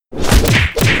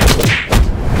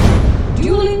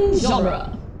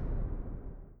genre.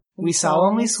 We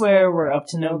solemnly swear we're up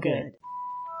to no good.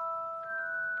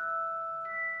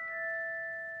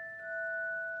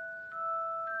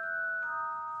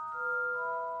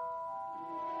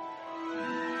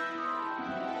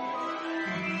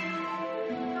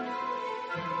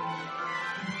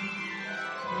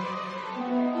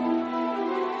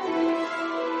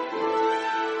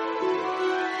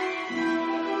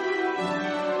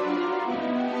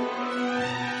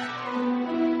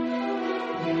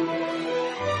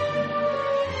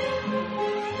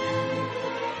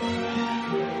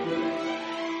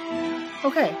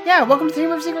 Okay, yeah, welcome to the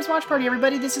Dream of Secrets Watch Party,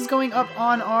 everybody. This is going up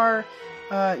on our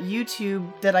YouTube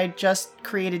that I just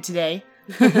created today.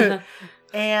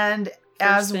 And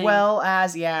as well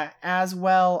as the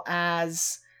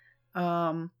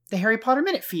Harry Potter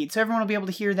Minute feed. So everyone will be able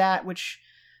to hear that, which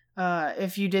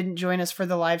if you didn't join us for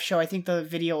the live show, I think the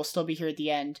video will still be here at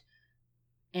the end.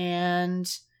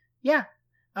 And yeah,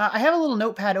 I have a little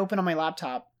notepad open on my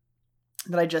laptop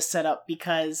that I just set up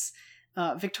because...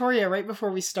 Victoria, right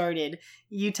before we started,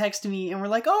 you texted me and were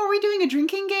like, "Oh, are we doing a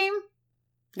drinking game?"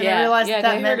 And I realized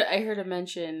I heard a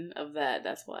mention of that.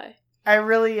 That's why I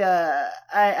really,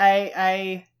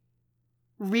 I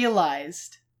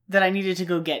realized that I needed to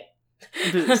go get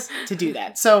booze to do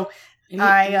that. So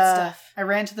I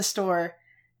ran to the store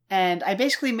and I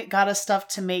basically got us stuff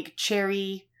to make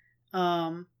cherry,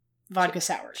 vodka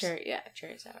sours.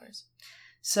 Cherry sours.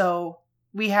 So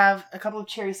we have a couple of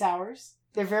cherry sours.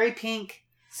 They're very pink.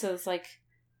 So it's like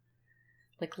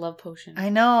love potion. I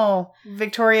know.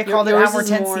 Victoria called it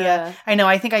Amortensia. I know.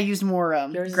 I think I used more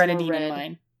grenadine in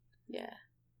mine. Yeah.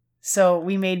 So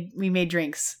we made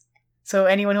drinks. So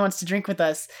anyone who wants to drink with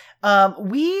us,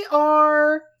 we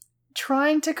are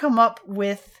trying to come up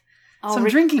with some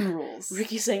drinking rules.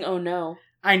 Ricky's saying, "Oh no."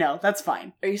 I know. That's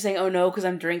fine. Are you saying, "Oh no," because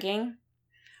I'm drinking?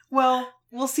 Well,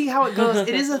 we'll see how it goes.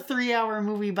 It is a 3-hour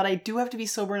movie, but I do have to be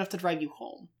sober enough to drive you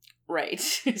home. Right.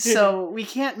 So we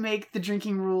can't make the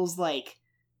drinking rules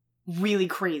really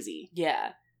crazy.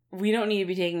 Yeah. We don't need to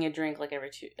be taking a drink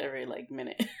every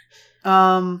minute.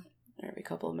 Every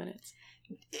couple of minutes.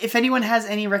 If anyone has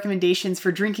any recommendations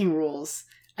for drinking rules,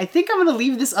 I think I'm going to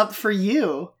leave this up for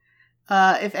you.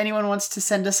 If anyone wants to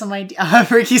send us some idea.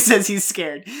 Ricky says he's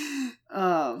scared.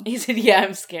 He said, "Yeah,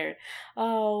 I'm scared."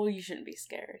 Oh, you shouldn't be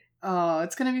scared. Oh,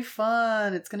 it's going to be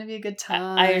fun. It's going to be a good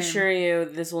time. I assure you,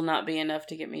 this will not be enough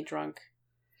to get me drunk.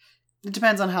 It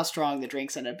depends on how strong the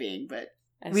drinks end up being, but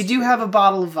we do have a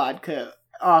bottle of vodka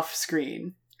off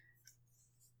screen.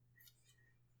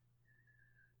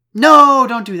 No,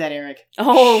 don't do that, Eric.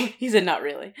 Oh, he said not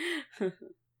really.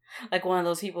 Like one of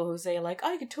those people who say,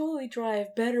 "I could totally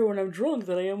drive better when I'm drunk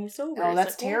than I am sober." Oh,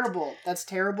 that's terrible. What? That's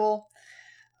terrible.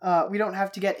 We don't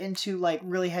have to get into,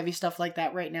 really heavy stuff like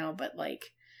that right now, but,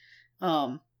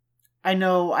 I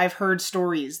know I've heard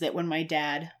stories that when my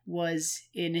dad was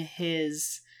in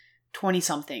his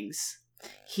 20-somethings,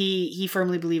 he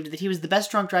firmly believed that he was the best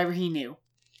drunk driver he knew.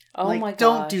 Oh my gosh.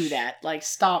 Don't do that.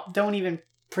 Stop. Don't even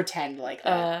pretend like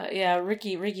that. Yeah,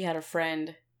 Ricky had a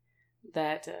friend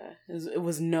that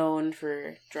was known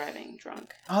for driving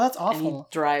drunk. Oh, that's awful. And he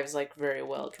drives, very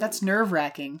well drunk. That's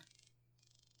nerve-wracking.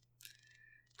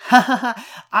 I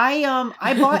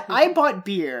bought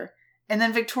beer. And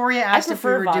then Victoria asked if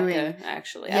we were vodka, doing...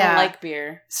 actually. Yeah. I don't like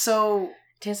beer. So...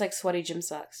 It tastes like sweaty gym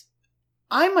socks.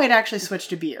 I might actually switch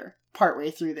to beer partway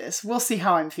through this. We'll see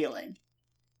how I'm feeling.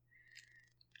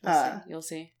 You'll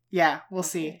see. Yeah, we'll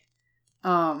see.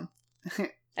 I've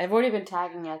already been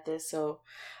tagging at this, so...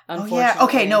 Unfortunately... Oh, yeah.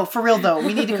 Okay, no, for real, though.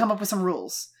 We need to come up with some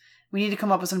rules. We need to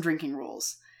come up with some drinking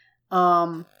rules.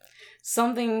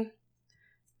 Something...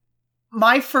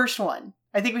 My first one...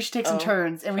 I think we should take some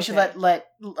turns, and we should let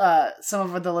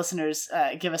some of the listeners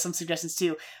give us some suggestions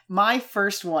too. My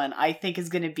first one, I think, is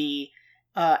going to be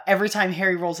every time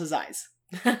Harry rolls his eyes.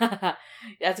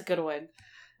 That's a good one.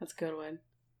 It's going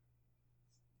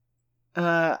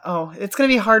to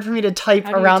be hard for me to type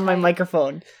around my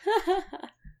microphone.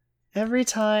 Every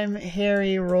time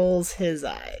Harry rolls his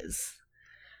eyes.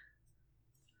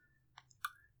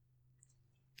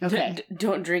 Okay.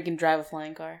 Don't drink and drive a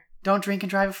flying car. Don't drink and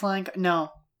drive a flying car?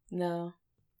 No.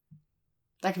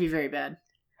 That could be very bad.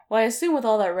 Well, I assume with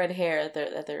all that red hair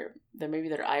that they're maybe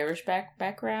their Irish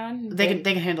background. They can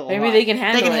handle a lot. Maybe they can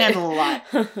handle it. They can handle a lot.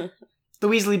 The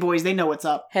Weasley boys, they know what's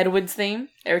up. Hedwig's theme.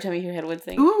 Every time you hear Hedwig's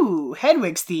theme. Ooh,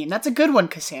 Hedwig's theme. That's a good one,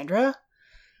 Cassandra.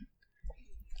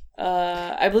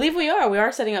 I believe we are. We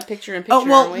are setting up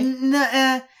picture-in-picture, aren't we?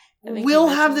 We'll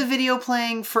have the video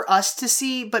playing for us to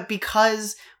see, but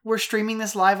because we're streaming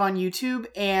this live on YouTube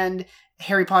and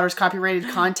Harry Potter's copyrighted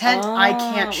content, I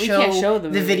can't we can't show the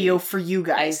movie. video for you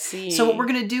guys. I see. So what we're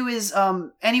going to do is,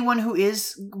 anyone who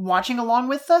is watching along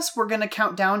with us, we're going to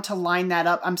count down to line that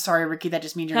up. I'm sorry, Ricky, that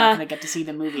just means you're not going to get to see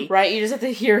the movie. Right, you just have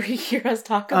to hear us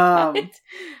talk about it.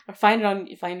 Or find it on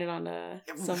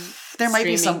some there might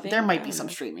be streaming some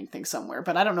streaming thing somewhere,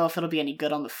 but I don't know if it'll be any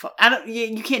good on the phone.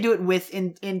 You can't do it with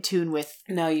in tune with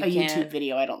YouTube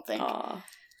video, I don't think.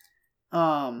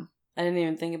 I didn't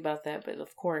even think about that, but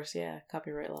of course, yeah,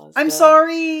 copyright laws. I'm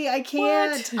sorry, I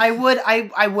can't. What?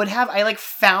 I would have. I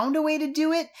found a way to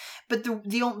do it, but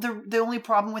the only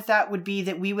problem with that would be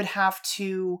that we would have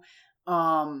to,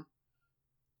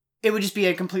 it would just be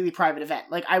a completely private event.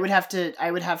 Like I would have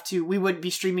to. We wouldn't be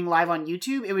streaming live on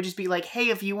YouTube. It would just be like, hey,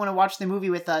 if you want to watch the movie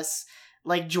with us,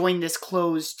 like join this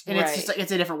closed, and it's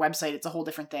a different website. It's a whole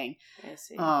different thing. I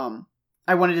see.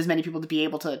 I wanted as many people to be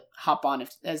able to hop on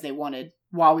as they wanted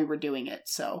while we were doing it.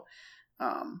 So,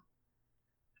 I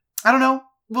don't know.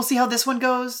 We'll see how this one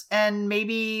goes. And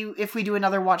maybe if we do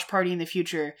another watch party in the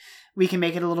future, we can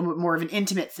make it a little bit more of an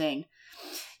intimate thing.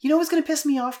 You know what's going to piss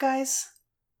me off, guys?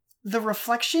 The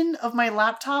reflection of my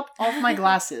laptop off my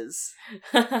glasses.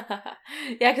 Yeah,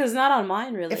 because it's not on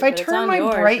mine, really. If I turn my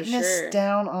brightness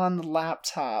down on the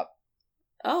laptop.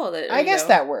 Oh, I guess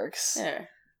that works. There.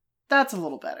 That's a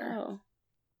little better. Oh.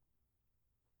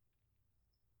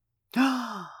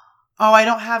 Oh, I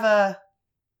don't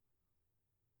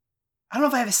know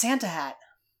if I have a Santa hat.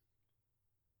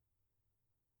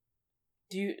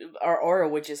 Do you, or a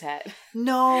witch's hat?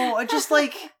 No, just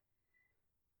like,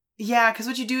 yeah, because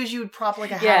what you do is you would prop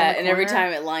like a hat. Yeah, in the and every corner.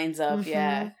 time it lines up,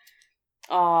 yeah.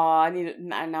 Oh, I need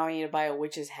to buy a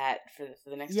witch's hat for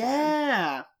the next time.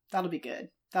 Yeah, that'll be good.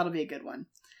 That'll be a good one.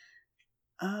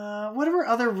 What were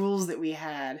other rules that we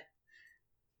had?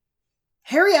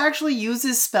 Harry actually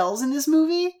uses spells in this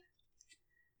movie?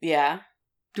 Yeah.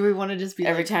 Do we want to just be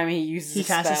every time he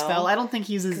casts a spell? I don't think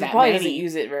he uses that he probably many. doesn't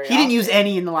use it very He didn't use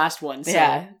any in the last one. So.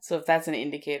 Yeah, so if that's an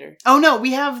indicator. Oh no,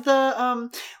 we have the,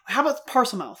 how about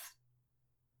Parselmouth?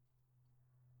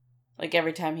 Like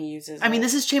every time he uses... I mean,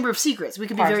 this is Chamber of Secrets. We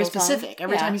could be very specific.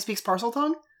 Every time he speaks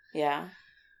Parseltongue? Yeah.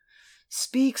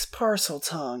 Speaks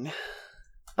Parseltongue.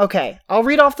 Okay, I'll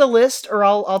read off the list, or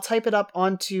I'll type it up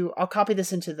I'll copy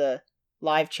this into the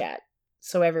live chat,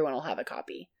 so everyone will have a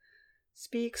copy.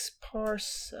 Speaks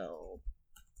Parseltongue.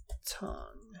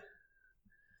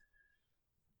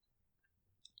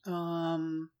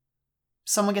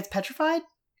 Someone gets petrified?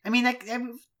 I mean,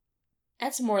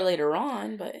 that's more later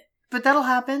on, but that'll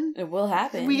happen. It will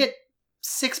happen. We get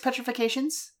 6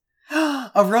 petrifications.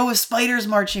 A row of spiders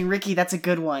marching. Ricky, that's a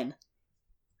good one.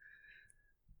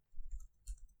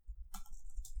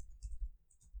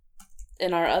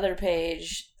 In our other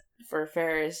page for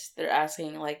Ferris, they're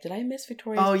asking, like, did I miss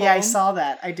Victoria's poem? Yeah, I saw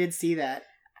that. I did see that.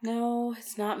 No,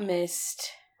 it's not missed.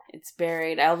 It's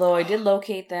buried. Although I did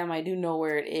locate them, I do know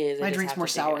where it is. My drink's more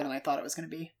sour than I thought it was going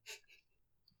to be.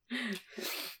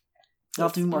 I'll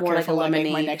have to be more careful when I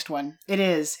make my next one. It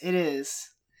is.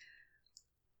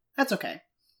 That's okay.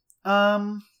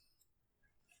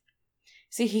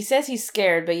 See, he says he's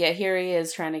scared, but yet here he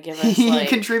is trying to give us, like...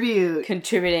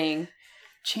 Contributing...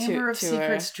 Chamber of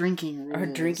Secrets drinking rules. Our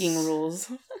drinking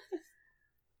rules.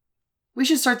 We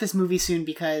should start this movie soon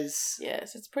because...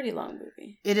 Yes, it's a pretty long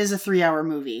movie. It is a 3-hour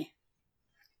movie.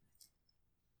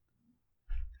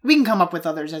 We can come up with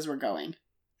others as we're going.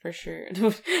 For sure.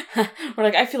 We're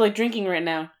like, I feel like drinking right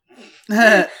now.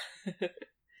 The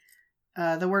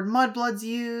word mudblood's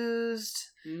used.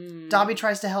 Dobby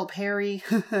tries to help Harry.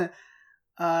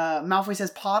 Malfoy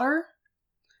says Potter.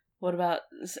 What about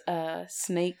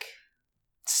snake?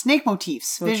 Snake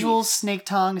motifs. Visuals, snake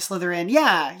tongue, Slytherin.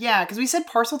 Yeah, because we said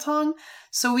Parseltongue,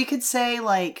 so we could say,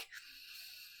 like...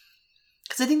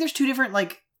 Because I think there's 2 different,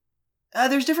 like...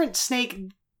 there's different snake...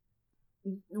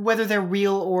 Whether they're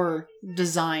real or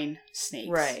design snakes.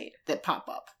 Right. That pop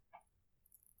up.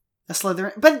 A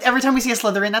Slytherin... But every time we see a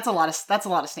Slytherin, that's a lot of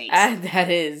snakes. That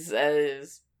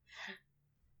is.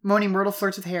 Moaning Myrtle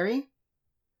flirts with Harry.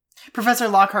 Professor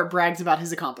Lockhart brags about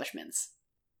his accomplishments.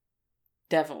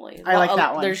 Definitely. I like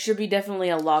that one. There should be definitely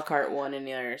a Lockhart one in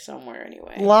there somewhere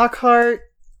anyway. Lockhart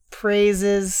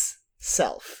praises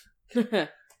self. Okay.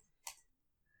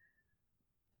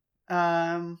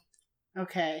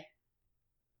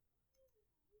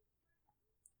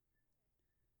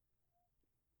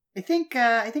 I think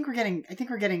we're getting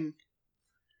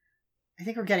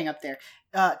up there.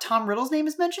 Tom Riddle's name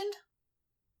is mentioned?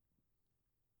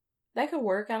 That could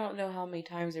work. I don't know how many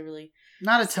times they really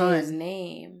not a ton. His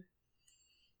name.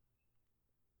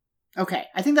 Okay,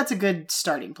 I think that's a good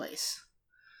starting place.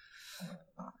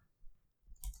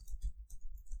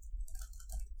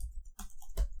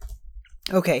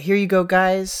 Okay, here you go,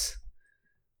 guys.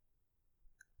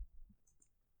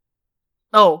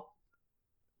 Oh,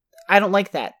 I don't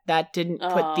like that. That didn't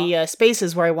put the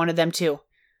spaces where I wanted them to.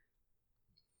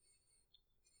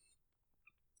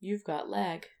 You've got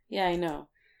lag. Yeah, I know.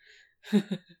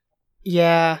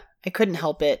 Yeah, I couldn't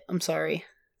help it. I'm sorry.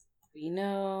 We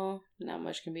know. Not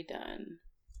much can be done.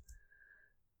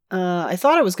 I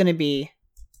thought it was going to be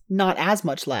not as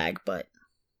much lag, but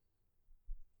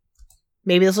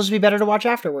maybe this will just be better to watch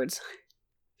afterwards.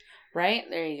 Right?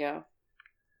 There you go.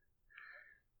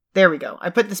 There we go. I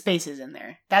put the spaces in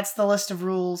there. That's the list of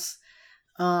rules.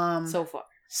 So far.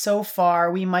 So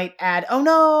far, we might add... Oh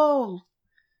no!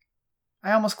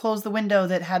 I almost closed the window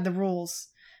that had the rules,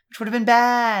 which would have been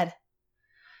bad.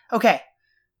 Okay.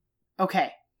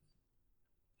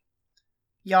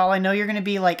 Y'all, I know you're going to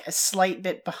be like a slight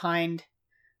bit behind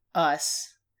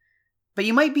us, but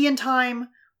you might be in time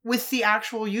with the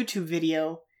actual YouTube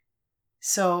video.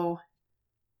 So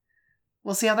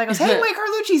we'll see how that goes. Hey, Mike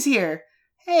Carlucci's here.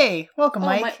 Hey, welcome,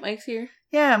 Mike. Mike's here.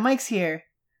 Yeah, Mike's here.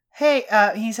 Hey,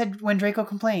 he said when Draco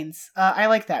complains. I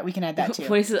like that. We can add that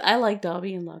too. He says, I like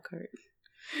Dobby and Lockhart.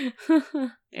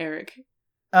 Eric.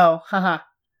 Oh, haha.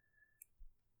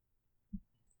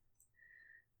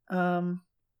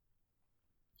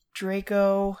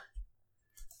 Draco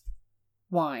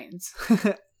whines.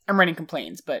 I'm writing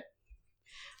complains, but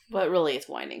really it's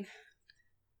whining.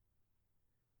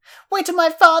 Wait till my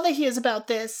father hears about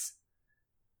this.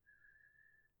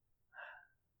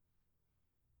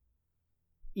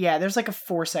 Yeah, there's like a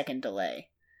 4-second delay.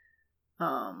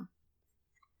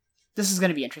 This is going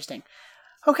to be interesting.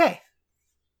 Okay.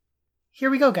 Here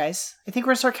we go, guys. I think we're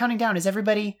going to start counting down. Is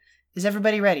everybody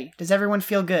ready? Does everyone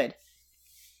feel good?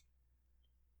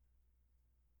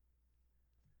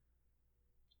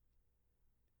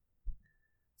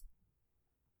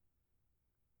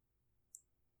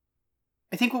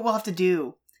 I think what we'll have to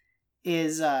do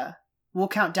is we'll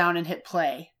count down and hit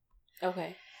play.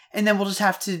 Okay. And then we'll just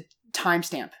have to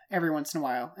timestamp every once in a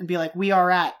while and be like, we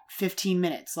are at 15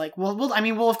 minutes. Like, we'll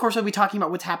of course we'll be talking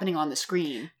about what's happening on the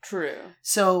screen. True.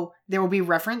 So there will be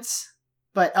reference,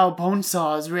 but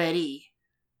Bonesaw's ready.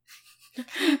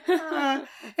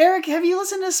 Eric, have you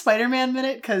listened to Spider-Man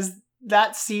Minute? Because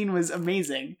that scene was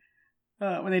amazing.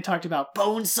 When they talked about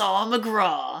Bonesaw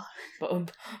McGraw.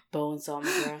 Bonesaw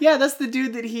McGraw. Yeah, that's the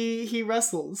dude that he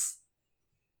wrestles.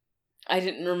 I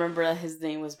didn't remember that his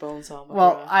name was Bonesaw McGraw.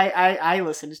 Well, I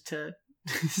listened to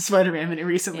Spider-Man Minute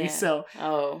recently, so...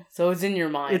 Oh, so it's in your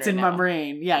mind. It's in my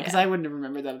brain. Yeah, because I wouldn't have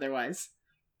remembered that otherwise.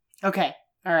 Okay,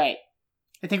 alright.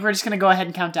 I think we're just going to go ahead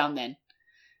and count down then.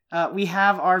 We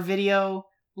have our video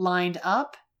lined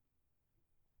up.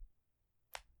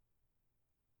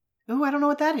 Ooh, I don't know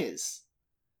what that is.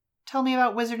 Tell me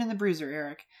about Wizard and the Bruiser,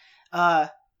 Eric.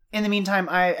 In the meantime,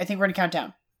 I think we're going to count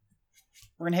down.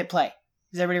 We're going to hit play.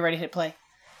 Is everybody ready to hit play?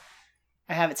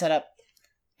 I have it set up.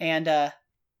 And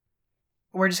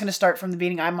we're just going to start from the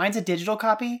beginning. Mine's a digital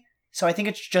copy, so I think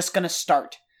it's just going to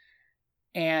start.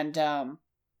 And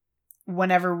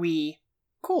whenever we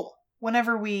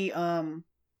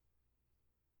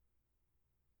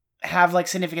have like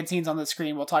significant scenes on the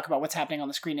screen, we'll talk about what's happening on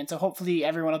the screen. And so hopefully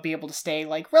everyone will be able to stay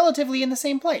like relatively in the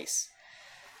same place.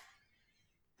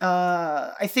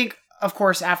 I think, of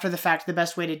course, after the fact, the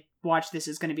best way to watch this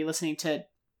is going to be listening to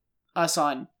us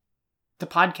on the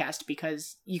podcast,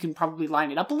 because you can probably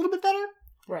line it up a little bit better.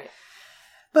 Right.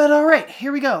 But all right,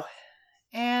 here we go.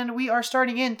 And we are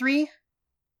starting in 3,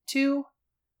 2,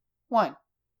 1.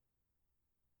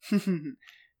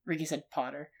 Ricky said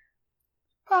Potter.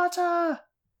 Potter!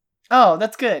 Oh,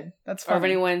 that's good. That's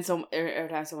funny. Or if every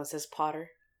time someone says Potter.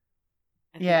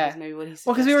 I think Yeah. that's maybe what he said.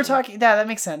 Well, because we were talking... Yeah, that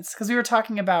makes sense. Because we were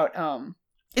talking about...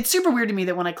 It's super weird to me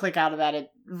that when I click out of that, it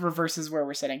reverses where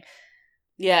we're sitting.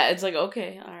 Yeah, it's like,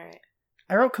 okay, alright.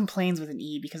 I wrote complains with an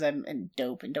E because I'm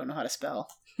dope and don't know how to spell.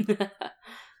 I'm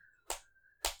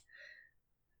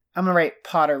going to write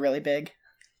Potter really big.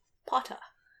 Potter.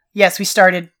 Yes, we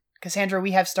started. Cassandra,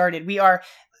 we have started. We are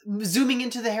zooming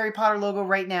into the Harry Potter logo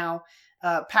right now,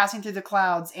 passing through the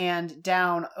clouds and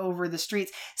down over the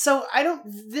streets. So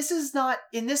this is not,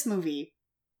 in this movie,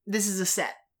 this is a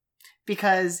set.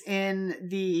 Because in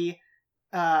the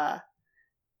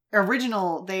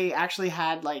original, they actually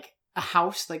had like a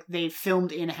house, like they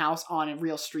filmed in a house on a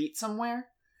real street somewhere.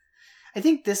 I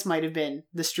think this might have been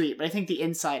the street, but I think the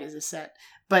inside is a set.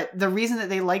 But the reason that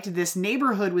they liked this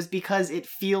neighborhood was because it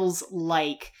feels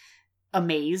like a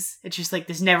maze. It's just like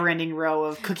this never-ending row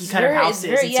of cookie-cutter houses.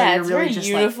 It's very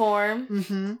uniform. Like,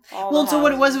 mm-hmm. Well, so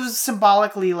what it was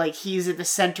symbolically like he's at the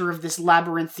center of this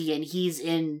labyrinthian. He's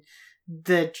in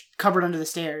the cupboard under the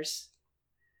stairs.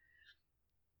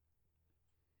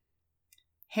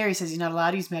 Harry says he's not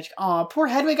allowed to use magic. Aw, poor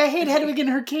Hedwig. I hate Hedwig in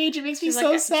her cage. It makes me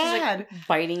so sad. She's like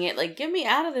biting it, like, get me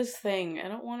out of this thing. I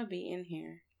don't want to be in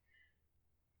here.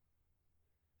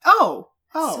 Oh.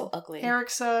 So ugly.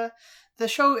 Eric's, the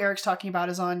show Eric's talking about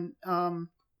is on,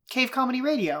 Cave Comedy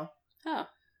Radio. Oh.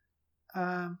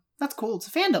 That's cool. It's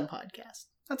a fandom podcast.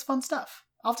 That's fun stuff.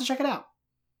 I'll have to check it out.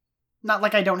 Not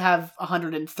like I don't have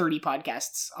 130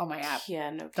 podcasts on my app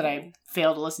that I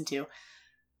fail to listen to.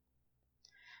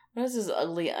 What is this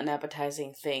ugly,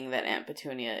 unappetizing thing that Aunt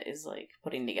Petunia is, like,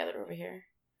 putting together over here?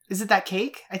 Is it that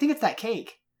cake? I think it's that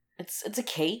cake. It's a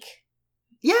cake?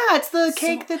 Yeah, it's the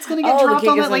cake that's going to get dropped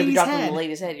on that lady's head. On the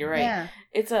lady's head, you're right. Yeah.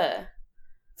 It's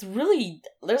really,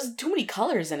 there's too many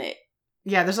colors in it.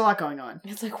 Yeah, there's a lot going on.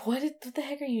 It's like, what the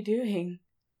heck are you doing?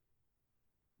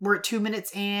 We're at 2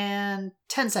 minutes and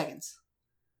 10 seconds.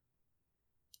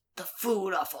 The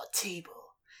food off our table.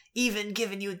 Even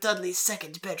giving you Dudley's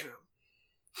second bedroom.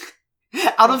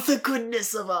 Out of the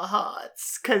goodness of our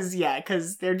hearts. Cause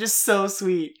they're just so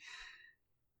sweet.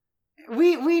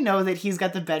 We know that he's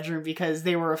got the bedroom because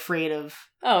they were afraid of...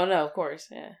 Oh, no, of course,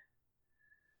 yeah.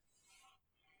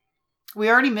 We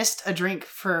already missed a drink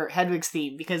for Hedwig's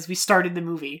theme because we started the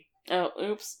movie. Oh,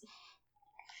 oops.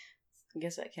 I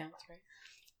guess that counts, right?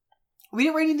 We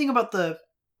didn't write anything about the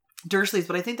Dursleys,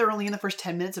 but I think they're only in the first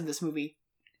 10 minutes of this movie.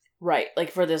 Right,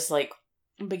 like for this, like,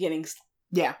 beginnings.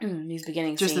 Yeah. These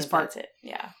beginning just scenes, this part. That's it,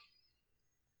 yeah.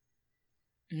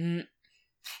 Mm.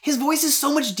 His voice is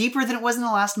so much deeper than it was in the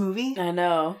last movie. I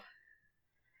know.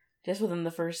 Just within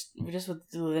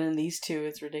these two,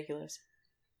 it's ridiculous.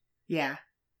 Yeah.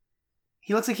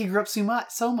 He looks like he grew up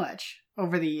so much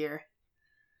over the year.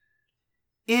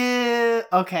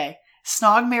 Okay.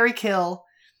 Snog, marry, kill.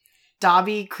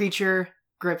 Dobby, Creature,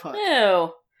 Griphook.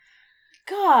 Ew.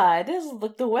 God, this is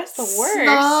like the worst.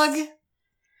 Snog.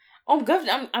 Oh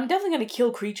god, I'm definitely gonna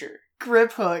kill Creature.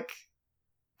 Griphook.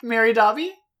 Marry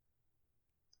Dobby?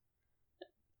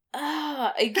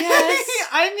 I guess.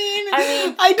 I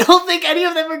mean, I don't think any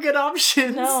of them are good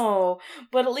options. No,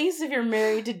 but at least if you're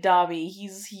married to Dobby,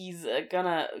 he's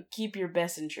gonna keep your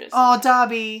best interest. Oh,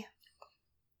 Dobby.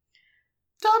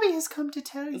 Dobby has come to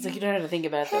tell you. It's like you don't have to think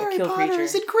about it, though. Harry Kill Potter Creature.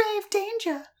 is in grave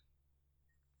danger.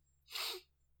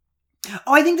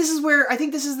 Oh, I think this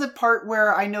is the part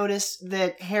where I noticed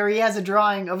that Harry has a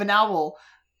drawing of an owl.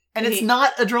 And it's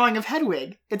not a drawing of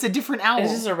Hedwig. It's a different owl.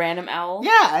 It's just a random owl?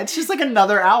 Yeah, it's just like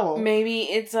another owl. Maybe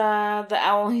it's the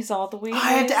owl he saw at the Weasley's.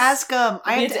 I have to ask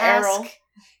Errol.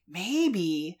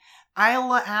 Maybe.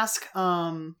 I'll ask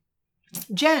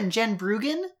Jen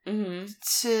Brugan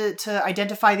to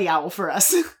identify the owl for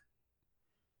us.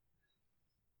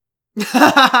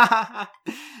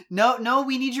 No,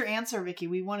 we need your answer, Vicky.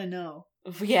 We want to know.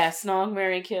 Yeah, Snog,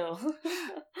 marry, kill.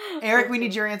 Eric, we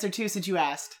need your answer too, since you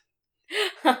asked.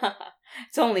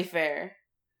 It's only fair.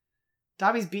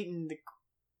 Dobby's beating the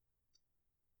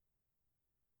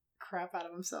crap out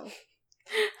of himself.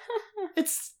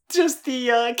 It's just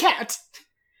the cat.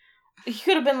 He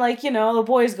could have been like, the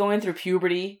boy's going through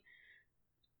puberty.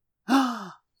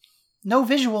 No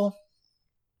visual.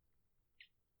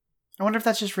 I wonder if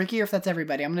that's just Ricky or if that's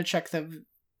everybody. I'm going to check the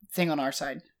thing on our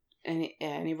side.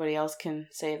 Anybody else can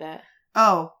say that.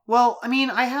 Oh, well, I mean,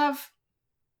 I have...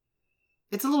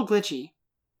 It's a little glitchy.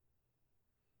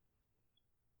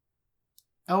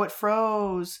 Oh, it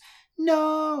froze.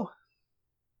 No!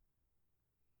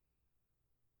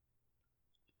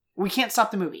 We can't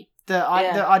stop the movie. The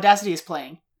Audacity is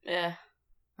playing. Yeah.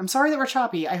 I'm sorry that we're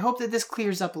choppy. I hope that this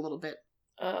clears up a little bit.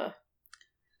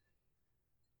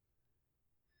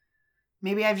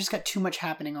 Maybe I've just got too much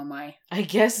happening on my... I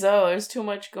guess so. There's too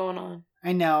much going on.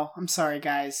 I know. I'm sorry,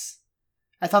 guys.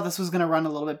 I thought this was going to run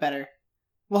a little bit better.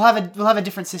 We'll have a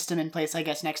different system in place, I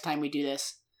guess, next time we do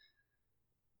this.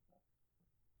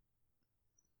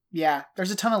 Yeah,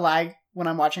 there's a ton of lag when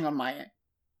I'm watching on my end.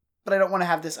 But I don't want to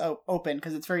have this open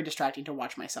because it's very distracting to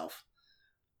watch myself.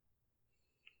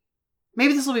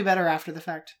 Maybe this will be better after the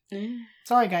fact.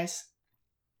 Sorry, guys.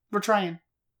 We're trying.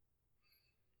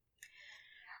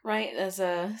 Right, this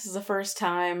is the first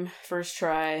time, first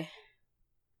try.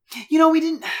 We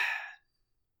didn't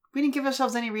give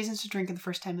ourselves any reasons to drink in the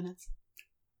first 10 minutes.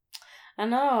 I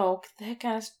know. What the heck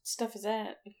kind of stuff is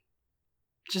that?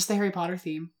 Just the Harry Potter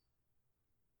theme.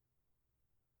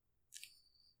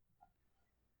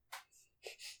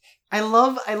 I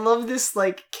love this,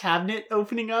 like, cabinet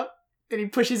opening up, and he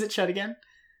pushes it shut again.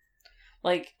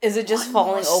 Like, is it just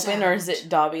falling open, or is it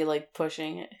Dobby, like,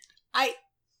 pushing it?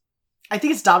 I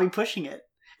think it's Dobby pushing it.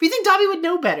 But you think Dobby would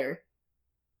know better?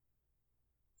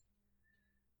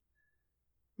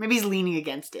 Maybe he's leaning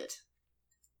against it.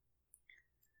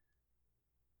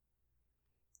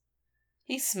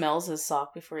 He smells his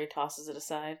sock before he tosses it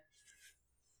aside.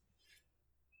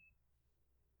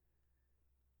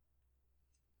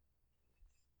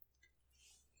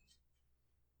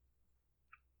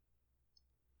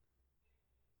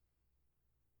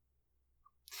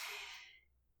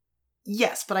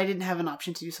 Yes, but I didn't have an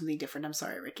option to do something different. I'm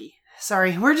sorry, Ricky.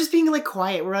 Sorry, we're just being like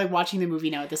quiet. We're like watching the movie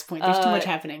now at this point. There's too much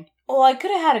happening. Well, I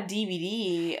could have had a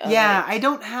DVD. Yeah, I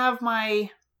don't have my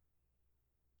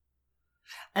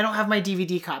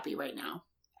DVD copy right now.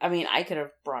 I mean, I could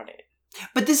have brought it.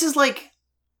 But this is like,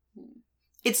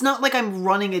 it's not like I'm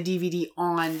running a DVD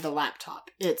on the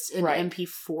laptop. It's an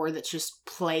MP4 that's just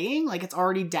playing. Like, it's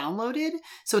already downloaded.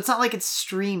 So it's not like it's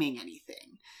streaming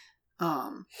anything.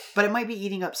 But it might be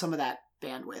eating up some of that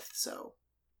bandwidth, so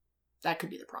that could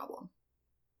be the problem.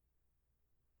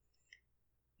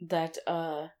 That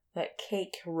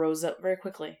cake rose up very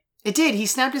quickly. It did. He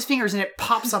snapped his fingers and it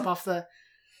pops up off the...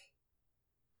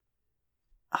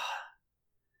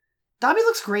 Dobby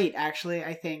looks great, actually,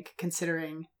 I think,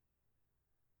 considering...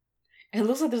 It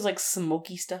looks like there's like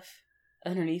smoky stuff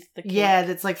underneath the cake. Yeah,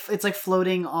 it's like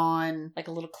floating on... Like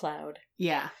a little cloud.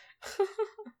 Yeah.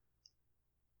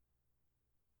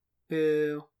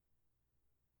 Boo.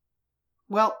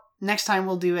 Well, next time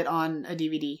we'll do it on a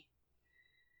DVD.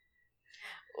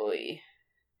 Oy.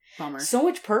 Bummer. So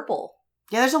much purple.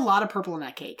 Yeah, there's a lot of purple in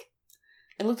that cake.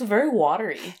 It looks very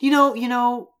watery. You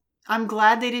know, I'm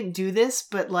glad they didn't do this,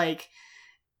 but like,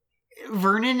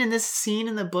 Vernon in this scene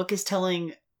in the book is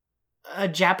telling a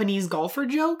Japanese golfer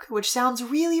joke, which sounds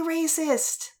really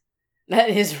racist. That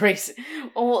is racist.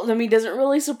 Well, I mean, does it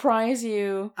really surprise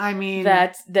you? I mean,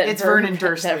 that it's Vernon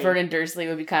Dursley. That Vernon Dursley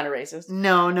would be kind of racist.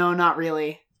 No, not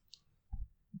really.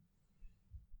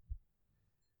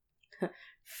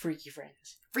 Freaky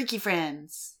friends. Freaky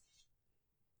friends.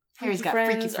 Freaky He's got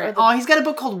friends freaky friends. are the He's got a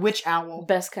book called Witch Owl.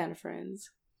 Best kind of friends.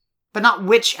 But not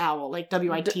Witch Owl, like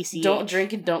WITCH. Don't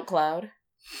drink and don't cloud.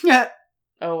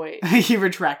 Oh, wait. He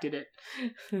retracted it.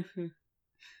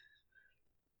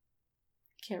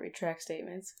 Can't retract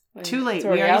statements. Too late.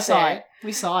 We already saw it.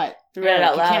 We saw it. We read it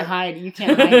out loud. You can't hide. You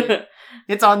can't hide it.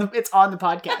 It's on the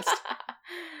podcast.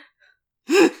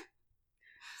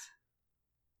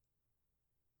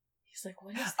 He's like,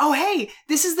 what is that? Oh, hey!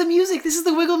 This is the music. This is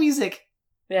the Wiggle music.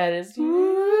 Yeah, it is.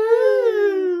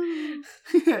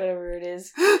 Whatever it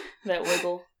is. That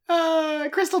wiggle.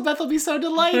 Crystal Beth will be so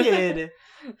delighted.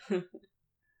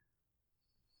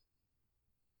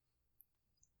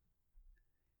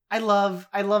 I love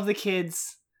the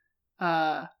kids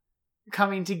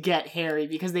coming to get Harry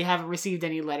because they haven't received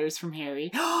any letters from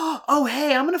Harry. Oh,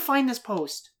 hey, I'm going to find this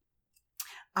post.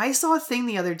 I saw a thing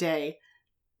the other day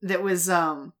that was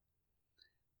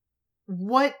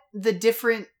what the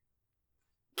different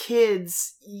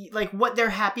kids, like what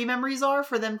their happy memories are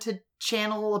for them to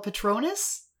channel a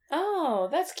Patronus. Oh,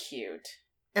 that's cute.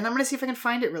 And I'm going to see if I can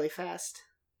find it really fast.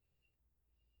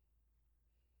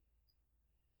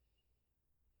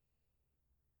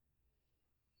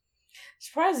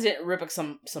 Surprised he didn't rip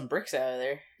some bricks out of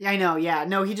there. Yeah, I know, yeah.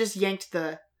 No, he just yanked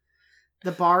the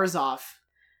bars off.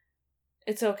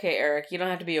 It's okay, Eric. You don't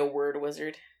have to be a word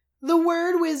wizard. The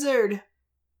Word Wizard!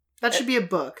 That should be a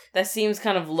book. That seems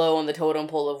kind of low on the totem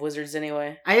pole of wizards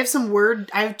anyway. I have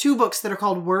 2 books that are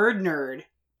called Word Nerd.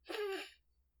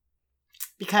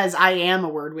 Because I am a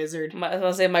word wizard. I was going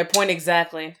to say my point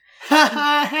exactly.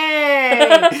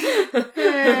 Hey!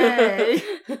 Hey!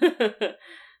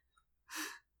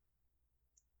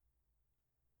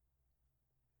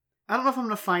 I don't know if I'm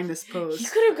going to find this post. He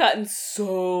could have gotten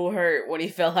so hurt when he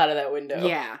fell out of that window.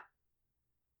 Yeah.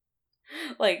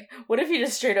 Like, what if he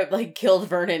just straight up like killed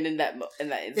Vernon in that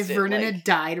instant? If Vernon had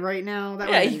died right now,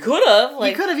 he could have.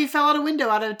 He could have. He fell out a window,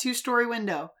 out of a 2-story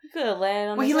window. He could have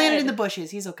landed on. Well, he landed in the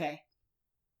bushes. He's okay.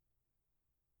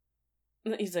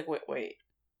 He's like, wait.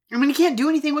 I mean, he can't do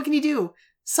anything. What can he do?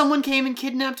 Someone came and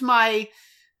kidnapped my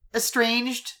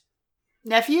estranged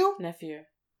nephew.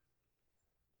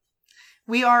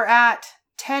 We are at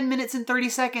 10 minutes and 30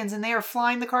 seconds, and they are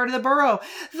flying the car to the Burrow.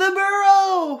 The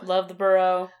Burrow! Love the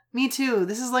Burrow. Me too.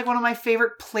 This is like one of my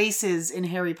favorite places in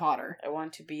Harry Potter. I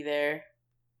want to be there.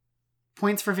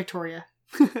 Points for Victoria.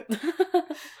 It's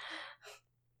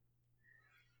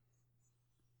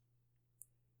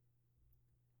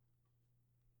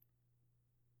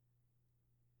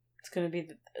gonna be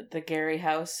the Gary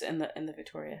house and the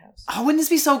Victoria house. Oh, wouldn't this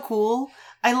be so cool?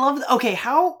 I love... Okay,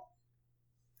 how...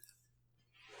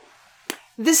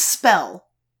 This spell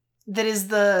that is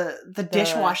the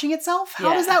dish washing itself,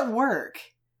 how does that work?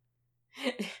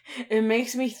 It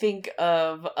makes me think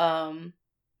of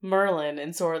Merlin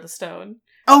in Sword of the Stone.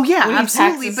 Oh yeah, when he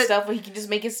absolutely. packs his stuff, he can just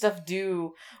make his stuff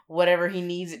do whatever he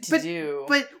needs it to do.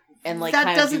 But and like that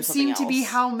kind of doesn't do seem to be else.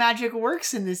 how magic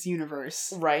works in this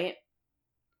universe, right?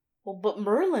 Well, but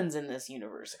Merlin's in this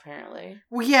universe apparently.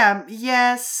 Well, yeah,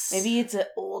 yes. Maybe it's an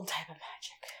old type of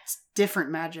magic. It's different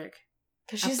magic.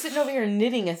 Because she's sitting over here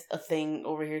knitting a thing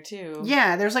over here too.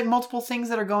 Yeah, there's like multiple things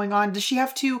that are going on. Does she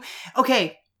have to?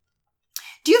 Okay.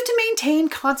 Do you have to maintain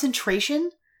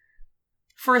concentration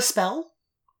for a spell?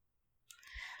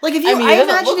 Like if you, I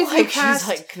imagine if you cast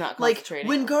she's not like concentrating.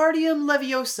 Wingardium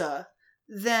Leviosa,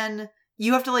 then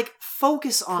you have to like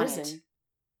focus on it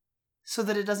so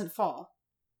that it doesn't fall.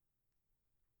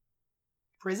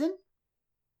 Prison?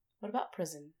 What about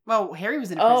prison? Well, Harry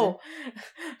was in a prison. Oh,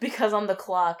 because on the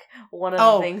clock, one of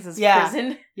the things is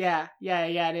prison. Yeah,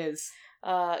 it is.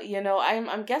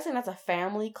 I'm guessing that's a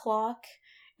family clock,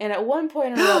 and at one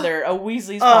point or another, a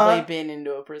Weasley's probably been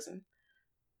into a prison.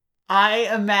 I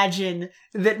imagine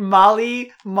that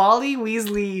Molly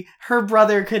Weasley, her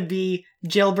brother could be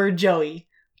Jailbird Joey.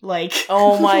 Like,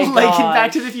 oh my god. Like in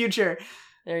Back to the Future.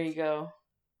 There you go.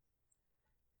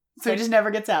 So he just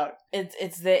never gets out.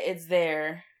 It's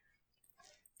there.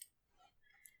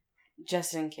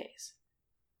 Just in case.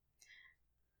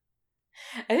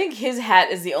 I think his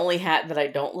hat is the only hat that I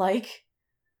don't like.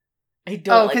 I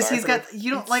don't like because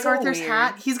you don't like Arthur's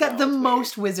hat? He's got the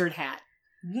most wizard hat.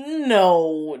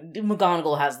 No,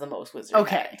 McGonagall has the most wizard hat.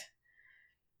 Okay.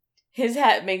 His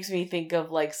hat makes me think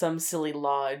of like some silly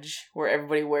lodge where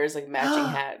everybody wears like matching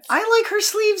hats. I like her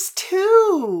sleeves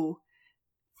too.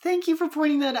 Thank you for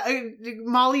pointing that out.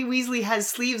 Molly Weasley has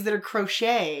sleeves that are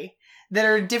crochet, that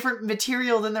are different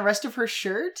material than the rest of her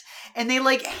shirt. And they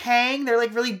like hang, they're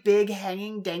like really big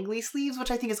hanging dangly sleeves,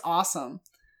 which I think is awesome.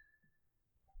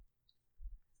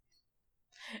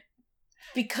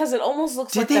 Because it almost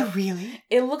looks Did they really?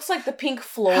 It looks like the pink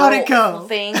floral How'd it go?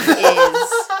 Thing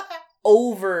is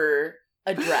over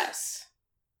a dress.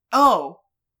 Oh.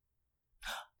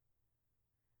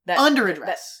 Under a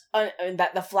dress.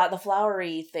 The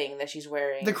flowery thing that she's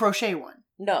wearing. The crochet one.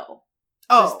 No.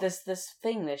 Oh. This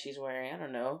thing that she's wearing. I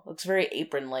don't know. Looks very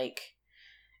apron-like.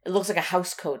 It looks like a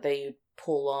house coat that you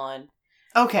pull on.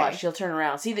 Okay. Watch, she'll turn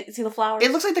around. See the flowers?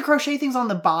 It looks like the crochet thing's on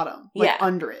the bottom. Like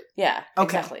under it. Yeah,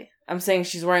 okay. Exactly. I'm saying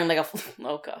she's wearing like a...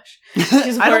 Oh, gosh. She's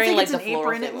wearing I don't think like it's an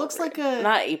apron. It looks like a...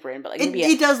 Not apron, but like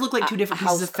it does look like two different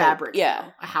pieces of fabric.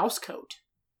 Yeah. A house coat.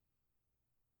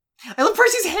 I love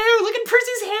Percy's hair! Look at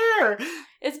Percy's hair!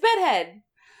 It's bedhead.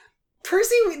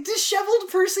 Disheveled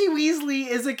Percy Weasley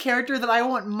is a character that I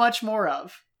want much more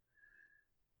of.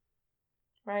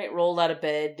 Right? Rolled out of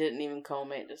bed, didn't even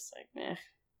comb it, just like, meh.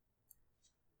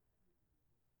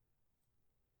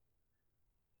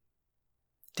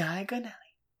 Diagon Alley.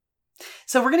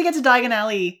 So we're gonna get to Diagon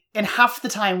Alley in half the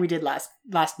time we did last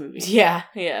movie. Yeah.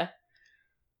 Do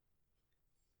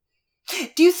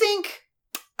you think...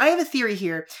 I have a theory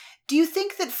here. Do you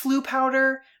think that Floo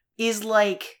powder is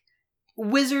like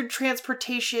wizard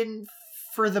transportation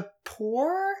for the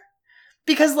poor?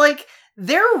 Because like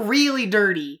they're really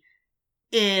dirty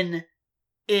in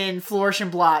Flourish and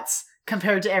Blotts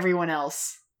compared to everyone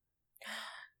else.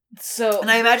 So, and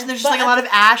I imagine there's just like a lot of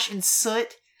ash and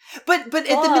soot. But at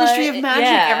the Ministry of Magic,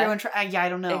 everyone I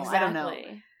don't know. Exactly. I don't know.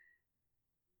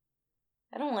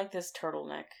 I don't like this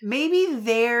turtleneck. Maybe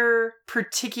their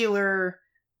particular...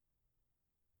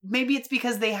 Maybe it's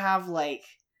because they have, like...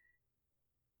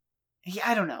 Yeah,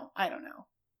 I don't know.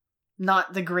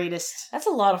 Not the greatest... That's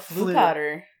a lot of Floo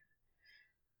powder.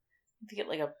 To get,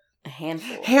 like, a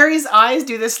handful. Harry's eyes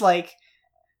do this, like...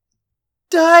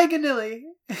 Diagonally.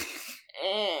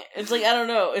 It's like, I don't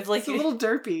know. It's like... It's a little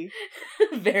derpy.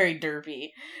 Very derpy.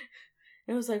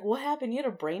 It was like, what happened? You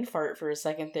had a brain fart for a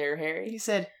second there, Harry. He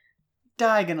said,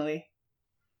 diagonally.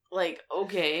 Like,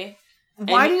 okay...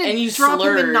 Why didn't it drop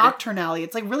him in Nocturnally?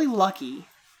 It's like really lucky.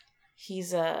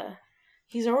 He's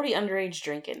already underage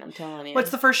drinking, I'm telling you.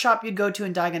 What's the first shop you'd go to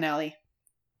in Diagon Alley?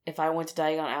 If I went to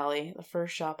Diagon Alley, the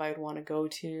first shop I'd want to go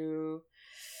to...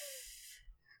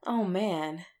 Oh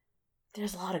man.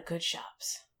 There's a lot of good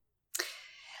shops.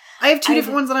 I have two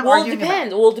different ones that I'm arguing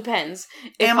about. Well, it depends.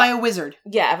 Am I a wizard?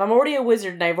 Yeah, if I'm already a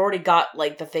wizard and I've already got,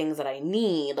 like, the things that I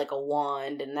need, like a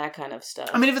wand and that kind of stuff.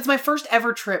 I mean, if it's my first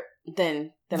ever trip,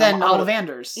 then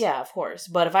Ollivanders. Yeah, of course.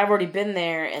 But if I've already been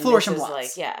there and Flourish this and is Blotts.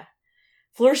 like, yeah.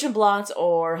 Flourish and Blotts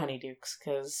or Honeydukes,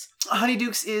 because...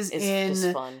 Honeydukes is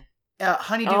in... fun.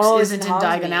 Honeydukes isn't in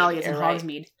Diagon Alley, it's in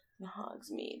Hogsmeade.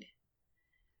 Hogsmeade.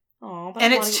 Oh,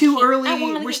 and it's too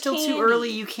early. We're still too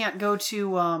early. You can't go to,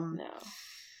 No.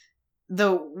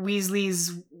 The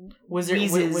Weasley's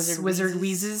Wizard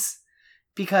Wheezes,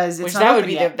 because it's not that open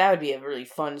yet. That would be a really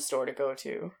fun store to go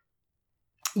to.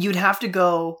 You'd have to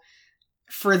go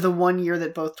for the 1 year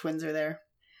that both twins are there.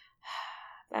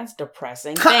 That's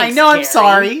depressing. I Thanks, know, I'm Carrie.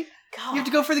 sorry. God. You have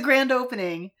to go for the grand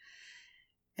opening.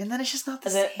 And then it's just not the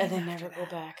same. And then after never go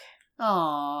that. back.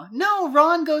 Aw. No,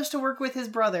 Ron goes to work with his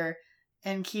brother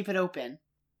and keep it open.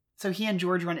 So he and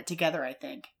George run it together, I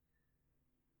think.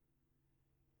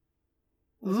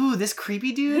 Ooh, this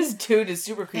creepy dude This dude is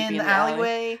super creepy in the alley.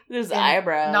 alleyway. There's in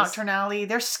eyebrows. Nocturne Alley.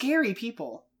 They're scary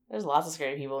people. There's lots of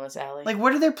scary people in this alley. Like,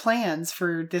 what are their plans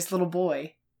for this little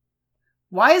boy?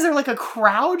 Why is there like a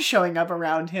crowd showing up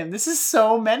around him? This is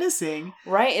so menacing.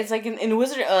 Right? It's like in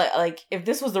Wizard, like if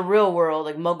this was the real world,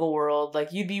 like Muggle world,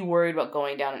 like you'd be worried about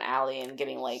going down an alley and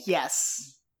getting like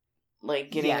Yes.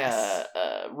 like getting Yes.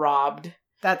 robbed.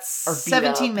 That's Or beat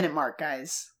 17-minute mark,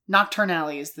 guys. Nocturne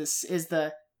Alley is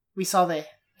the we saw the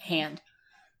hand.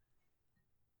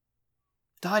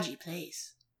 Dodgy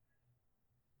place.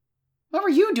 What were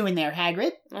you doing there,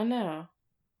 Hagrid? I know.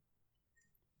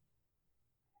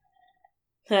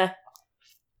 Heh.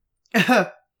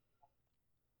 A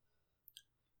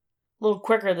little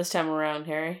quicker this time around,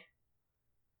 Harry.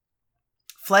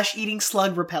 Flesh-eating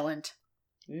slug repellent.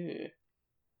 Ooh.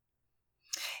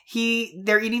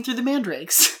 They're eating through the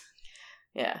mandrakes.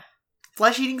 Yeah.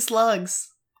 Flesh-eating slugs.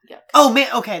 Yuck. Oh man,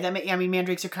 okay.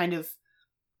 Mandrakes are kind of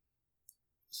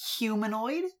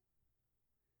humanoid.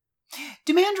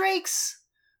 Do mandrakes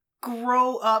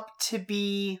grow up to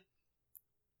be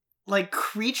like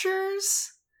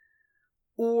creatures,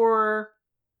 or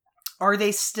are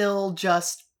they still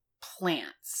just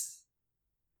plants?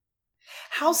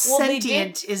 How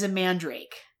sentient is a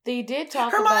mandrake? They did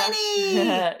talk Hermione!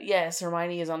 about... Yes,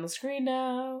 Hermione is on the screen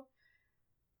now.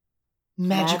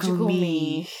 Magical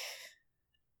me.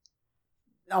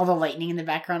 All the lightning in the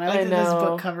background. I like I that this know.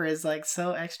 book cover is like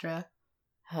so extra.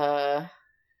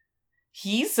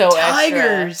 He's so extra.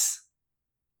 Tigers!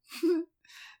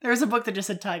 There was a book that just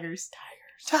said tigers.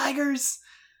 Tigers!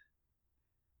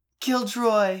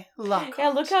 Killjoy. Lockhart. Yeah,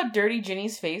 look how dirty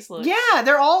Ginny's face looks. Yeah,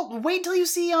 they're all... Wait till you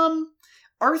see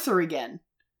Arthur again.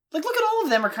 Like, look at all of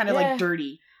them are kind of Yeah. like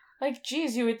dirty. Like,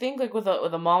 geez, you would think like with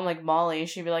a mom like Molly,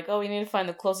 she'd be like, "Oh, we need to find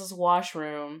the closest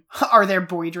washroom." Are there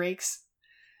boy drakes?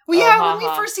 Well, Oh, yeah, ha, when we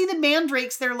ha. first see the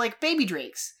mandrakes, they're like baby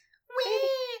drakes.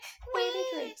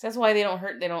 That's why they don't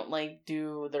hurt. They don't like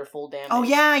do their full damage. Oh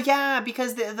yeah,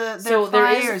 because their So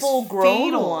fire there is full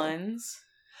grown fatal. ones.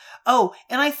 Oh,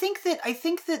 and I think that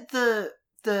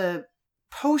the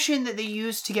potion that they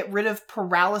use to get rid of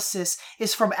paralysis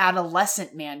is from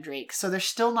adolescent mandrake, so they're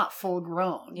still not full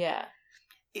grown. Yeah.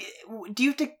 Do you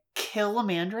have to kill a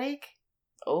mandrake?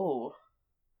 Oh.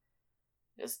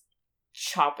 Just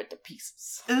chop it to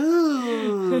pieces.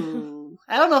 Ooh,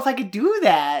 I don't know if I could do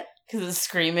that. Because it's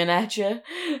screaming at you.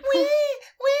 Wee, wee.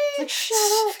 Like, shut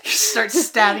up. Start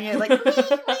stabbing it like. Wee, wee,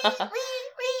 wee,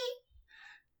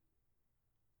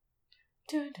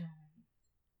 wee.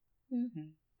 Mm-hmm.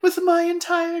 With my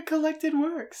entire collected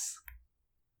works.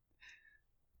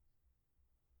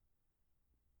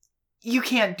 You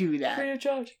can't do that. Free of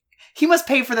charge. He must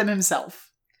pay for them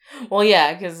himself. Well,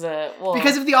 yeah, because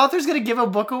Because if the author's going to give a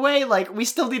book away, like, we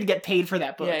still need to get paid for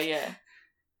that book. yeah.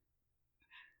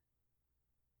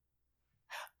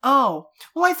 Oh.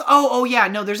 Well, oh, yeah,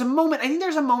 no, there's a moment, I think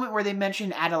there's a moment where they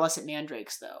mention adolescent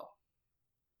mandrakes, though.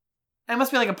 And it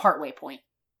must be like a partway point.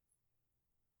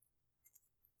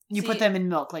 You put See- them in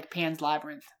milk, like Pan's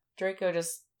Labyrinth. Draco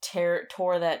just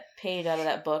tore that page out of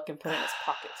that book and put it in his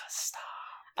pocket. Stop.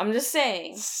 I'm just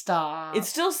saying. Stop. It's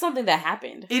still something that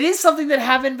happened. It is something that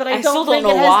happened, but I I still don't think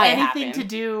don't it know has why it anything happened. to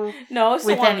do No, it's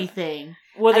with anything.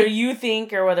 Whether you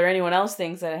think or whether anyone else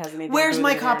thinks that it has anything Where's to do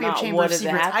my with it or copy of not, Chamber what of does it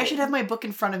Secrets? I happen? should have my book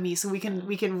in front of me so we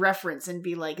can reference and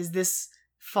be like, is this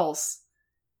false?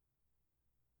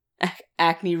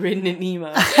 Acne ridden and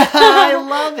emo. I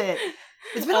love it.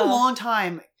 It's been a Uh, long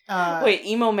time. Wait,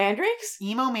 emo mandrakes?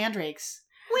 Emo mandrakes.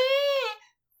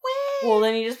 Well,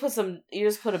 then you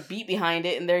just put a beat behind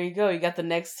it, and there you go. You got the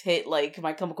next hit, like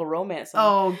My Chemical Romance.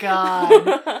 Oh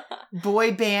God.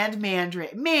 Boy band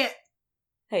mandrake.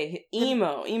 Hey,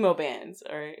 emo bands.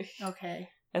 All right, Okay.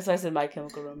 that's why I said My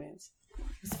Chemical Romance.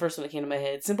 It's the first one that came to my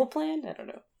head. Simple Plan? I don't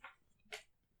know.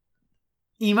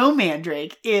 Emo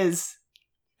Mandrake is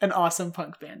an awesome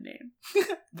punk band name.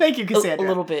 Thank you, Cassandra. A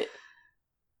little bit.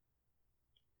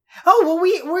 Oh, well,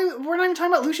 we're not even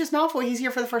talking about Lucius Malfoy. He's here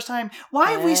for the first time.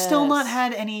 Why have we still not Yes.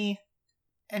 had any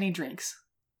drinks?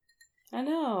 I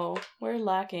know. We're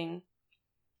lacking.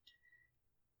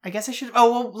 I guess I should...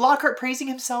 Oh, well, Lockhart praising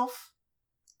himself.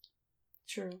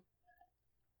 True.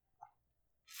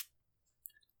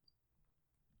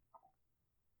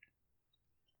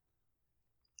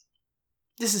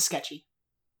 This is sketchy.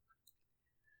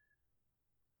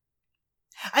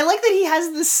 I like that he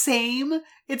has the same.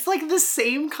 It's like the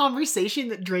same conversation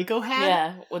that Draco had.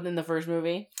 Yeah, within the first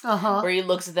movie. Uh-huh. Where he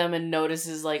looks at them and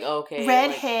notices, like, okay. Red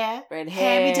like, hair. Red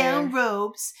hair. Hand-me-down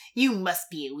robes. You must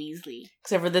be a Weasley.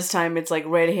 Except for this time, it's like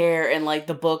red hair and like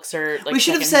the books are like. We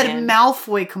should have said secondhand.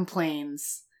 Malfoy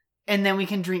complains, and then we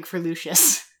can drink for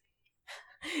Lucius.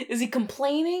 Is he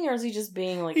complaining or is he just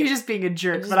being like? He's just being a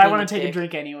jerk, just but I being want a to take a dick.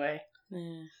 drink anyway.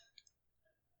 Eh.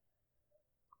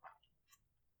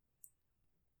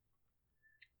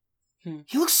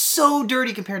 He looks so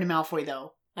dirty compared to Malfoy,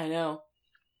 though. I know.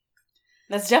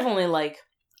 That's definitely like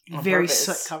on Very purpose.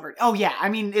 soot covered. Oh yeah, I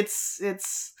mean it's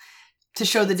to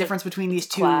show the difference between these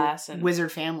two class and-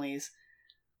 wizard families.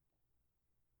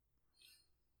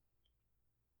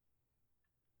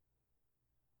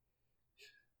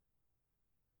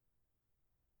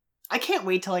 I can't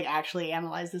wait to like actually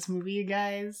analyze this movie, you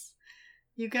guys.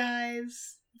 You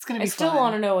guys, it's gonna be. I still fun.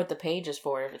 want to know what the page is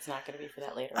for if it's not going to be for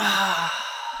that later. I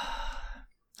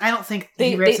don't think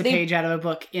They- he rips they- a page out of a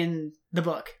book in the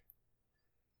book.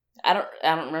 I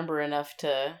don't remember enough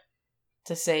to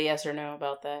say yes or no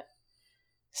about that.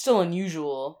 Still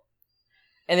unusual.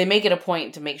 And they make it a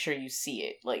point to make sure you see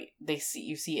it. Like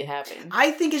you see it happen.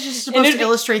 I think it's just And supposed it'd to be-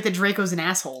 illustrate that Draco's an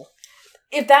asshole.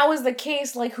 If that was the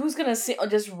case, like who's gonna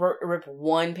just rip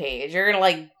one page? You're gonna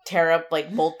like tear up like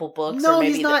multiple books. No, or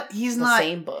maybe he's not. He's the not.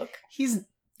 same book. He's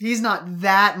not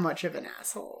that much of an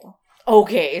asshole.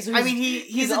 Okay, so I mean,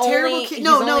 he's a terrible only, kid. He's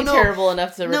No, only no. terrible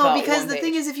enough to rip No, out because one the page.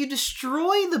 thing is, if you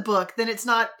destroy the book, then it's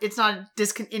not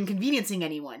inconveniencing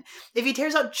anyone. If he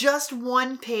tears out just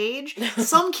one page,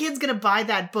 some kid's gonna buy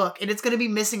that book, and it's gonna be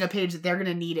missing a page that they're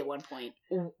gonna need at one point.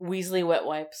 Weasley wet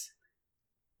wipes.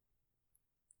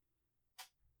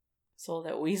 Sold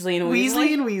at Weasley and Weasley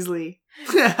Weasley.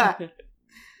 and Weasley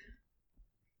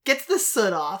gets the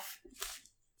soot off.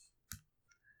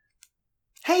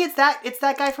 Hey, it's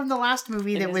that guy from the last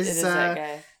movie that was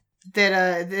that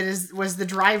guy. was the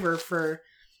driver for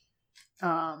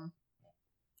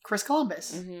Chris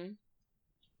Columbus. Mm-hmm.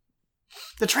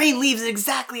 The train leaves at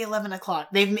exactly 11 o'clock.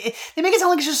 They make it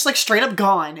sound like it's just like straight up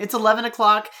gone. It's 11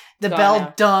 o'clock. The Gone bell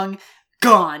now. dung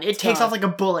gone. It takes gone. off like a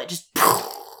bullet. Just.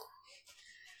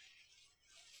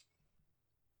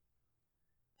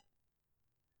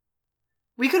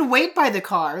 We could wait by the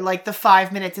car, like the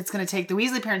 5 minutes it's going to take the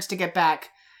Weasley parents to get back.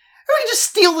 Or we can just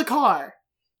steal the car.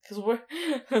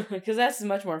 Because that's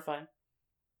much more fun.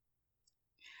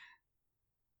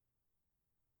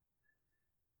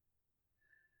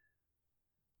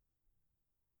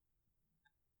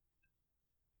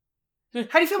 How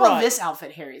do you feel about Right. this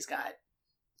outfit Harry's got?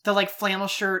 The like flannel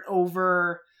shirt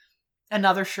over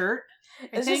another shirt?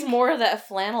 It's just more of that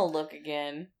flannel look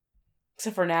again.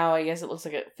 Except for now, I guess it looks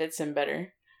like it fits him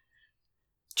better.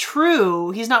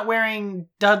 True, he's not wearing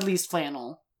Dudley's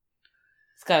flannel.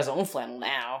 He's got his own flannel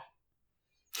now.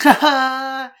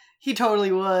 Haha, he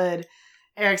totally would.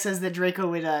 Eric says that Draco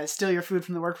would steal your food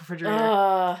from the work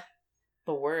refrigerator.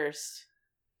 The worst.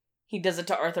 He does it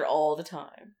to Arthur all the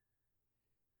time.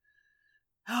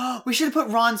 We should have put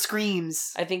Ron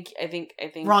Screams. I think.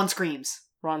 Ron Screams.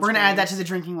 Ron We're going to add that to screams. the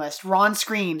drinking list. Ron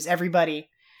Screams, everybody.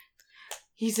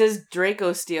 He says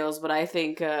Draco steals, but I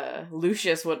think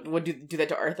Lucius would do that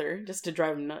to Arthur just to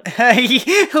drive him nuts.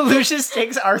 Lucius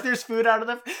takes Arthur's food out of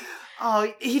the...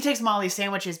 Oh, he takes Molly's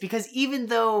sandwiches because even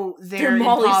though they're in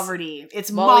Molly's- poverty,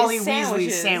 it's Molly Molly's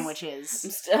Weasley's sandwiches.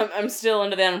 sandwiches. I'm still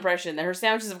under that impression that her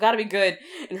sandwiches have got to be good,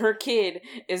 and her kid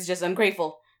is just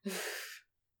ungrateful.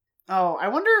 Oh, I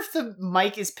wonder if the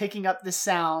mic is picking up the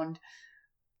sound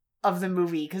of the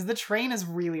movie because the train is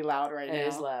really loud right now. It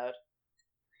is loud.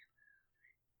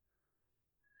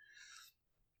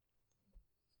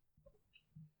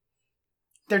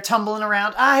 They're tumbling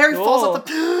around. Harry falls out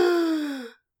the...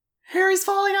 Harry's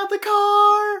falling out the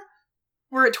car!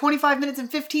 We're at 25 minutes and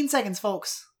 15 seconds,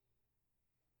 folks.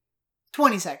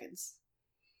 20 seconds.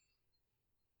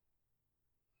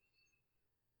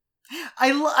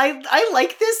 I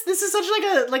like this. This is such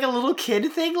like a little kid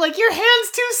thing. Like, your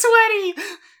hand's too sweaty!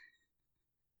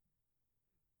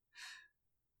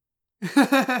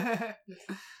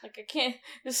 Like I can't,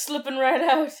 just slipping right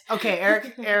out. Okay,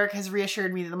 Eric has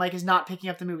reassured me that the mic is not picking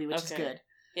up the movie, which is Okay. good.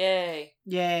 Yay.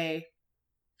 Yay.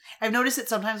 I've noticed that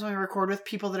sometimes when we record with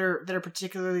people that are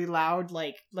particularly loud,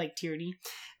 like Tierney.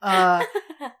 I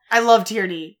love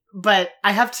Tierney, but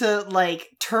I have to like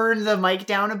turn the mic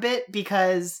down a bit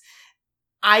because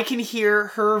I can hear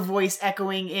her voice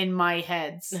echoing in my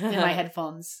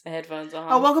headphones. The headphones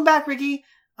on. Oh, welcome back, Ricky.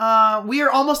 We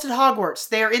are almost at Hogwarts.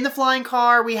 They are in the flying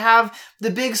car. We have the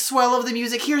big swell of the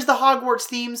music. Here's the Hogwarts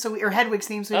theme, or Hedwig's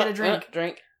theme, so we get a drink.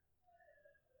 Drink.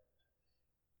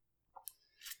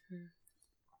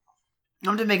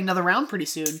 I'm to make another round pretty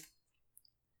soon.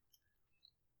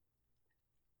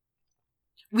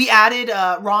 We added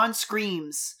Ron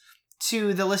Screams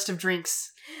to the list of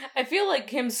drinks. I feel like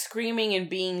him screaming and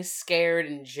being scared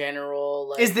in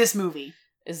general Is this movie.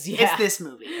 It's this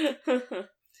movie.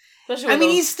 Especially I mean,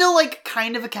 he's still, like,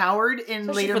 kind of a coward in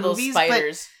later movies,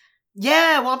 spiders. but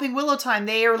yeah, Whomping Willow time.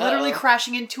 They are literally Uh-oh.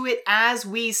 crashing into it as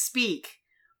we speak.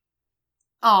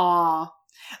 Aww.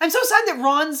 I'm so sad that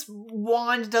Ron's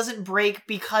wand doesn't break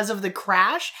because of the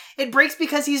crash. It breaks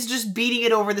because he's just beating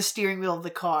it over the steering wheel of the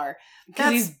car.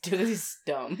 Because he's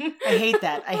dumb. I hate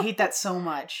that. I hate that so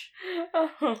much.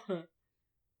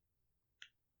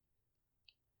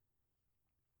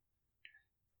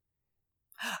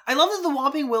 I love that the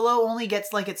Whomping Willow only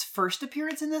gets, like, its first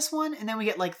appearance in this one, and then we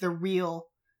get, like, the real...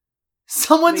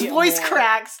 Someone's voice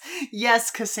cracks!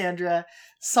 Yes, Cassandra.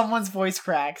 Someone's voice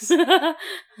cracks.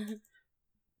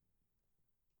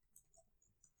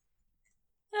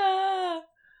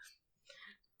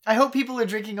 I hope people are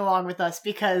drinking along with us,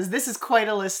 because this is quite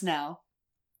a list now.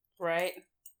 Right?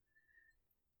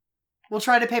 We'll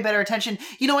try to pay better attention.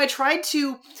 You know, I tried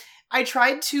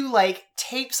to, like,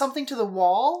 tape something to the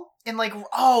wall, and, like,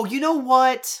 oh, you know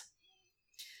what?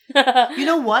 You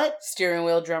know what? Steering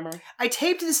wheel drummer. I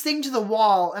taped this thing to the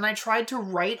wall, and I tried to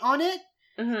write on it,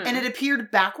 and it appeared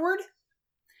backward.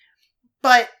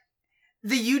 But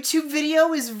the YouTube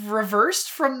video is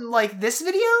reversed from, like, this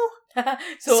video.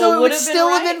 so it would still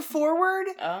have been forward.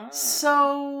 Oh.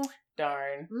 So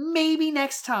Darn. Maybe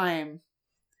next time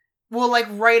we'll, like,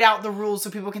 write out the rules so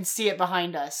people can see it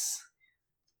behind us.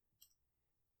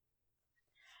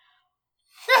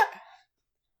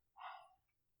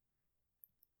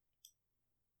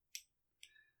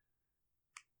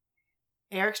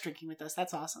 Eric's drinking with us.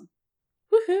 That's awesome.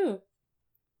 Woohoo.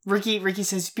 Ricky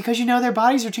says, because you know their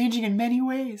bodies are changing in many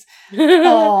ways.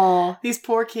 Aw, these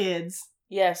poor kids.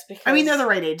 Yes, because... I mean, they're the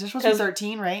right age. They're supposed to be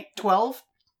 13, right? 12?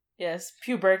 Yes,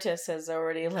 pubertus has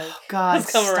already, like, God,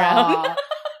 come around.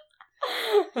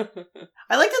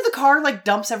 I like that the car, like,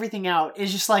 dumps everything out.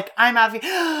 It's just like, I'm out.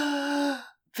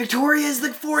 Victoria's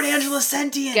the Ford Angela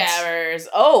Sentient. Scabbers.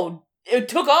 Oh, it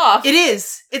took off. It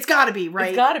is. It's gotta be, right?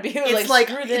 It's gotta be. It was It's like,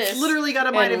 screw this. it's literally got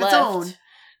a mind of and its left. own.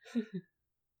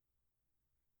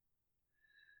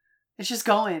 It's just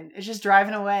going. It's just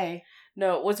driving away.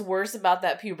 No, what's worse about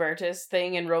that pubertus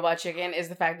thing in Robot Chicken is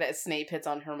the fact that Snape hits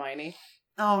on Hermione.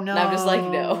 Oh, no. And I'm just like,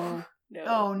 no. No.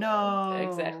 Oh, no.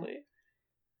 Exactly.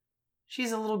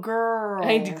 She's a little girl.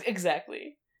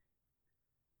 Exactly.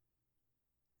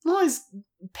 All these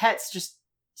pets just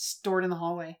stored in the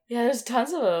hallway. Yeah, there's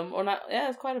tons of them. Or not. Yeah,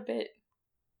 it's quite a bit.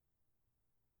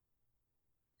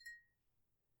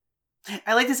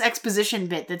 I like this exposition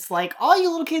bit that's like, all you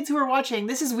little kids who are watching,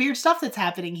 this is weird stuff that's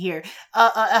happening here.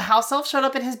 A house elf showed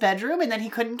up in his bedroom and then he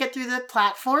couldn't get through the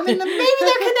platform and maybe they're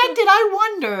connected, I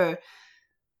wonder.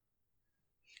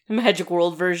 Magic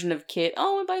World version of Kit.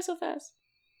 Oh, it went by so fast.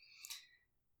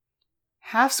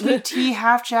 Half sweet tea,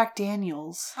 half Jack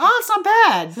Daniels. Oh, it's not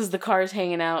bad. This is the cars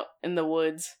hanging out in the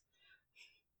woods.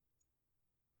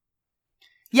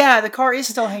 Yeah, the car is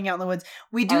still hanging out in the woods.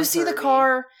 We do Our see the Herbie.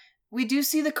 car. We do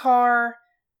see the car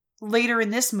later in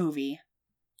this movie.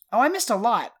 Oh, I missed a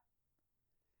lot.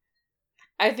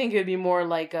 I think it would be more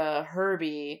like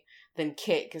Herbie than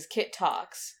Kit, because Kit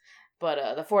talks.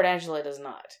 But the Ford Angela does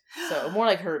not. So more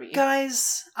like Herbie.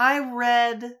 Guys, I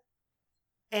read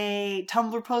a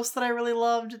Tumblr post that I really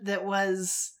loved that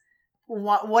was,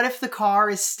 what if the car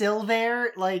is still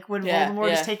there, like when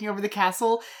Voldemort is taking over the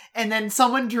castle, and then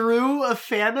someone drew a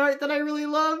fan art that I really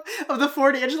love of the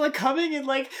Ford Angela coming and,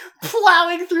 like,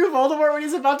 plowing through Voldemort when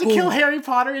he's about to kill Harry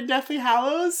Potter in Deathly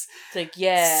Hallows. It's like,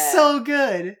 yeah. So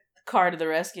good. Car to the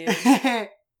rescue.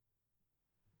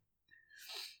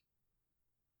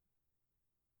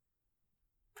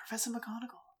 Professor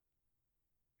McGonagall.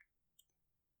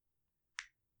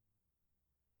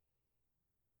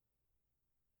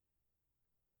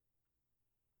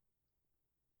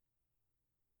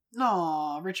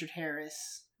 Aw, Richard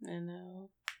Harris. I know.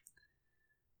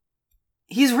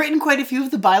 He's written quite a few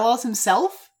of the bylaws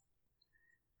himself.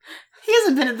 He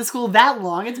hasn't been at the school that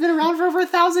long. It's been around for over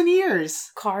 1,000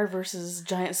 years. Car versus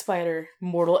giant spider.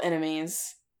 Mortal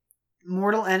enemies.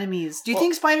 Mortal enemies. Do you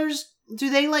think spiders,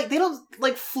 they don't,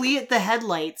 like, flee at the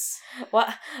headlights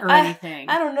Well, or anything?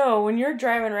 I don't know. When you're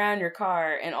driving around your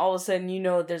car and all of a sudden you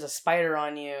know there's a spider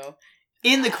on you.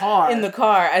 In the car.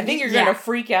 I think you're gonna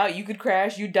freak out. You could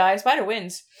crash. You die. Spider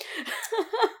wins.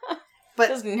 But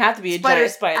it doesn't have to be a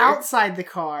giant spider. Outside the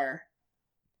car.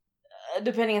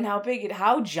 Depending on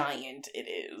how giant it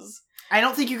is. I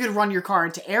don't think you could run your car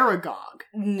into Aragog.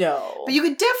 No. But you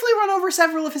could definitely run over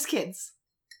several of his kids.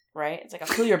 right? It's like, I'll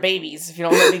kill your babies if you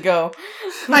don't let me go.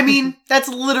 I mean, that's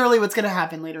literally what's going to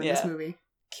happen later in this Yeah. movie.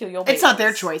 Kill your babies. It's not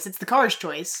their choice. It's the car's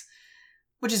choice,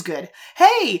 which is good.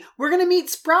 Hey, we're going to meet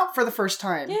Sprout for the first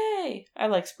time. Yay! I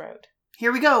like Sprout.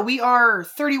 Here we go. We are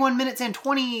 31 minutes and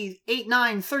 30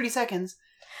 seconds.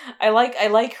 I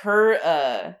like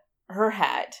her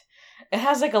hat. It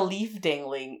has like a leaf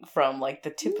dangling from like the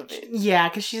tip of it. Yeah,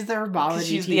 because she's the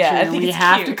herbology teacher, yeah, I and think we it's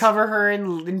have cute. to cover her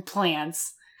in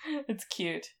plants. It's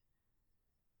cute.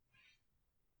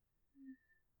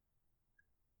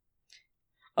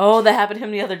 Oh, that happened to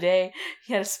him the other day.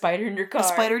 He had a spider in your car. A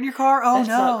spider in your car? Oh, That's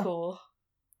no. not cool.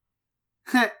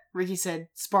 Ricky said,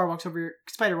 spider walks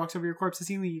over your corpse as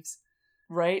he leaves.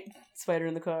 Right? Spider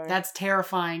in the car. That's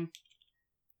terrifying.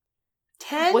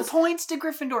 10 What's- points to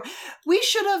Gryffindor. We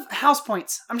should have house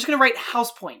points. I'm just going to write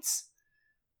house points.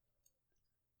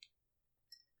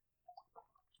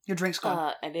 Your drink's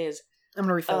gone. It is. I'm going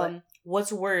to refill it.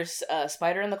 What's worse, a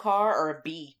spider in the car or a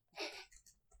bee?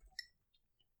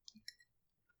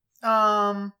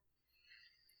 Um,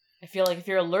 I feel like if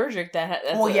you're allergic, that's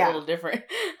Well, a yeah. little different.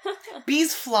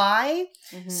 bees fly,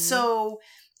 Mhm. so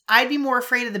I'd be more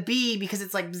afraid of the bee because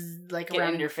it's like bzz, like Get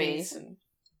around in your face. And...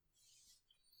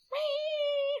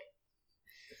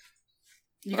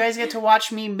 You guys get to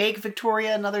watch me make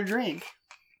Victoria another drink.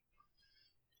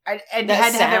 I had That to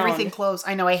have sound. everything close.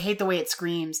 I know, I hate the way it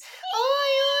screams.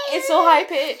 It's so high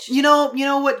pitched. You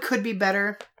know what could be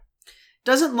better?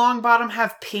 Doesn't Longbottom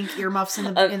have pink earmuffs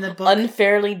in the book?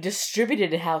 Unfairly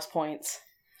distributed house points.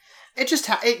 It just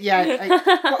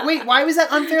wait, why was that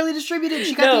unfairly distributed?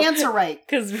 She got No. the answer right.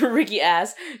 Because Ricky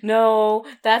asked, no,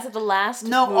 that's at the last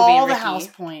No, movie, all the Ricky. house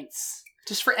points.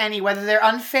 Just for any, whether they're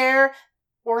unfair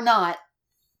or not.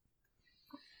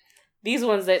 These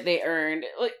ones that they earned.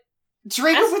 Like,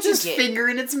 Draco That's puts what you his get. finger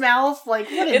in its mouth. Like,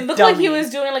 what a it looked dummy. like he was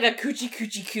doing like a coochie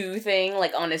coo thing,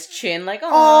 like on his chin. Like,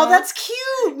 Oh, that's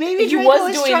cute. Maybe he Draco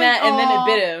was is doing trying- that and then it Aw.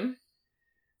 bit him.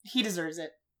 He deserves it.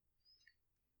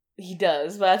 He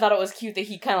does, but I thought it was cute that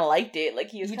he kind of liked it. Like,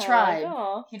 he was He kinda tried. like,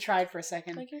 aw. He tried for a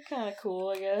second. Like, you're kind of cool,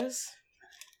 I guess.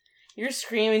 You're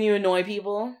screaming, you annoy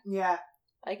people. Yeah.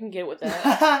 I can get with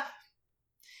that.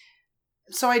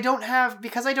 So I don't have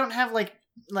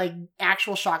like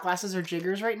actual shot glasses or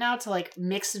jiggers right now to like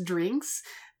mix drinks.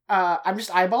 I'm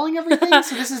just eyeballing everything,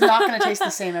 so this is not going to taste the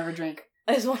same every drink.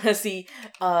 I just want to see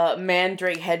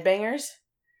Mandrake headbangers.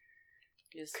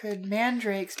 Just Could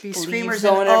mandrakes be Leaves screamers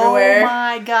going and everywhere. Oh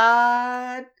my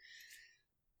god!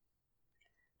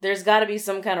 there's got to be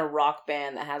some kind of rock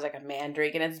band that has like a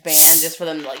mandrake in its band just for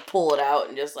them to like pull it out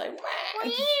and just like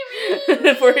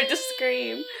for it to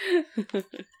scream.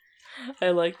 I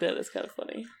like that. It's kind of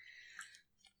funny.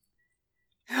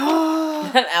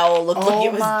 That owl looked like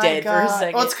it was dead for a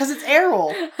second. Well, it's because it's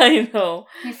Errol. I know.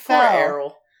 He Poor fell.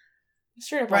 Errol.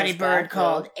 Straight up on Ruddy his Bird back,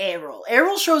 called though. Errol.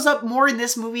 Errol shows up more in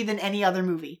this movie than any other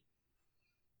movie.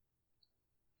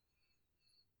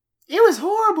 It was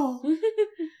horrible.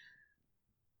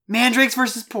 Mandrakes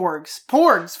versus Porgs.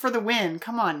 Porgs for the win.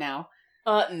 Come on now.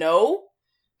 No.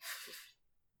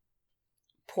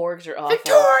 Porgs are awful.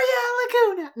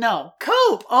 Victoria Laguna. No.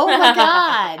 Cope. Oh my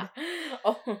god.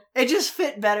 Oh. It just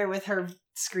fit better with her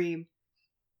scream.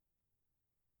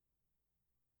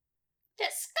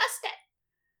 Disgusting.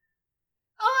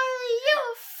 Oh,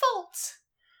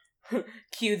 your fault.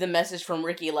 Cue the message from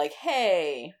Ricky like,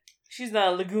 hey, she's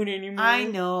not a Laguna anymore. I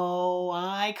know.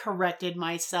 I corrected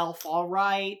myself. All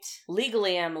right.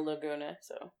 Legally, I'm a Laguna,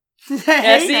 so. Hey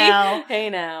Yeah, see? now. Hey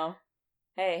now.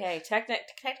 Hey.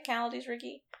 Technicalities,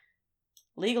 Ricky.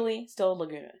 Legally, still a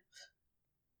Laguna.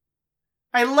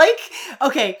 I like.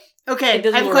 Okay. It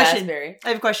doesn't I have a look question. raspberry. I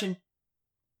have a question.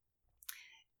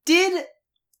 Do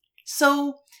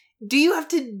you have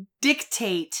to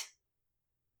dictate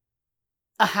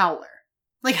a howler?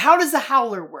 Like, how does the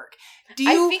howler work? Do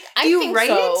you I do you think write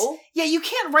so. it? Yeah, you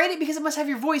can't write it because it must have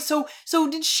your voice. So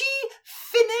did she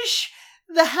finish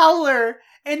the howler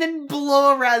and then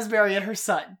blow a raspberry at her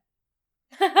son?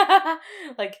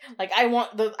 like I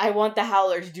want the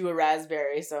howler to do a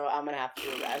raspberry, so I'm gonna have to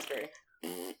do a raspberry.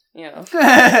 You know.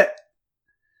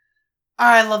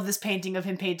 I love this painting of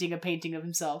him painting a painting of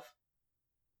himself.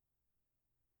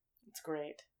 It's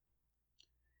great.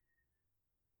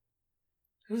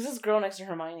 Who's this girl next to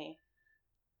Hermione?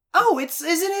 Oh, isn't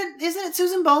it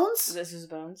Susan Bones? This is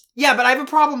Bones. Yeah, but I have a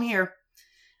problem here.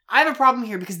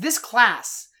 Because this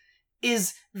class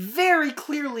is very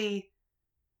clearly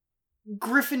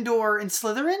Gryffindor and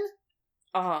Slytherin,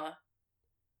 Uh-huh.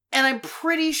 and I'm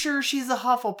pretty sure she's a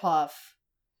Hufflepuff.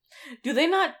 Do they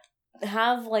not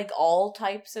have like all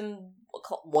types in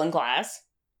one class?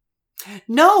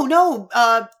 No,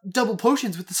 double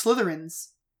potions with the Slytherins.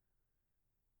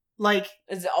 Like,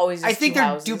 Is it always? Just I think two they're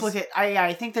houses? duplicate.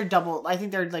 I think they're double. I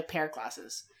think they're like pair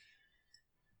classes.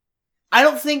 I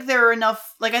don't think there are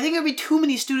enough. Like, I think there'd be too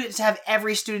many students to have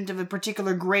every student of a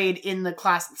particular grade in the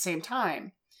class at the same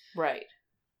time. Right.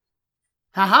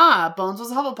 Haha, Bones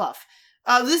was a Hufflepuff.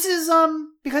 This is,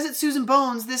 because it's Susan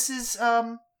Bones, this is,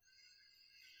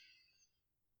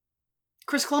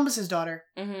 Chris Columbus's daughter.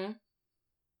 Mm-hmm.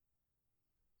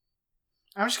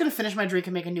 I'm just gonna finish my drink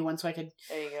and make a new one so I could...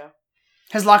 There you go.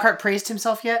 Has Lockhart praised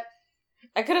himself yet?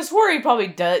 I could have swore he probably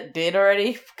did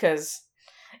already, because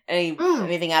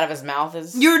anything out of his mouth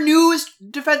is... Your newest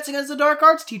Defense Against the Dark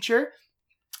Arts teacher,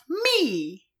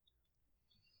 me!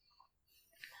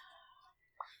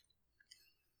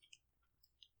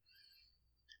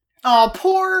 Oh,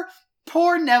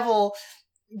 poor Neville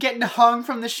getting hung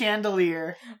from the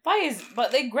chandelier.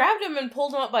 But they grabbed him and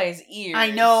pulled him up by his ears.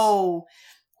 I know.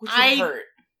 Which would hurt.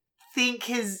 Think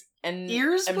his And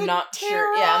ears I'm would not tear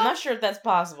sure. Yeah, I'm off? not sure if that's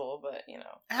possible, but you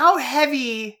know. How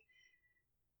heavy?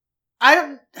 I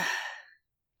don't...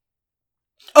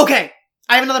 Okay,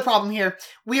 I have another problem here.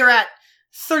 We are at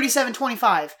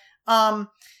 37:25.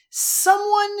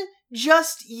 Someone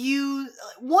just used...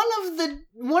 One of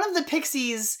the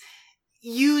pixies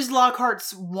used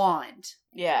Lockhart's wand.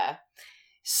 Yeah.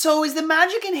 So is the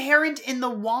magic inherent in the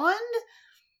wand?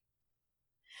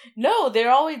 No,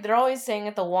 they're always saying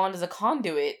that the wand is a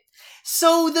conduit.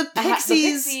 So the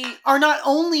pixies the pixie... are not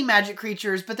only magic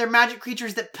creatures, but they're magic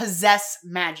creatures that possess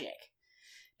magic.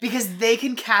 Because they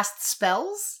can cast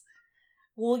spells?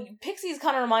 Well, pixies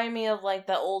kind of remind me of like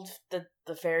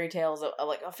the fairy tales of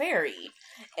like a fairy,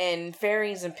 and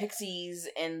fairies and pixies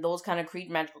and those kind of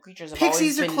magical creatures. Have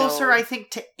Pixies always are been closer, known. I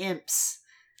think, to imps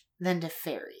than to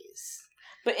fairies.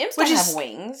 But imps Which don't is- have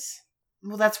wings.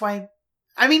 Well, that's why.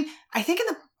 I mean, I think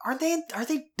are they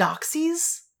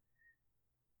doxies?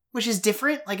 Which is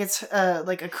different. Like it's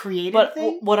like a creative But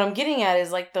thing. what I'm getting at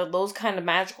is like those kind of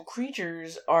magical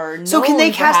creatures are known So can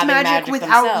they for cast having magic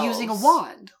without themselves. using a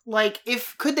wand? Like,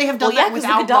 could they have done Well, yeah, that 'cause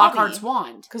without look at Dobby. Lockhart's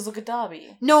wand? Because look at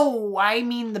Dobby. No, I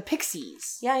mean the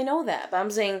pixies. Yeah, I know that, but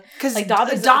I'm saying Because like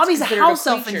Dobby's a considered house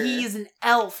elf and creature. he is an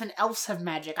elf, and elves have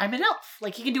magic. I'm an elf.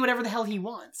 Like, he can do whatever the hell he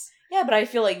wants. Yeah, but I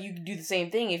feel like you could do the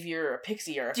same thing if you're a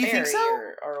pixie or a Do you fairy think so?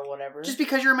 or whatever. Just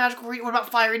because you're a magical creature. What about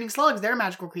fire-eating slugs? They're a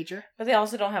magical creature. But they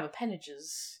also don't have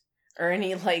appendages or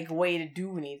any like way to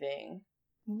do anything.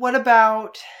 What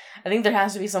about I think there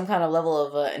has to be some kind of level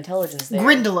of intelligence there.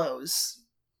 Grindylows?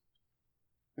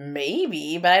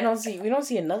 Maybe, but we don't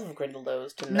see enough of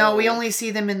Grindylows to know. No, we only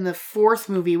see them in the fourth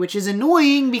movie, which is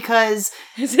annoying because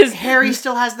This is Harry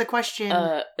still has the question.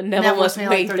 Neville must must weigh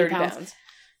weigh 30 pounds. pounds.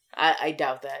 I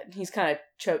doubt that. He's kind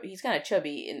of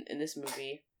chubby in this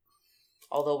movie.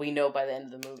 Although we know by the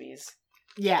end of the movies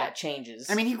Yeah. that changes.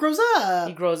 I mean, he grows up.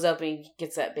 he grows up and he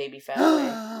gets that baby fat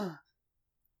away.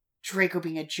 Draco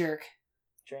being a jerk.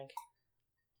 Drink.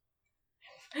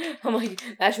 I'm like,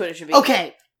 that's what it should be.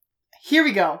 Okay, here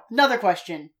we go. Another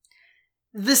question.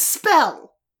 The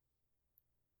spell.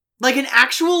 Like an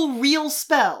actual real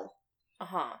spell.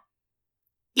 Uh-huh.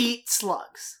 Eat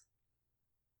slugs.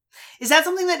 Is that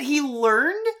something that he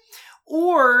learned?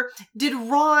 Or did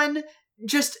Ron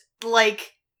just,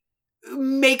 like,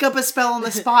 make up a spell on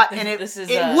the spot and it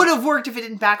would have worked if it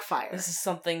didn't backfire? This is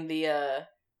something the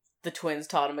twins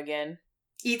taught him again.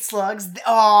 Eat slugs.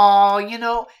 Oh, you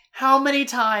know, how many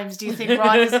times do you think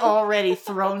Ron has already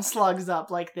thrown slugs up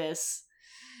like this?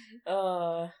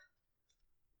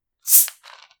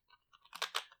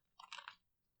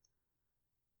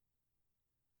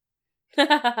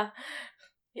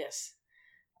 Yes.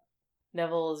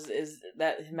 Neville is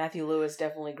that Matthew Lewis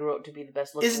definitely grew up to be the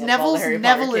best looking Is of all the Neville's Harry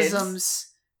Potter kids. Nevillisms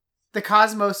the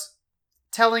cosmos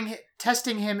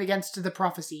testing him against the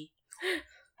prophecy?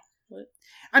 What?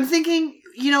 I'm thinking,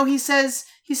 you know, he says,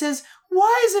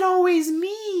 why is it always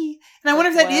me? And I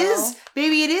wonder if that is,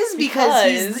 maybe it is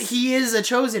because he is a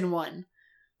chosen one.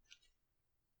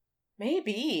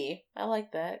 Maybe. I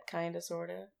like that, kinda,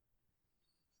 sorta.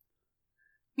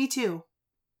 Me too.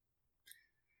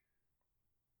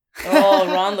 Oh,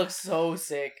 Ron looks so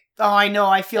sick. Oh, I know.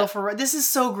 I feel for this is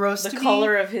so gross. The to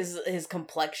color me. of his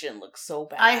complexion looks so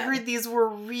bad. I heard these were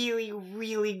really,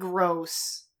 really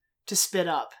gross to spit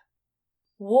up.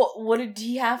 What did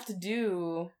he have to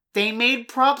do? They made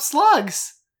prop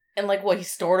slugs. And like what? He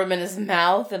stored them in his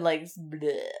mouth and like,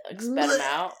 bleh, like spat them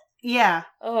out. Yeah.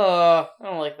 Oh, I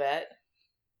don't like that.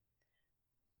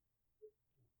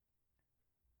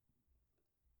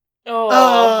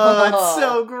 Oh, it's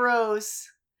so gross.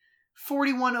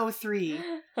 4103.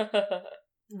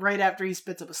 Right after he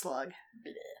spits up a slug.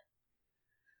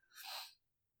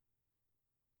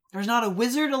 There's not a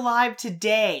wizard alive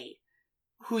today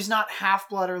who's not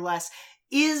half-blood or less,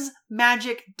 is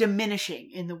magic diminishing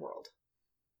in the world?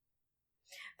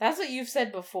 That's what you've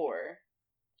said before.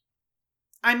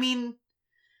 I mean,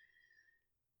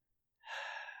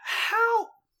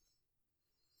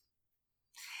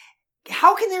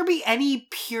 how can there be any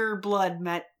pure blood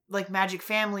magic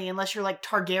family unless you're like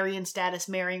Targaryen status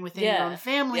marrying within your own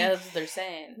family? Yeah, that's what they're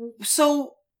saying.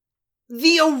 So,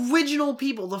 the original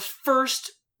people, the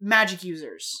first magic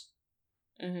users,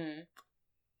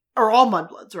 are all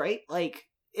mudbloods, right? Like,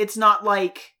 it's not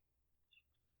like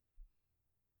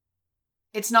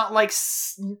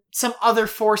some other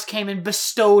force came and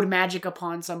bestowed magic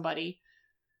upon somebody.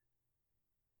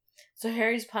 So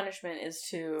Harry's punishment is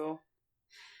to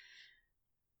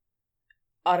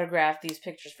autograph these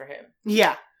pictures for him.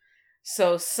 Yeah.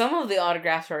 So some of the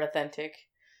autographs are authentic.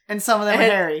 And some of them are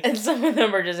Harry. And some of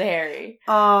them are just Harry.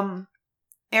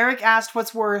 Eric asked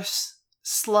what's worse,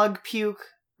 slug puke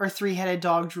or three-headed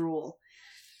dog drool.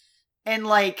 And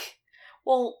like...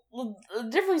 Well, the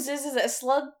difference is that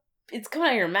slug, it's coming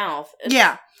out of your mouth.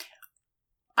 Yeah.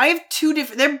 I have two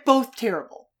different... They're both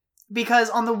terrible.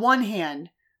 Because on the one hand,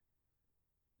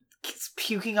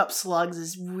 puking up slugs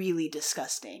is really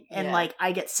disgusting. And like,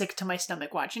 I get sick to my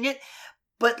stomach watching it.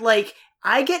 But like,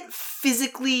 I get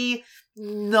physically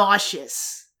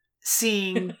nauseous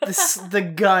seeing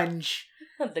the gunge.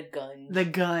 The gunge. The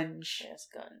gunge. Yes,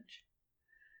 gunge.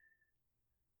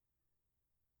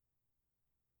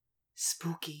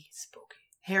 Spooky.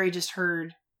 Harry just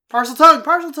heard, parcel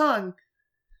tongue!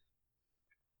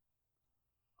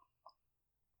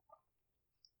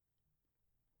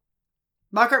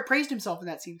 Lockhart praised himself in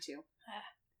that scene too.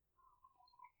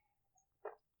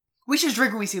 We should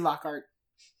drink when we see Lockhart.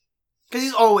 Because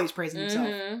he's always praising himself.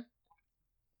 Mm-hmm.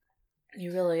 He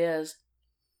really is.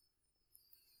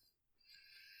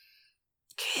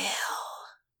 Kill.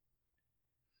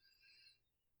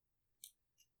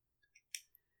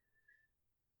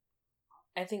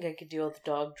 I think I could deal with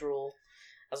dog drool.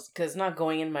 Because it's not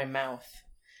going in my mouth.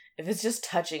 If it's just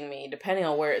touching me, depending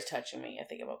on where it's touching me, I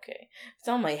think I'm okay. If it's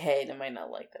on my head, I might not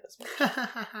like that as much.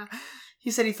 He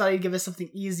said he thought he'd give us something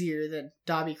easier than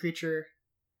Dobby Creature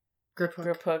Griphook.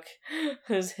 Griphook.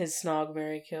 his snog,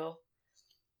 marry, kill.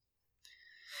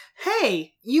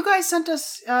 Hey, you guys sent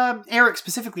us, Eric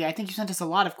specifically, I think you sent us a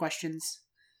lot of questions.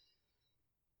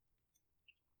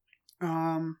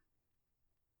 I'm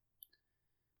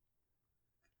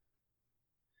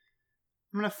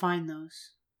gonna find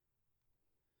those.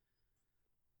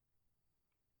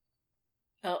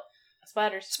 Oh,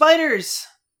 spiders. Spiders!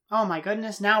 Oh my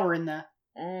goodness, now we're in the...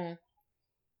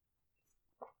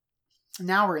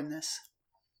 Now we're in this.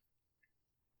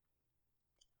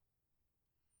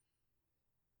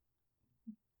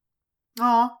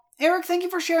 Aw, Eric, thank you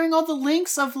for sharing all the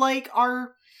links of like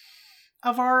our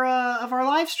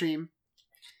live stream.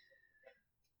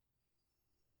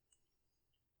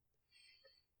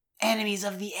 Enemies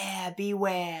of the air,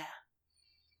 beware.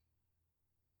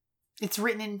 It's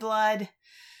written in blood.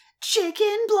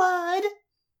 Chicken blood!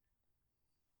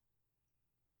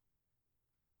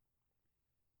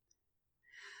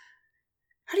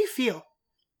 How do you feel?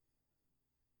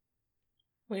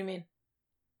 What do you mean?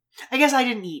 I guess I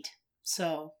didn't eat,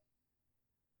 so...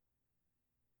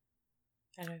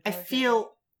 I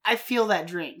feel that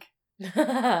drink.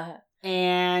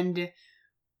 And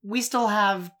we still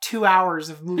have 2 hours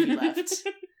of movie left.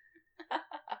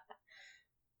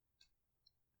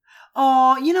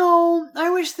 Oh, I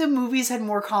wish the movies had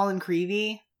more Colin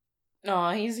Creevey.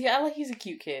 No, he's a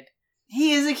cute kid.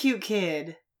 He is a cute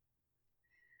kid.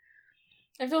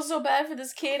 I feel so bad for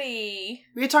this kitty.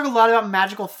 We talk a lot about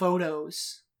magical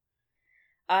photos.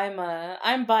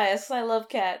 I'm biased. I love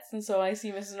cats, and so I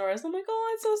see Mrs. Norris. I'm like,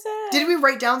 oh, it's so sad. Did we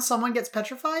write down someone gets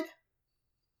petrified?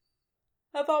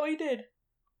 I thought we did.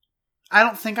 I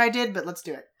don't think I did, but let's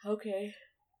do it. Okay.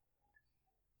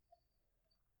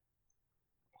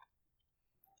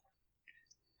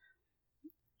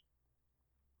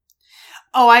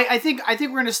 Oh, I think we're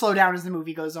gonna slow down as the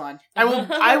movie goes on.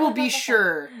 I will be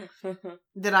sure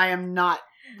that I am not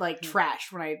like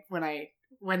trash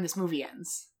when this movie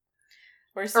ends.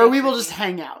 Or we will just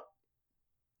hang out.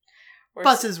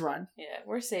 Buses run. Yeah,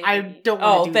 we're safe. I don't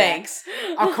want to do thanks.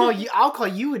 that. I'll call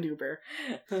you an Uber.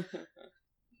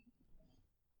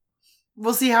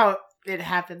 We'll see how it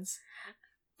happens.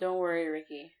 Don't worry,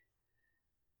 Ricky.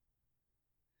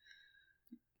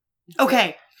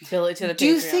 Okay. Bill it to the Patreon. Do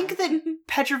you think that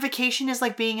petrification is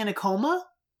like being in a coma?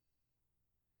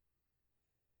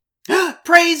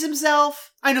 Praise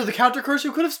himself! I know the counter curse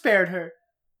who could have spared her.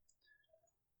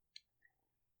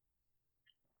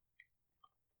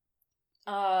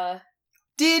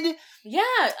 Did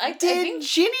I think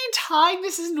Ginny tie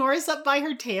Mrs. Norris up by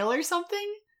her tail or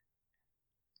something?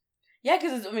 yeah,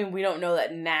 because I mean we don't know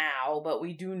that now, but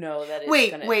we do know that. It's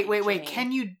Wait. Jane.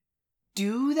 Can you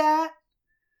do that?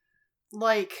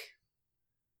 Like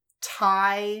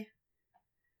tie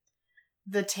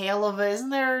the tail of it? Isn't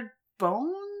there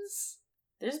bones?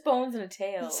 There's bones in a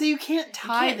tail, So you can't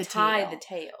tie you can't the tie tail. the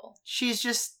tail. She's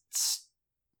just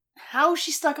how is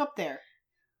she stuck up there?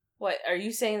 What are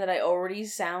you saying that I already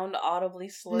sound audibly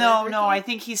slurred? No, Ricky? I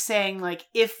think he's saying like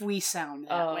if we sound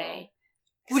that way,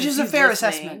 which Since is a he's fair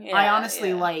listening, assessment. yeah, I honestly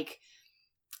yeah. like.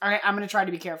 I'm gonna try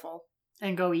to be careful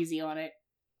and go easy on it.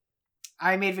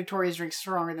 I made Victoria's drink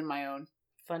stronger than my own.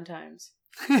 Fun times.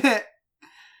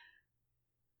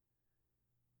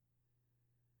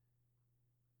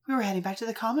 We were heading back to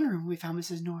the common room. We found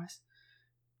Mrs. Norris.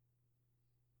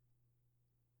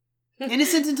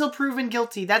 Innocent until proven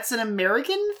guilty. That's an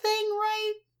American thing,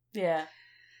 right? Yeah.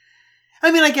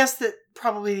 I mean, I guess that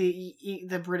probably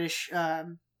the British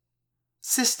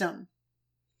system.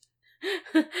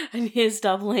 I need to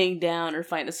stop laying down or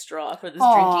find a straw for this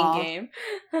Aw. drinking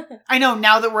game. I know,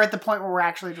 now that we're at the point where we're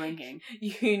actually drinking.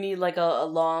 You need like a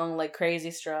long, like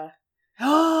crazy straw.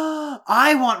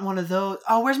 I want one of those.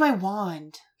 Oh, where's my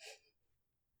wand?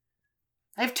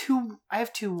 I have two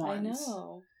wands. I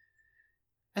know.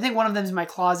 I think one of them's in my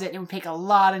closet and it would make a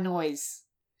lot of noise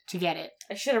to get it.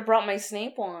 I should have brought my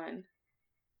Snape wand.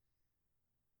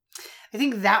 I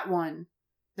think that one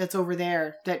that's over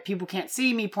there that people can't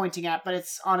see me pointing at, but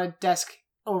it's on a desk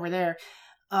over there,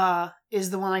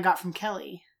 is the one I got from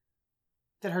Kelly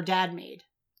that her dad made.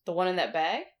 The one in that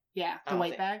bag? Yeah, the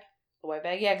white bag. The white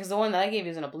bag? Yeah, because the one that I gave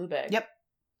you is in a blue bag. Yep.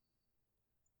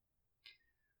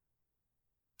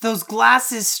 Those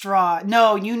glasses straw.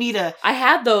 No, you need a... I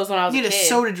had those when I was a kid. You need a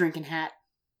soda drinking hat.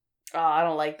 Oh, I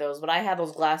don't like those, but I had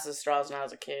those glasses straws when I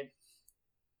was a kid.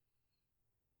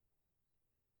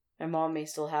 My mom may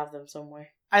still have them somewhere.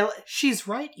 She's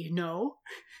right, you know.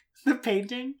 The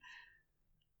painting.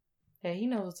 Yeah, he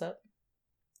knows what's up.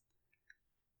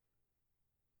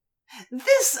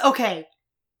 Okay.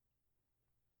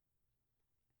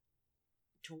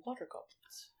 Two water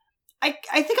goblins. I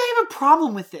think I have a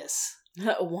problem with this.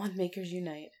 Wand makers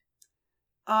unite.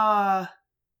 They're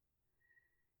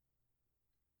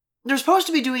supposed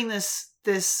to be doing this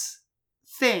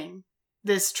thing,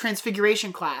 this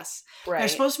transfiguration class. Right. They're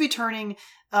supposed to be turning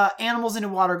animals into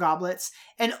water goblets,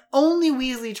 and only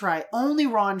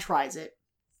Ron tries it.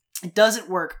 It doesn't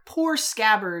work. Poor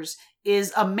Scabbers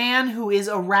is a man who is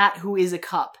a rat who is a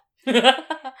cup.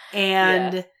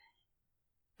 And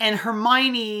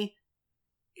Hermione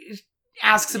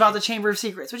asks about the Chamber of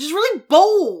Secrets, which is really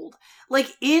bold. Like,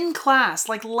 in class,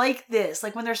 like this.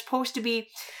 Like, when they're supposed to be...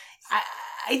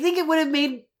 I think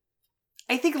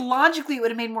logically it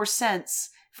would have made more sense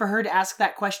for her to ask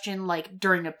that question, like,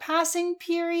 during a passing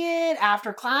period,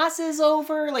 after class is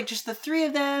over, like, just the three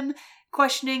of them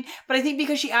questioning. But I think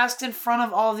because she asks in front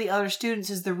of all the other students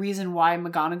is the reason why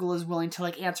McGonagall is willing to,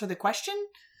 like, answer the question.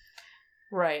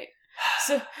 Right.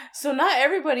 So not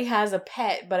everybody has a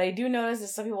pet, but I do notice that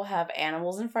some people have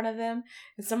animals in front of them,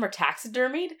 and some are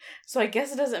taxidermied. So I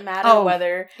guess it doesn't matter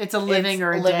whether it's a living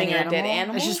or a dead dead animal.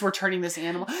 animal. It's just we're turning this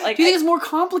animal. Like, do you think it's more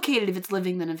complicated if it's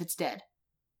living than if it's dead?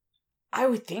 I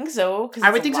would think so. Cause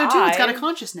I would think so too. It's got a alive.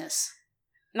 consciousness.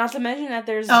 Not to mention that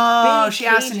there's big she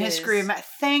asked in cages. history of math.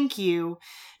 Thank you.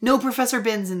 No Professor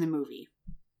Binns in the movie.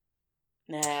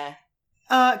 Nah.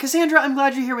 Cassandra, I'm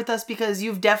glad you're here with us because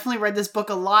you've definitely read this book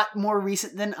a lot more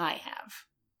recent than I have.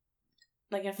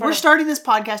 Like in front We're of, starting this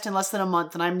podcast in less than a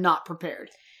month, and I'm not prepared.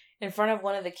 in front of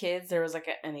one of the kids, there was like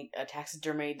a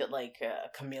taxidermied like a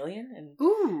chameleon, and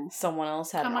Ooh, someone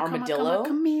else had an come armadillo. a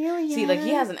chameleon. See, like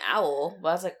he has an owl,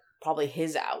 but that's like probably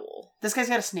his owl. This guy's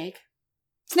got a snake.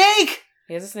 Snake!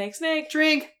 He has a snake.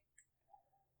 Drink!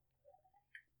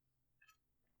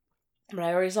 But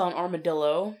I already saw an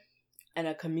armadillo and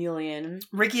a chameleon.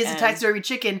 Ricky is a And- taxidermy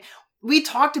chicken. We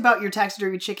talked about your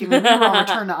taxidermy chicken when we were on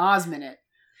Return to Oz Minute.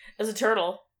 There's a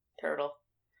turtle. Turtle.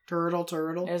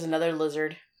 There's another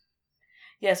lizard.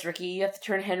 Yes, Ricky, you have to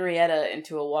turn Henrietta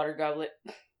into a water goblet.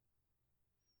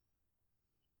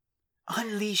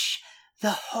 Unleash the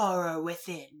horror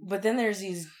within. But then there's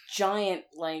these giant,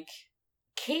 like,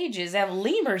 cages that have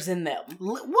lemurs in them.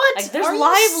 What? Like, there's Are you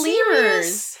live serious?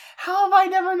 lemurs. How have I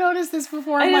never noticed this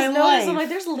before in my I just life? noticed, I'm like,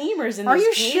 there's lemurs in Are these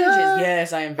you cages. sure?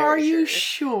 Yes, I am very Are sure. you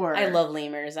sure? I love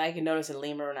lemurs. I can notice a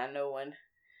lemur when I know one.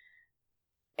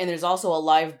 And there's also a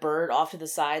live bird off to the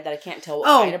side that I can't tell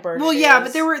what kind of bird well, it yeah, is.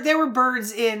 but there were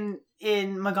birds in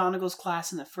McGonagall's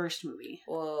class in the first movie.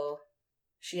 Whoa.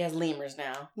 She has lemurs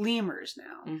now. Lemurs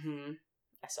now. Mm-hmm.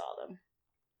 I saw them.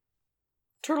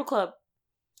 Turtle Club.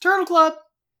 Turtle Club.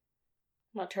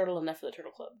 I'm not turtle enough for the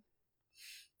Turtle Club.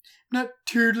 Not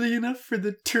turtly enough for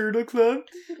the Turtle Club.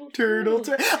 Turtle.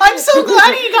 I'm so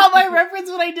glad you got my reference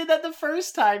when I did that the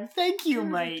first time. Thank you,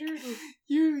 Mike.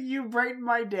 You brightened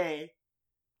my day.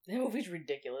 That movie's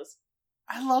ridiculous.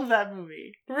 I love that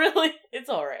movie. Really? It's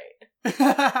alright.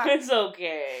 I It's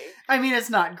okay. mean, it's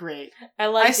not great.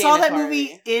 I saw Dana that Carvey.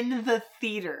 movie in the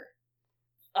theater.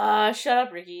 Shut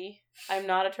up, Ricky. I'm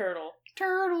not a turtle.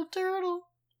 Turtle.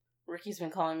 Ricky's been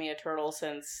calling me a turtle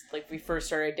since, like, we first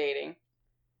started dating.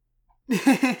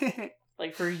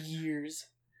 Like, for years.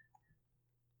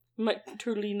 I'm not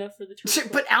turtly enough for the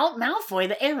turtle. But Malfoy,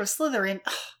 the heir of Slytherin,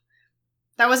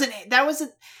 that wasn't,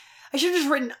 I should have just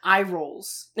written eye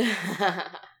rolls.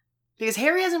 Because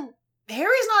Harry's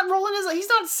not rolling he's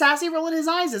not sassy rolling his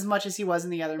eyes as much as he was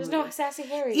in the other There's movie. no sassy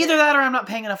Harry. Either that or I'm not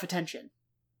paying enough attention.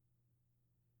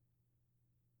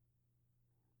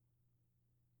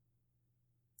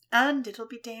 And it'll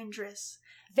be dangerous.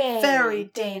 Very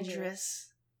dangerous.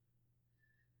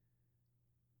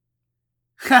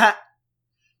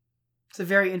 It's a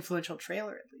very influential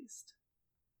trailer, at least.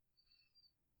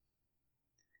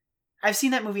 I've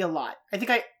seen that movie a lot. I think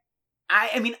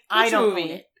I mean, I Which don't movie? own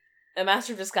it. A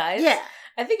Master of Disguise? Yeah.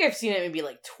 I think I've seen it maybe,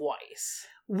 like, twice.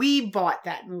 We bought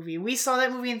that movie. We saw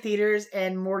that movie in theaters,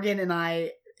 and Morgan and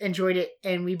I enjoyed it,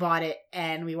 and we bought it,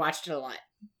 and we watched it a lot.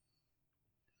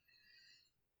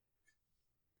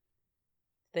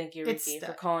 Thank you, Ricky,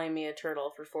 for calling me a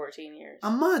turtle for 14 years.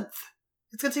 A month.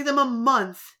 It's going to take them a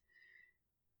month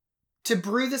to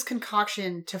brew this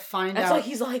concoction to find out. That's why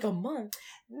he's like a month.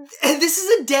 This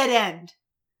is a dead end.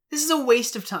 This is a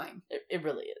waste of time. It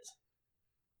really is.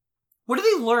 What do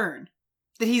they learn?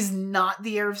 That he's not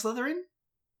the heir of Slytherin?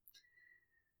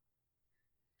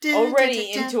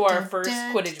 Already into our first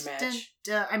Quidditch match.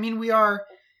 I mean, we are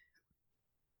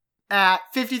at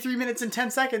 53 minutes and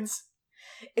 10 seconds.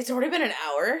 It's already been an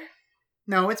hour.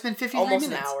 No, it's been 53 Almost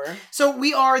minutes. Almost an hour. So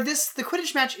the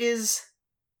Quidditch match is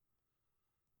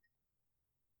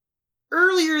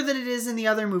earlier than it is in the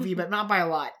other movie, but not by a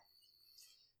lot.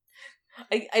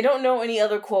 I don't know any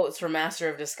other quotes from Master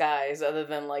of Disguise other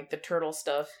than, like, the turtle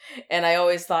stuff. And I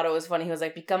always thought it was funny. He was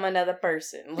like, become another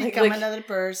person. Become another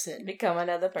person. Become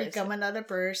another person. Become another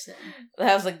person.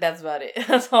 I was like, that's about it.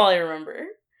 That's all I remember.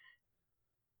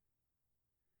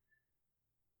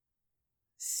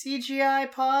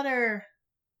 CGI Potter.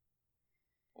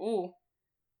 Ooh.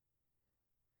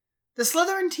 The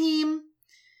Slytherin team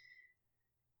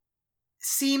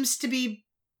seems to be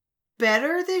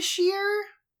better this year.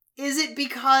 Is it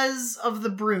because of the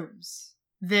brooms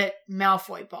that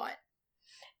Malfoy bought?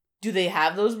 Do they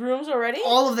have those brooms already?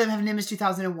 All of them have Nimbus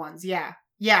 2001s, yeah.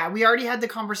 Yeah, we already had the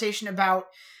conversation about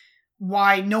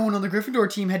why no one on the Gryffindor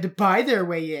team had to buy their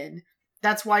way in.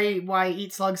 That's why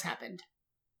Eat Slugs happened.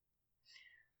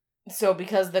 So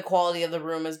because the quality of the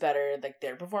room is better, like,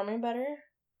 they're performing better?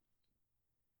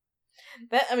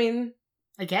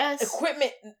 I guess.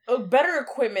 Better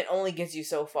equipment only gets you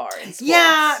so far in sports.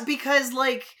 Yeah, because,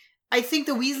 like, I think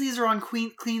the Weasleys are on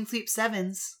Clean Sleep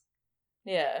 7s.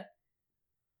 Yeah.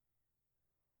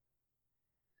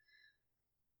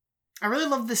 I really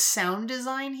love the sound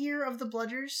design here of the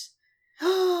Bludgers.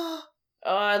 Oh,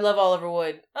 I love Oliver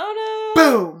Wood. Oh no!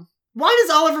 Boom! Why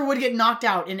does Oliver Wood get knocked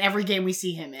out in every game we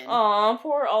see him in? Aw,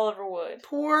 poor Oliver Wood.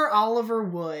 Poor Oliver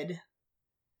Wood.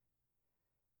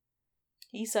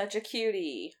 He's such a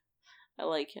cutie. I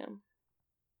like him.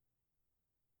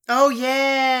 Oh,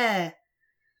 yeah!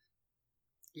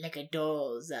 Like a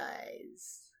doll's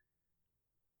eyes.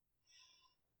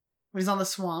 When he's on the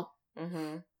swamp.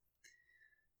 Mm-hmm.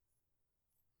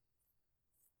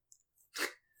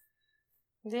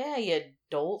 Yeah, you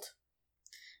dolt.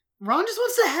 Ron just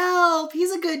wants to help.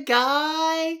 He's a good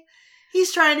guy.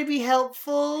 He's trying to be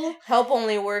helpful. Help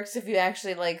only works if you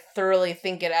actually, like, thoroughly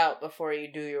think it out before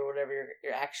you do whatever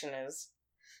your action is.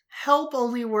 Help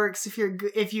only works if you're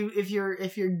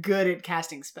good at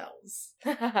casting spells.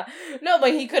 No, but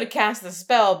he could have cast the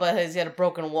spell, but he's got a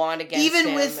broken wand against him.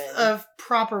 Even with a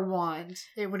proper wand,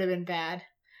 it would have been bad.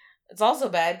 It's also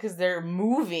bad because they're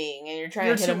moving and you're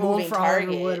trying to hit a moving for target.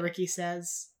 Oliver Wood, Ricky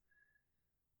says.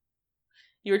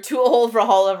 You're too old for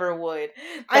Oliver Wood.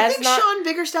 I think Sean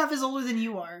Biggerstaff is older than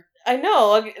you are. I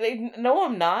know. No,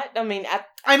 I'm not. I mean,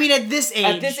 at this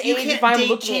age, you can't if I'm date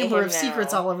looking at Chamber him of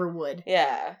Secrets now. Oliver Wood.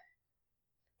 Yeah,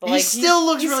 but he still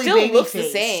looks really baby-faced. He looks the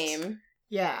same.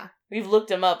 Yeah, we've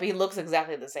looked him up. He looks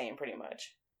exactly the same, pretty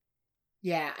much.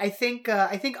 Yeah, I think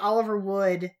Oliver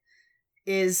Wood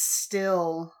is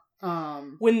still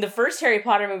When the first Harry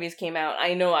Potter movies came out,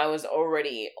 I know I was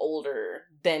already older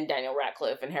than Daniel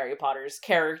Radcliffe and Harry Potter's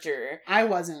character. I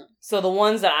wasn't. So the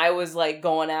ones that I was like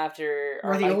going after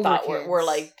Were or the like older thought kids. were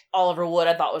like Oliver Wood.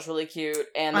 I thought was really cute,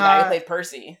 and the guy who played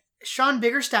Percy. Sean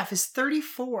Biggerstaff is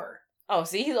 34. Oh,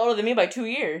 see, he's older than me by 2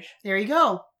 years. There you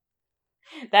go.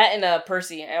 That and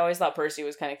Percy. I always thought Percy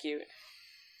was kind of cute.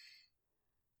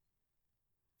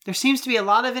 There seems to be a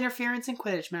lot of interference in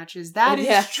Quidditch matches. That is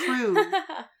Yeah. true.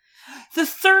 The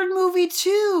third movie,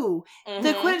 too. Mm-hmm.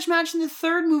 The Quidditch match in the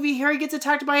third movie, Harry gets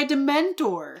attacked by a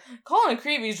Dementor. Colin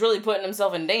Creevey's really putting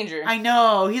himself in danger. I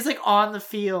know. He's like on the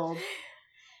field.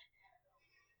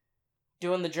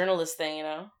 Doing the journalist thing, you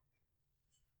know?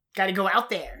 Gotta go out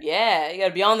there. Yeah, you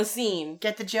gotta be on the scene.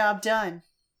 Get the job done.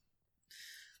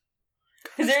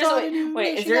 Is there, Start a new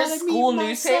wait, is mission, there a gotta school meet my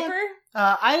newspaper? son.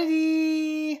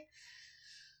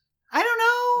 I don't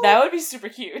know. That would be super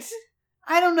cute.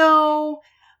 I don't know.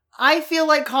 I feel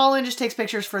like Colin just takes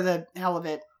pictures for the hell of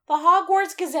it. The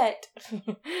Hogwarts Gazette.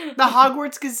 The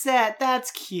Hogwarts Gazette.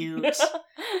 That's cute.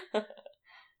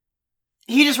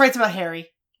 He just writes about Harry.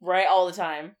 Right, all the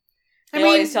time. I They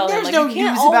mean, always tell him, there's like, no you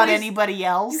can't news about always- anybody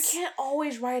else. You can't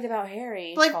always write about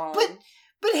Harry. Like, Colin.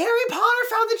 but Harry Potter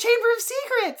found the Chamber of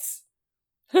Secrets.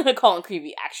 Colin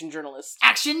Creevey, action journalist.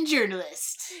 Action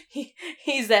journalist.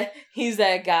 He's that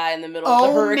guy in the middle of the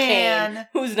Oh, hurricane man.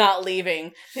 who's not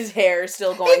leaving. His hair is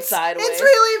still going sideways. It's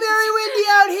really very windy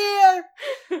out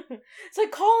here. It's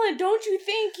like, Colin, don't you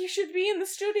think you should be in the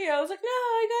studio? I was like, no,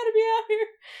 I gotta be out here.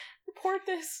 Report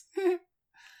this.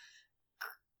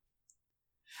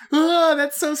 Oh,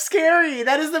 that's so scary.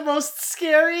 That is the most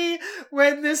scary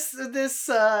when this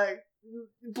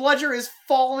bludger is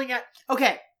falling at.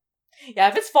 Okay, Yeah,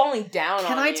 if it's falling down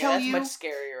Can on I you, tell that's you much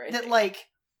scarier, I that think. like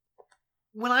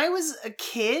when I was a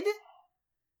kid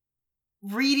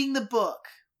reading the book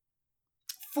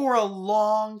for a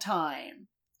long time,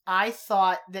 I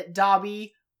thought that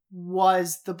Dobby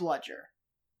was the bludger.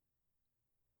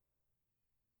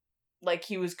 Like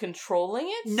he was controlling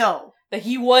it? No. That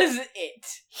he was it.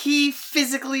 He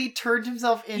physically turned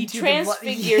himself into He the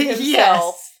transfigured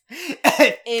himself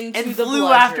Yes. into and the flew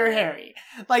bludger. after Harry.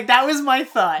 Like, that was my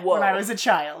thought when I Whoa. was a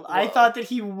child. I Whoa. thought that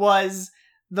he was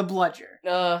the bludger.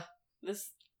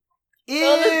 This Ew!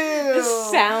 the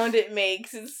sound it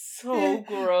makes is so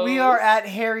gross. We are at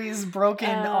Harry's broken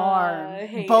I arm.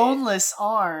 hate Boneless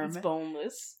arm. It's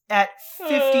boneless. At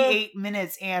 58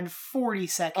 minutes and 40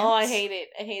 seconds. Oh, I hate it.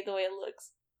 I hate the way it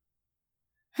looks.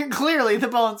 Clearly, the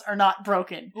bones are not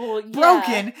broken. Well, yeah.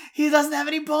 Broken? He doesn't have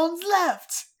any bones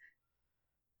left.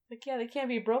 Like, yeah, they can't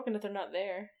be broken if they're not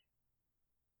there.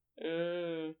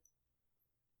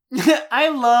 I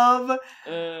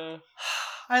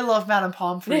love Madame Yeah,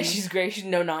 Pomfrey. she's great. She's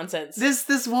no nonsense.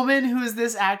 This woman who is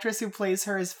this actress who plays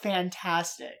her is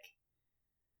fantastic.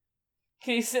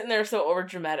 He's sitting there so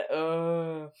overdramatic.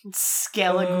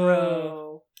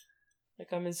 Skelegro.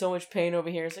 Like, I'm in so much pain over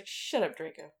here. It's like, shut up,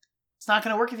 Draco. It's not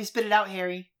gonna work if you spit it out,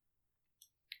 Harry.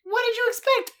 What did you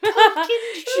expect? Pumpkin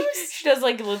juice? She does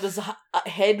like this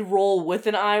head roll with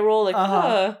an eye roll. Like,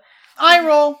 Eye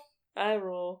roll. eye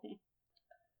roll.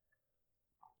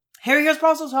 Harry hears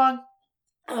Parcel Song.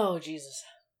 Oh, Jesus.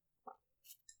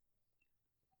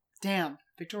 Damn,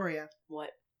 Victoria. What?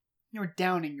 You were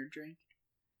downing your drink.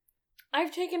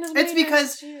 I've taken as It's many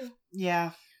because- as you.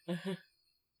 Yeah.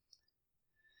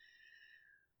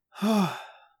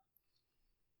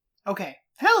 Okay.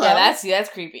 Hello. Yeah, that's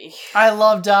creepy. I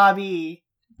love Dobby.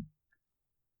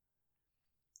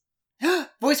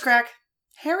 Voice crack.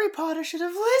 Harry Potter should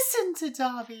have listened to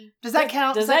Dobby. Does that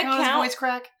count? Does Does that that count as count? voice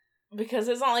crack? Because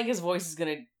it's not like his voice is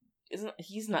gonna.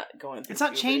 He's not going through. It's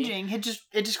not puberty. changing.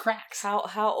 It just cracks. How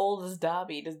old is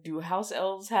Dobby? Do house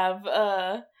elves have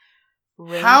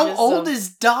ranges How old of- is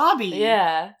Dobby?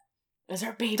 Yeah. Is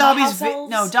there baby Dobby's house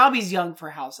elves? no. Dobby's young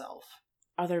for house elf.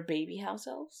 Are there baby house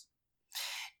elves?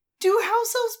 Do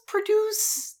house elves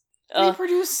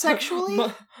reproduce sexually?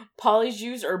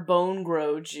 Polyjuice or bone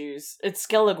grow juice? It's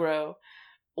Skelegro.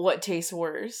 What tastes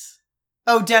worse?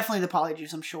 Oh, definitely the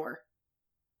polyjuice, I'm sure.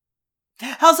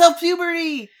 House elf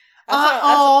puberty.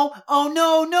 No.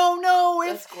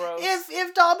 That's gross.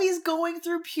 If Dobby's going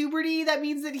through puberty, that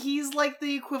means that he's like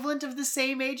the equivalent of the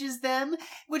same age as them,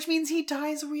 which means he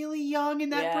dies really young,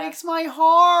 and that Yeah. breaks my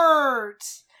heart.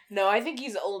 No, I think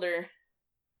he's older.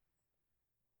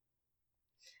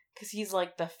 Because he's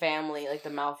like the family, like the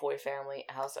Malfoy family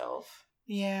house elf.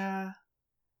 Yeah.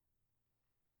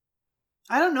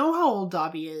 I don't know how old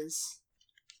Dobby is.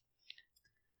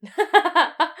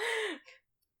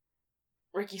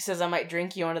 Ricky says I might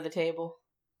drink you under the table.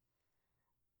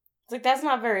 It's like, that's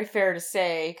not very fair to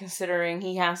say, considering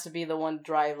he has to be the one to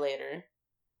drive later.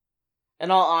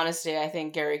 In all honesty, I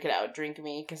think Gary could outdrink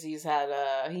me, because he's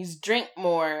drank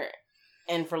more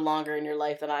and for longer in your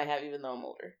life than I have, even though I'm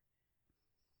older.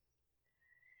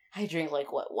 I drink,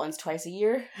 like, what, once, twice a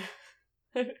year?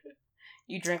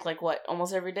 You drink, like, what,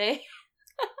 almost every day?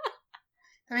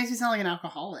 That makes me sound like an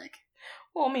alcoholic.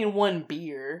 Well, I mean, one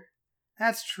beer.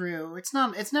 That's true. It's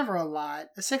never a lot.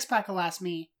 A 6-pack will last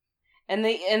me. And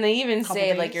they even say,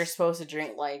 days. like, you're supposed to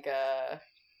drink, like, a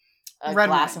Red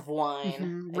glass wine. of wine.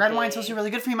 Mm-hmm. Red wine's supposed to be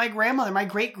really good for you. My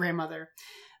great-grandmother,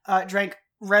 drank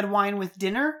red wine with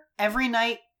dinner every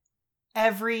night.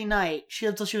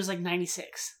 Until she was like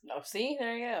 96. Oh, see?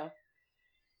 There you go.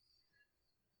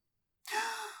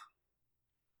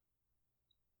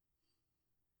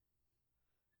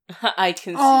 I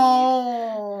can see.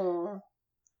 Oh.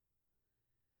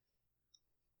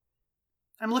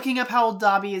 I'm looking up how old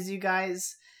Dobby is, you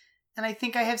guys. And I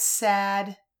think I have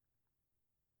sad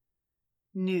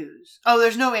news. Oh,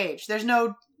 there's no age. There's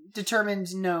no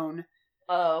determined known.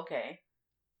 Oh, okay.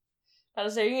 I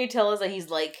was saying, you can tell us that he's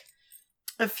like...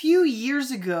 A few years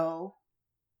ago,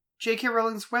 J.K.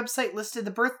 Rowling's website listed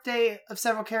the birthday of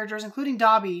several characters, including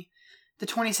Dobby, the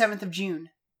 27th of June.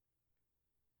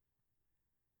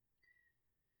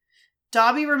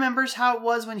 Dobby remembers how it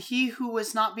was when he who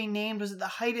was not being named was at the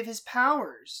height of his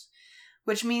powers,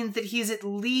 which means that he's at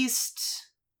least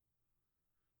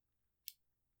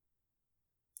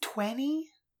 20?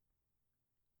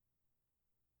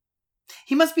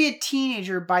 He must be a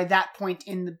teenager by that point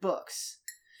in the books.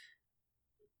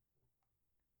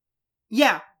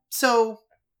 Yeah, so,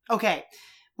 okay.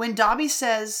 When Dobby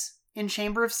says in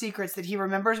Chamber of Secrets that he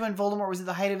remembers when Voldemort was at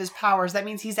the height of his powers, that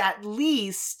means he's at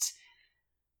least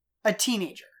a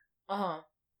teenager. Uh-huh.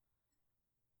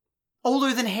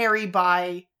 Older than Harry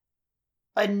by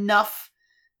enough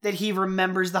that he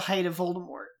remembers the height of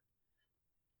Voldemort.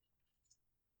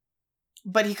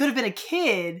 But he could have been a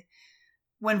kid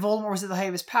when Voldemort was at the height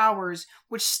of his powers,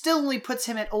 which still only puts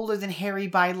him at older than Harry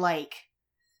by, like,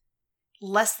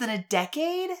 less than a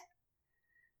decade?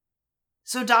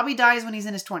 So Dobby dies when he's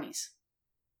in his 20s.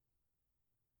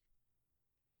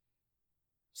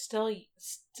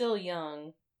 Still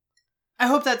young. I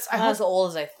hope that's... Not as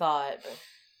old as I thought, but...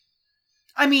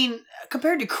 I mean,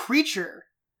 compared to Creature...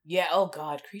 Yeah, oh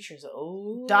god, Creature's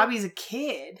old. Dobby's a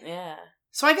kid. Yeah.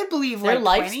 So I could believe, their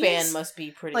like, lifespan 20s? Must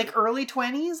be pretty... Like, early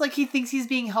 20s? Like, he thinks he's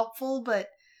being helpful, but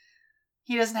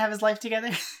he doesn't have his life together?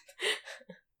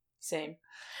 Same.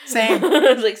 Same.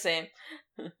 Same.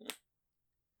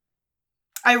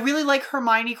 I really like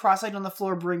Hermione cross-eyed on the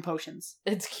floor brewing potions.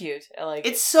 It's cute. I like it.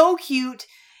 It's so cute.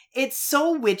 It's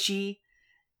so witchy.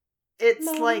 It's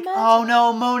Moaning like, Myrtle. oh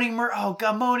no, Moaning Myrtle. Oh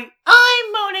god, I'm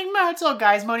Moaning Myrtle,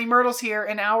 guys. Moaning Myrtle's here.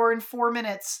 1 hour and 4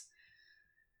 minutes.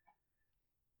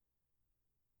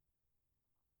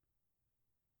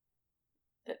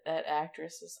 That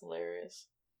actress is hilarious.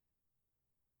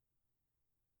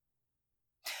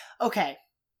 Okay.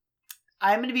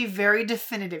 I'm going to be very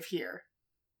definitive here.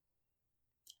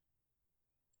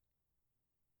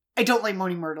 I don't like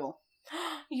Moaning Myrtle.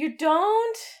 You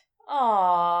don't?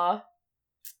 Aww.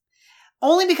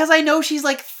 Only because I know she's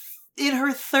like in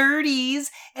her 30s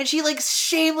and she like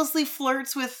shamelessly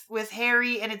flirts with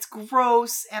Harry and it's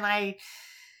gross and I...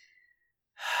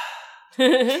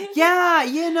 Yeah,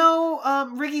 you know,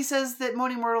 Ricky says that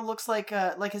Moaning Myrtle looks like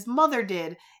his mother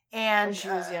did. And when she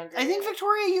was younger. I think,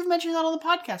 Victoria, you've mentioned that on the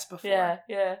podcast before.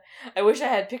 Yeah. I wish I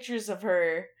had pictures of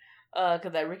her, cause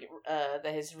that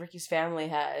Ricky's family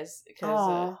has,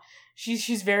 because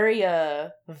she's very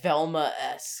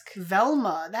Velma-esque.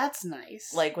 Velma, that's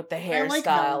nice. Like with the I like hairstyle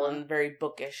Velma. and very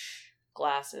bookish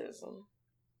glasses. And...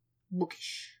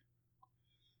 Bookish.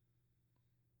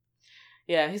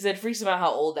 Yeah, he said it freaks him out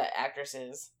how old that actress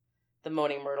is. The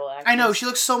Moaning Myrtle actress. I know, she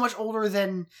looks so much older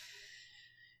than...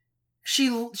 She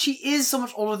is so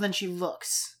much older than she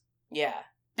looks. Yeah.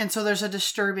 And so there's a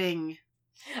disturbing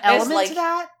I just element like to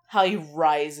that. how he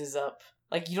rises up.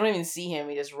 Like, you don't even see him,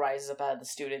 he just rises up out of the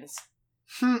students.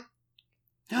 Look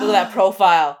at that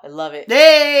profile. I love it.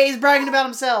 Hey, he's bragging about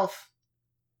himself.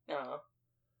 Oh.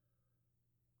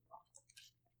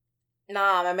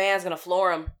 Nah, my man's gonna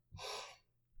floor him.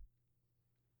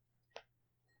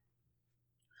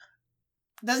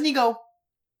 Doesn't he go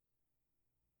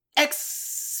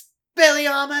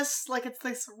Expelliarmus? Like it's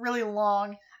this really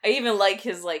long. I even like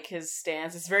his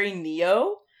stance. It's very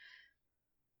Neo.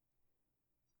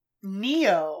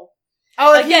 Neo.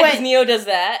 Oh, Like, yeah, because Neo does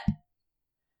that.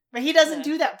 But he doesn't Yeah.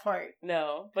 do that part.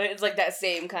 No, but it's like that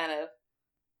same kind of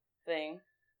thing.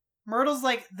 Myrtle's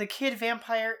like the kid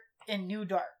vampire in Near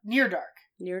Dark.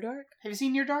 Near Dark? Have you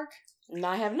seen Near Dark? No,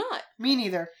 I have not. Me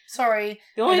neither. Sorry.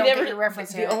 The only, I don't get your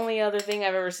reference, the Eric. only other thing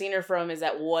I've ever seen her from is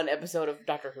that one episode of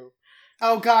Doctor Who.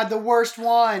 Oh god, the worst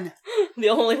one. The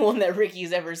only one that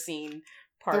Ricky's ever seen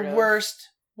part The of. worst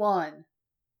one.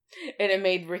 And it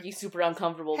made Ricky super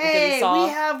uncomfortable because Hey, he saw we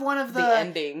have one of the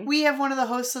ending. We have one of the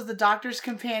hosts of the Doctor's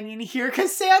Companion here,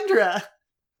 Cassandra.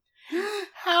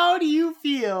 How do you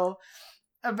feel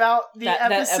about the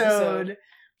that episode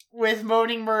with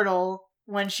Moaning Myrtle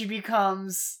when she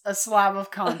becomes a slab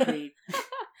of concrete?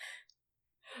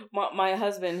 My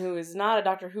husband, who is not a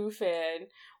Doctor Who fan,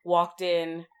 walked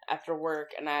in after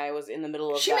work, and I was in the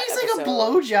middle of She that makes episode. like a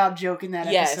blowjob joke in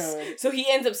that Yes. episode. So he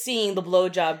ends up seeing the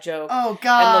blowjob joke. Oh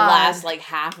god. And the last like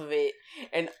half of it,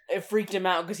 and it freaked him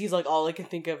out because he's like, all I can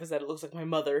think of is that it looks like my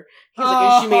mother. He's like,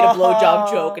 and she made a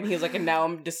blowjob joke, and he's like, and now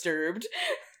I'm disturbed.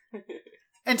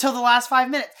 Until the last 5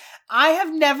 minutes. I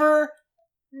have never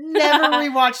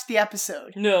rewatched the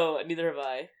episode. No, neither have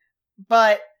I.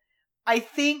 But I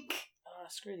think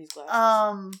Screw these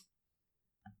glasses.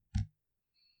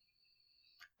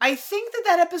 I think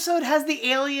that episode has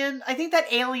the alien. I think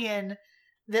that alien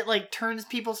that like turns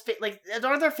people's face, like,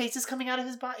 are their faces coming out of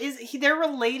his body? They're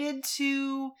related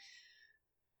to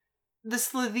the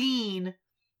Slitheen.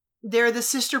 They're the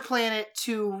sister planet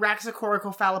to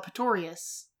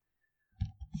Raxacoricophalopatorius.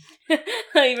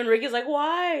 Even Ricky's like,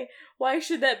 why? Why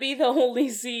should that be the only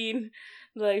scene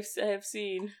that I have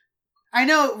seen? I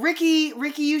know, Ricky,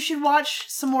 you should watch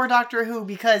some more Doctor Who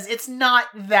because it's not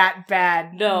that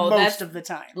bad most of the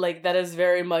time. Like, that is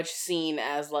very much seen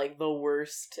as, like, the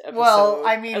worst episode. Well,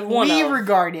 I mean, we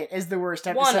regard it as the worst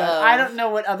episode. I don't know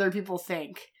what other people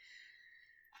think.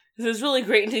 It was really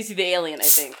great until you see the alien, I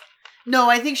think. No,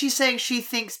 I think she's saying she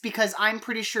thinks because I'm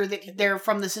pretty sure that they're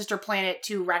from the sister planet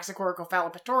to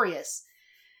Raxacoricophalopatorius.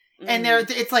 And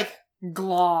it's like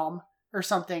Glom or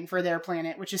something for their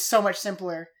planet, which is so much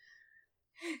simpler.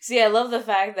 See, I love the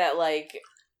fact that, like,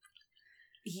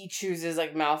 he chooses,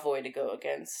 like, Malfoy to go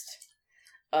against.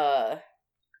 I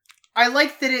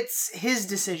like that it's his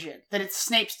decision. That it's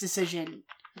Snape's decision.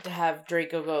 To have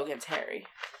Draco go against Harry.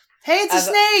 Hey, it's a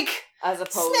snake! As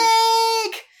opposed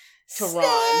Snake! to Snake!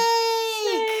 Ron.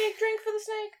 Snake! Drink for the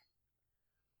snake!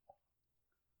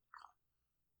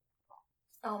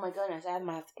 Oh my goodness, I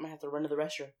might have to run to the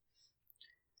restroom.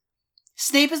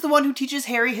 Snape is the one who teaches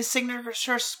Harry his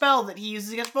signature spell that he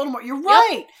uses against Voldemort. You're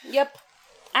right! Yep.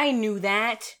 I knew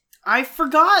that. I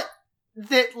forgot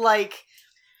that, like,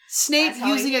 Snape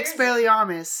using it.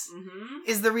 Expelliarmus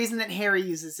is the reason that Harry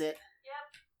uses it. Yep.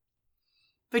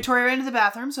 Victoria ran to the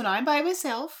bathroom, so now I'm by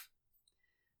myself.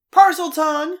 Parcel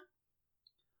tongue!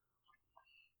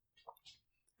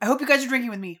 I hope you guys are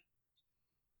drinking with me.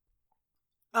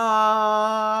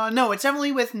 No, it's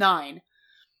definitely with 9.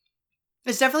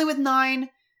 It's definitely with 9.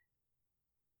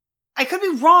 I could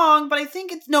be wrong, but I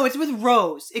think it's with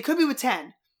Rose. It could be with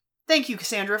 10. Thank you,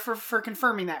 Cassandra, for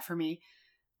confirming that for me.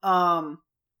 I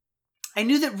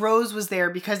knew that Rose was there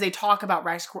because they talk about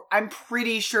I'm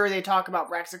pretty sure they talk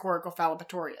about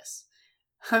Raxacoricophalopatorius.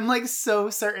 I'm like so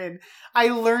certain. I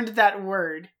learned that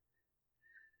word.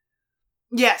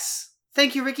 Yes.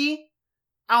 Thank you, Ricky.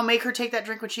 I'll make her take that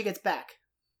drink when she gets back.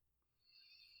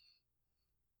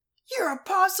 You're a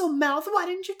parcel mouth. Why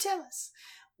didn't you tell us?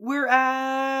 We're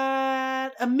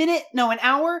at an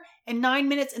hour and 9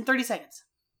 minutes and 30 seconds.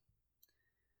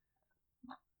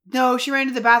 No, she ran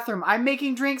to the bathroom. I'm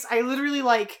making drinks. I literally,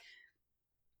 like,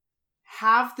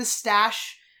 have the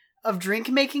stash of drink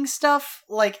making stuff,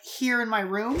 like, here in my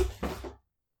room.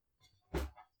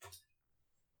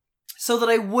 So that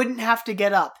I wouldn't have to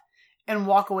get up and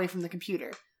walk away from the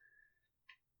computer.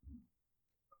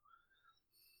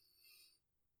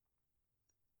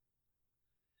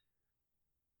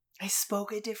 I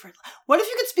spoke a different... What if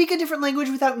you could speak a different language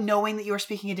without knowing that you are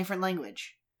speaking a different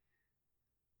language?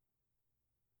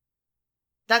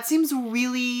 That seems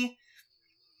really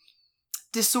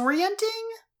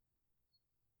disorienting.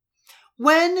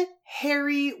 When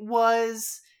Harry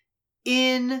was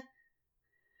in...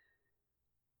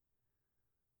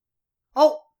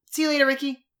 Oh, see you later,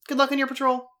 Ricky. Good luck on your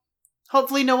patrol.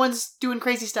 Hopefully no one's doing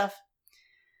crazy stuff.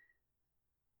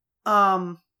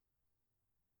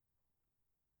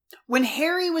 When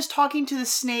Harry was talking to the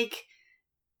snake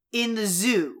in the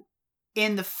zoo,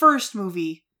 in the first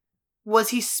movie, was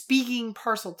he speaking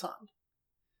Parseltongue?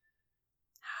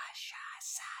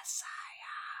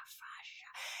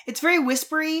 It's very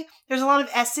whispery. There's a lot of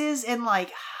S's and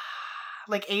like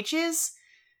H's.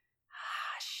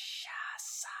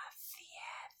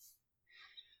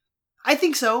 I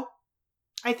think so.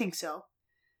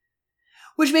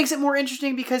 Which makes it more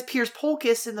interesting because Piers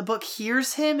Polkiss in the book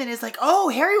hears him and is like, oh,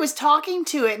 Harry was talking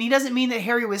to it. And he doesn't mean that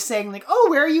Harry was saying, like, oh,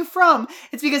 where are you from?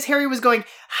 It's because Harry was going,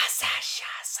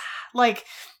 like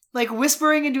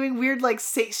whispering and doing weird, like,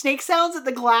 snake sounds at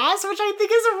the glass, which I think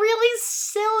is really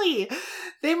silly.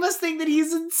 They must think that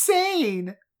he's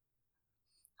insane.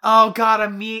 Oh, God,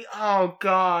 oh,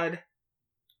 God.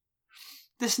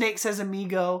 The snake says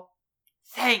amigo.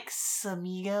 Thanks,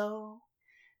 amigo.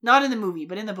 Not in the movie,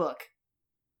 but in the book.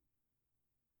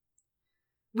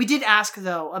 We did ask,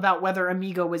 though, about whether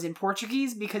amigo was in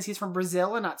Portuguese because he's from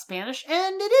Brazil and not Spanish,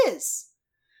 and it is.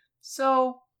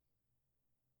 So,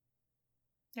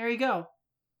 there you go.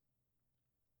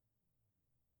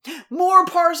 More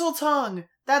parcel tongue!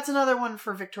 That's another one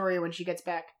for Victoria when she gets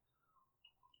back.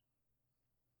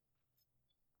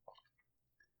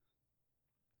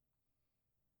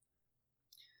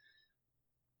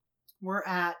 We're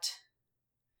at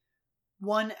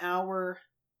 1 hour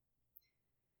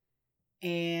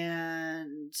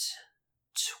and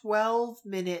 12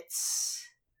 minutes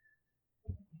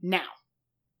now.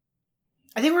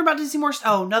 I think we're about to see more.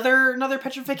 Oh, another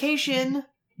petrification.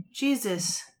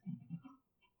 Jesus.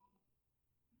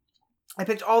 I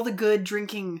picked all the good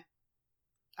drinking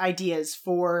ideas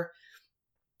for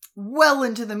well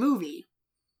into the movie.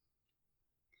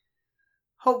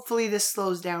 Hopefully this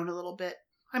slows down a little bit.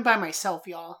 I'm by myself,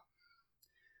 y'all.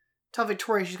 Tell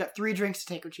Victoria she's got 3 drinks to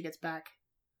take when she gets back.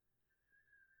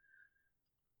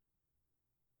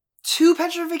 2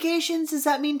 petrifications? Does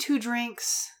that mean 2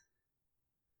 drinks?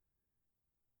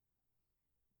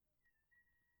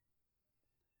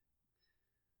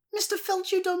 Mr.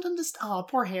 Filch, you don't understand. Oh,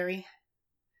 poor Harry.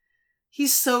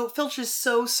 Filch is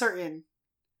so certain.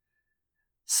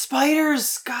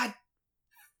 Spiders! God.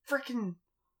 Frickin'.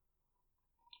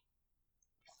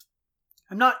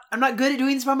 I'm not good at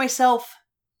doing this by myself.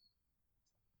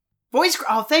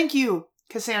 Oh, thank you,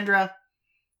 Cassandra.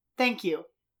 Thank you.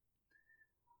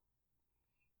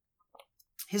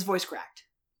 His voice cracked.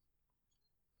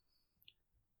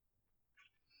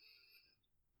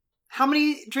 How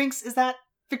many drinks is that?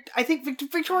 I think,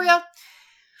 Victoria,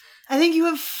 I think you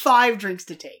have 5 drinks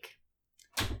to take.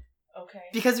 Okay.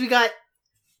 Because we got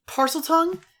parcel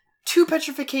tongue, 2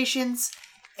 petrifications,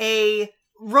 a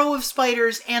row of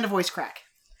spiders, and a voice crack.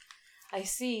 I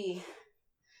see.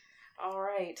 All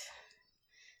right.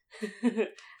 I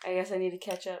guess I need to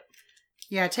catch up.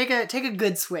 Yeah, take a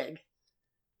good swig.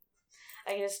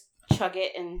 I can just chug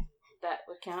it and that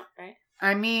would count, right?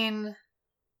 I mean,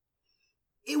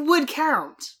 it would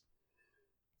count.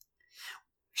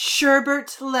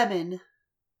 Sherbert Lemon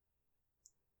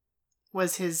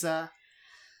was his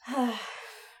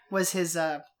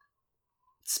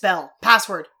spell.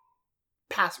 Password.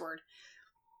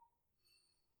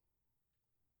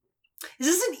 Is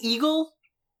this an eagle?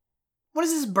 What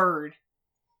is this bird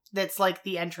that's like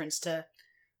the entrance to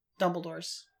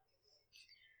Dumbledore's?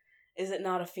 Is it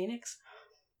not a phoenix?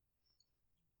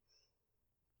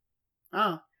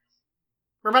 Oh.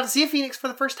 We're about to see a phoenix for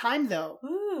the first time, though.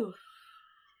 Ooh.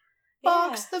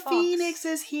 Fox Yeah, the Phoenix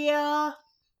is here.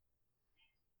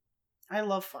 I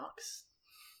love Fox.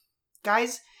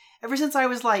 Guys, ever since I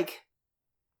was like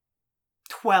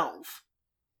 12,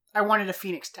 I wanted a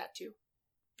phoenix tattoo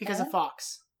because of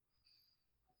Fox.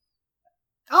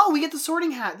 Oh, we get the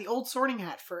sorting hat, the old sorting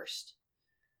hat first.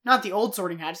 Not the old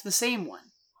sorting hat, it's the same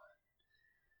one.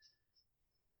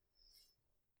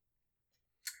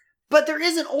 But there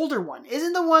is an older one.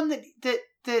 Isn't the one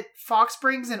that Fox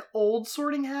brings an old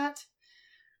sorting hat?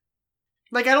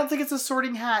 Like, I don't think it's a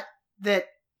sorting hat that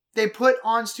they put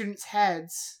on students'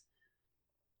 heads.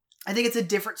 I think it's a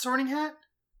different sorting hat.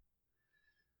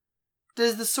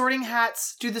 Do the sorting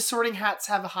hats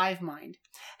have a hive mind?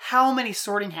 How many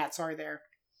sorting hats are there?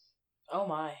 Oh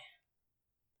my.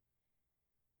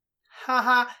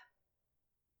 Haha.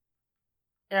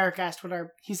 Eric asked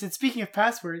he said, speaking of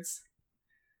passwords.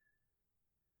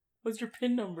 What's your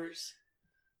PIN numbers?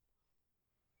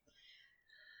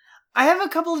 I have a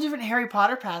couple of different Harry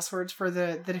Potter passwords for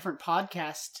the different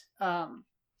podcast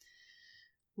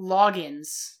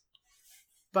logins,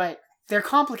 but they're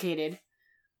complicated.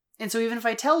 And so even if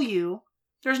I tell you,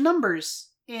 there's numbers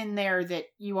in there that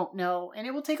you won't know, and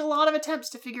it will take a lot of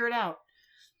attempts to figure it out.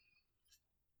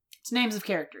 It's names of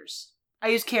characters. I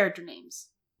use character names.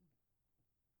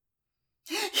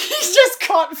 He's just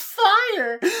caught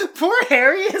fire. Poor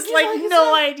Harry has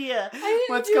no idea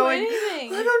what's going.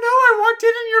 Anything. I don't know. I walked in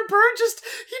and your bird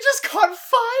he just caught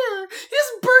fire. He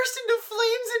just burst into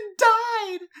flames and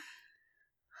died.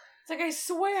 It's like, I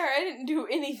swear I didn't do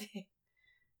anything.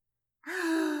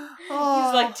 Oh.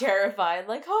 He's like terrified,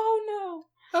 like, oh no.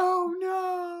 Oh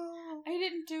no. I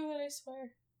didn't do it, I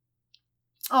swear.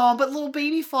 Oh, but little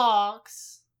baby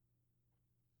fox.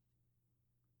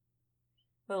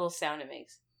 The little sound it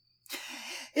makes.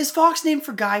 Is Fox named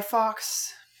for Guy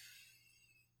Fawkes?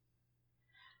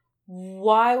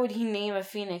 Why would he name a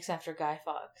phoenix after Guy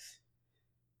Fawkes?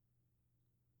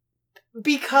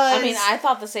 Because... I mean, I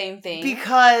thought the same thing.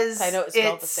 Because I know it's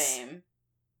spelled the same.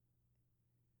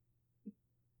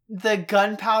 The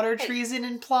gunpowder treason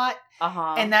and plot.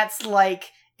 Uh-huh. And that's like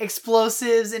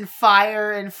explosives and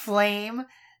fire and flame.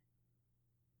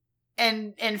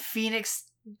 And Phoenix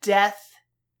death.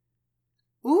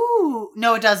 Ooh.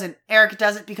 No, it doesn't. Eric, it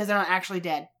doesn't because they're not actually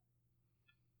dead.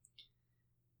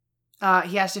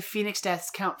 He asked if Phoenix deaths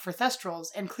count for Thestrals,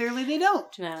 and clearly they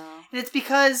don't. No. And it's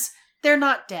because they're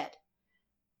not dead.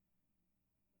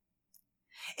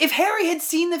 If Harry had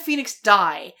seen the Phoenix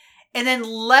die, and then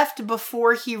left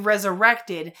before he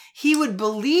resurrected, he would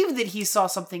believe that he saw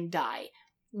something die.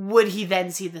 Would he then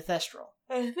see the Thestral?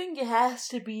 I think it has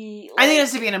to be... I think it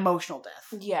has to be an emotional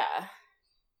death. Yeah.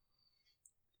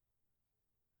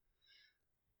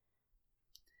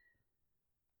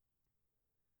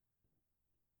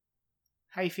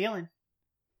 How you feeling?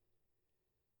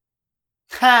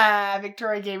 Ha!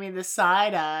 Victoria gave me the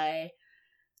side eye.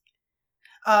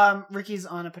 Ricky's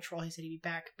on a patrol. He said he'd be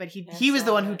back, but he was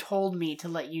the one who told me to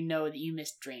let you know that you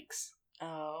missed drinks.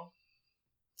 Oh.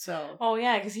 So. Oh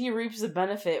yeah, because he reaps the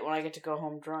benefit when I get to go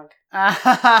home drunk.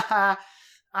 I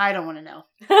don't want to know.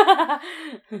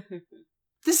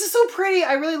 This is so pretty.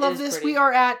 I really love this. Pretty. We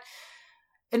are at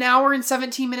 1 hour and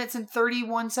 17 minutes and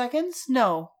 31 seconds.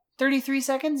 No. 33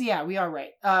 seconds? Yeah, we are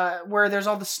right. Where there's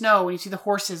all the snow and you see the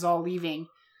horses all leaving.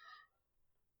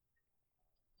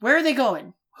 Where are they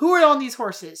going? Who are on these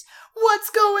horses? What's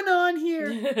going on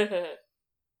here?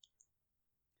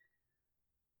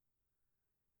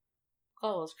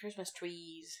 Oh, those Christmas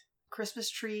trees.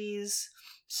 Christmas trees.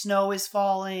 Snow is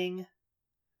falling.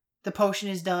 The potion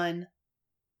is done.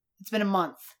 It's been a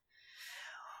month.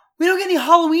 We don't get any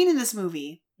Halloween in this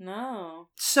movie. No.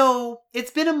 So,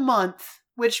 it's been a month.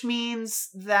 Which means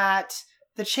that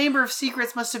the Chamber of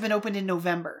Secrets must have been opened in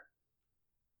November.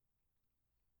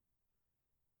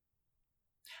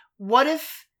 What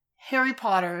if Harry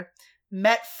Potter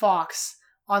met Fawkes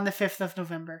on the 5th of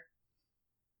November?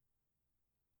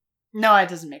 No, it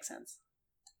doesn't make sense.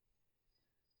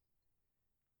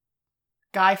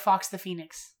 Guy Fawkes the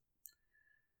Phoenix.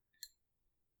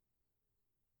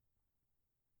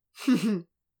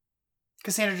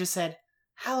 Cassandra just said,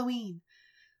 Halloween.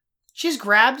 She just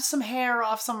grabbed some hair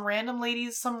off some random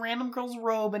girl's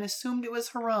robe and assumed it was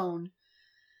her own.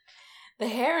 The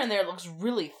hair in there looks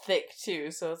really thick,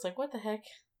 too, so it's like, what the heck?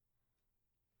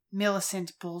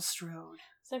 Millicent Bulstrode.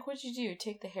 It's like, what'd you do?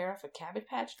 Take the hair off a Cabbage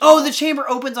Patch? Oh, the chamber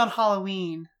opens on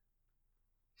Halloween.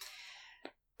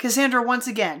 Cassandra, once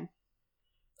again,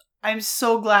 I'm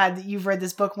so glad that you've read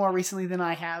this book more recently than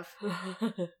I have.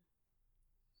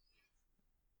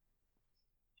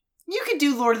 You could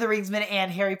do Lord of the Rings Minute and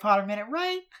Harry Potter Minute,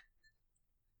 right?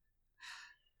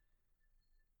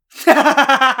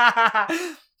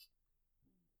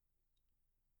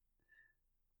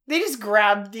 They just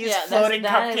grabbed these floating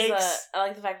cupcakes. I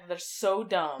like the fact that they're so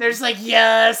dumb. They're just like,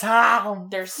 yes,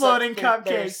 they're floating cupcakes.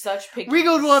 They're such pickies. We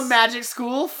go to a magic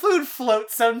school. Food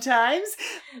floats sometimes.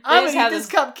 I'm gonna eat this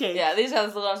cupcake. Yeah, they just have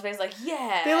this look on his face like,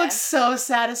 yeah. They look so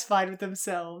satisfied with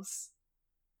themselves.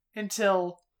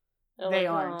 Until they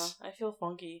aren't. I feel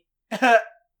funky. And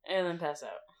then pass out.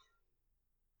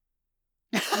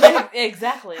 Yeah,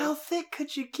 exactly. How thick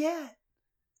could you get?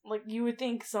 Like, you would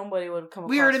think somebody would come across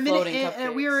we are at floating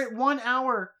cupcakes. We are at 1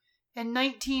 hour and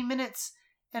 19 minutes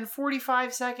and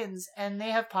 45 seconds, and they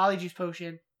have Polyjuice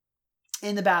Potion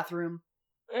in the bathroom.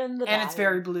 And it's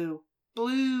very blue.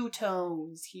 Blue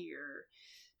tones here.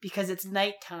 Because it's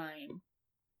nighttime.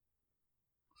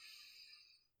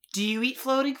 Do you eat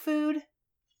floating food?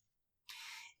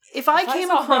 If I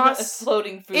came across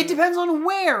floating food. It depends on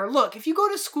where. Look, if you go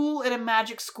to school at a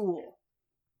magic school,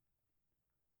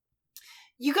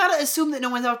 you gotta assume that no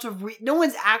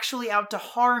one's actually out to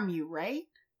harm you, right?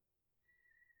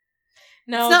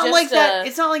 No, it's not like that.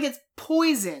 It's not like it's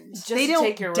poisoned. They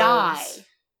don't die. Robes.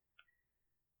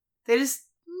 They just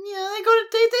they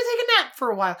take a nap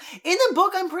for a while. In the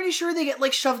book, I'm pretty sure they get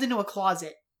like shoved into a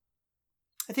closet.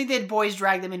 I think they had boys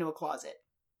drag them into a closet.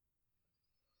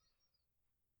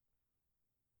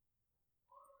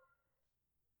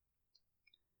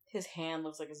 His hand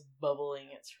looks like it's bubbling.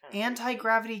 It's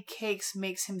Anti-gravity cakes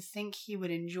makes him think he would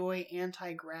enjoy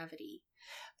anti-gravity.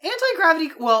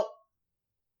 Anti-gravity, well,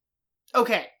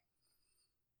 okay.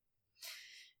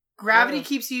 Gravity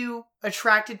keeps you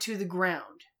attracted to the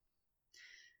ground.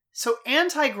 So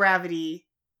anti-gravity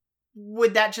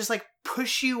would that just like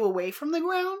push you away from the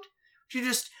ground? Would you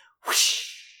just whoosh?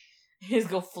 You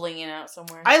just go flinging out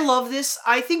somewhere. I love this.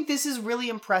 I think this is really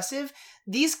impressive.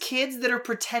 These kids that are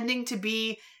pretending to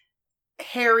be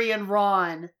Harry and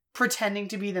Ron pretending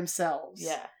to be themselves.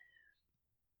 Yeah.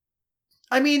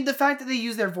 I mean, the fact that they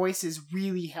use their voices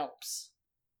really helps.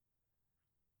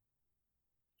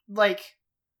 Like,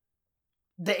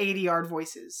 the 80-yard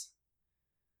voices.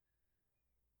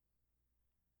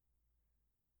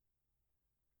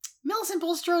 Millicent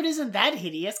Bulstrode isn't that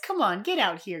hideous. Come on, get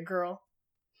out here, girl.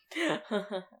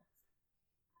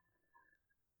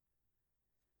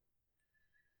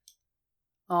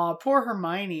 Aw, poor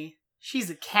Hermione. She's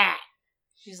a cat.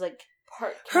 She's like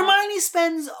part cat. Hermione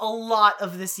spends a lot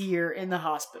of this year in the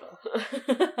hospital.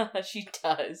 She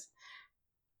does.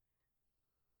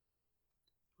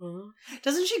 Huh?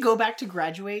 Doesn't she go back to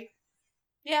graduate?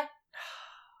 Yeah.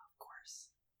 Of course.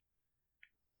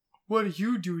 What do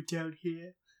you do down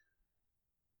here?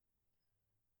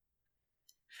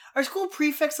 Our school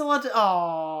prefect's allowed to...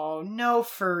 Oh, no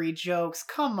furry jokes.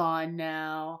 Come on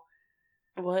now.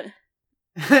 What?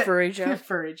 Furry joke?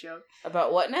 Furry joke.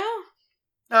 About what now?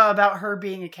 About her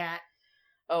being a cat.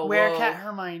 Oh, Werecat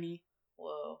Hermione.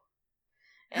 Whoa.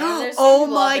 And there's Oh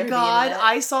people out my there who god, get it.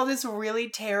 I saw this really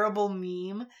terrible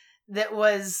meme that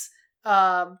was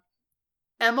Emma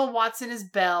Watson as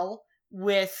Belle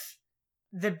with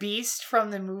the Beast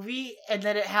from the movie, and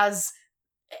then it has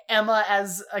Emma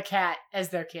as a cat as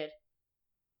their kid.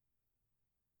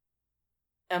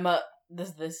 Emma,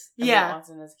 this Yeah. Emma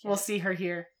Watson is a cat. We'll see her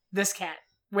here. This cat.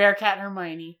 Werecat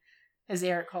Hermione, as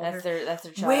Eric called her. That's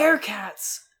their child.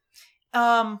 Werecats.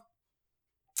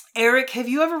 Eric, have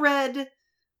you ever read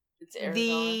It's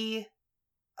Aragon.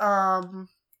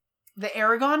 the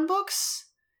Aragon books?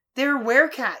 They're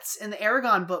werecats in the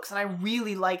Aragon books, and I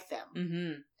really like them.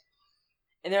 Mm-hmm.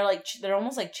 And they're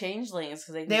almost like changelings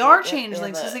because They are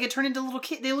changelings because they get turned into little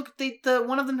kids. The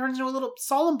one of them turns into a little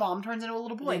Solemn Bomb turns into a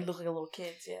little boy. They look like little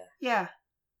kids, yeah. Yeah.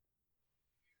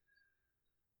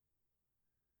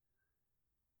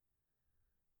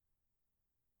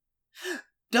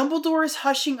 Dumbledore is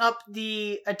hushing up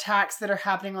the attacks that are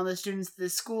happening on the students at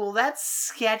this school. That's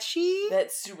sketchy.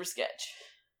 That's super sketch.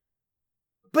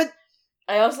 But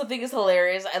I also think it's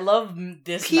hilarious. I love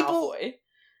this Malfoy.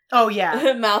 Oh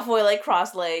yeah. Malfoy like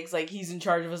cross legs, like he's in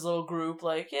charge of his little group.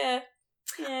 Like We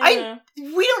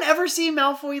don't ever see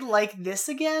Malfoy like this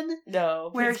again. No,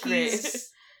 where it's great.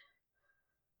 he's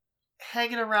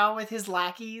hanging around with his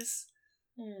lackeys.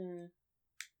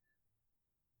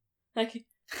 Okay.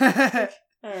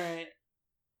 All right.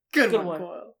 Good Good one, one.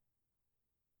 Coyle.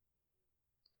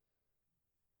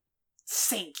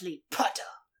 Saintly Potter.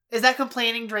 Is that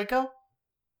complaining, Draco?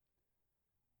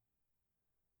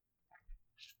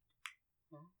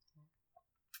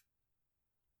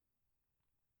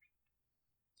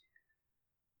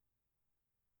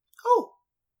 Oh,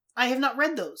 I have not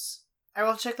read those. I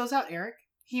will check those out, Eric.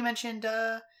 He mentioned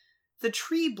the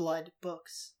Tree Blood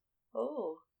books.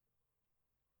 Oh,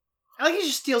 I like he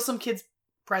just steals some kid's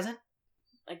present.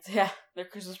 like yeah, their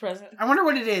Christmas present. I wonder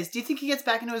what it is. Do you think he gets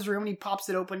back into his room and he pops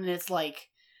it open and it's like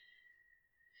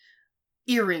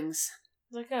earrings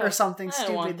Like, oh, or something I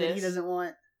don't want stupid that he this. doesn't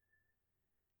want?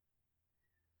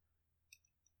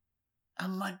 A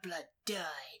mudblood died.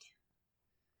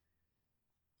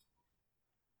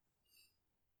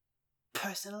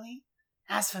 Personally,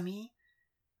 as for me,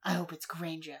 I hope it's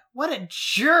Granger. What a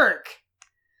jerk!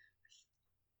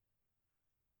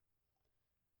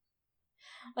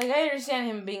 Like, I understand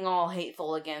him being all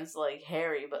hateful against, like,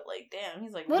 Harry, but, like, damn,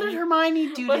 he's like... What did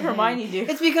Hermione do What to did Hermione him?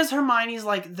 do? It's because Hermione's,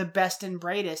 like, the best and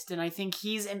brightest, and I think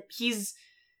he's I don't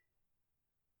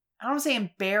want to say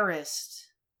embarrassed,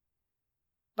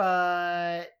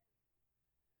 but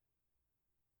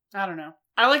I don't know.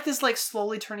 I like this, like,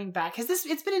 slowly turning back.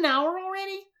 It's been an hour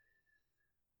already?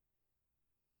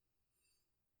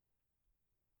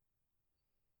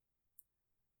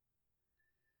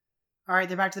 Alright,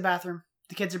 they're back to the bathroom.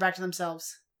 The kids are back to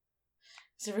themselves.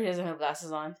 Except for he doesn't have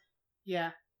glasses on.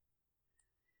 Yeah.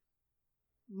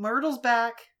 Myrtle's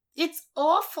back. It's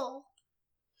awful.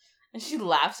 And she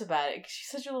laughs about it, because she's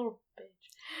such a little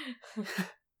bitch.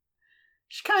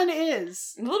 She kind of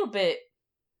is. A little bit.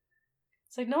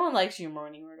 It's like, no one likes you,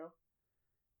 Mourning Myrtle.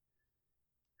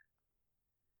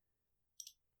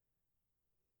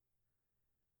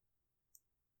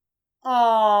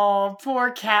 Oh,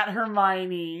 poor cat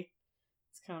Hermione.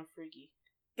 It's kind of freaky.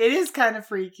 It is kind of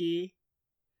freaky.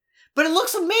 But it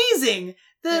looks amazing!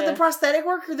 The prosthetic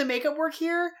work or the makeup work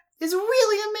here is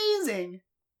really amazing.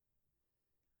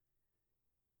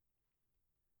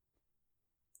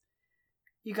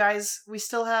 You guys, we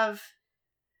still have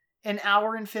an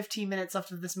hour and 15 minutes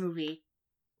left of this movie.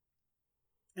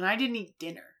 And I didn't eat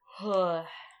dinner.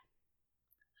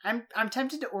 I'm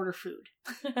tempted to order food.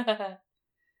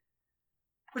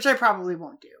 Which I probably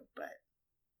won't do, but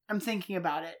I'm thinking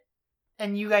about it.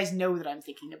 And you guys know that I'm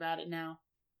thinking about it now.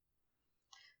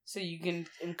 So you can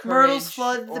encourage Myrtle's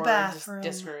flood the or bathroom.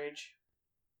 discourage.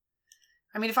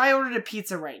 I mean, if I ordered a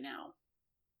pizza right now,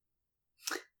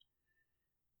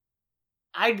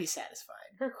 I'd be satisfied.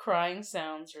 Her crying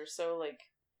sounds are so, like,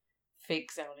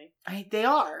 fake sounding. They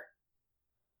are.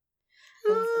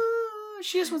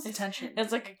 She just wants attention.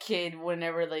 It's like a kid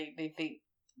whenever they think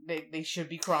they should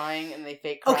be crying and they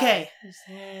fake cry. Okay.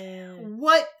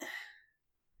 What?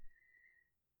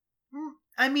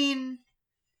 I mean,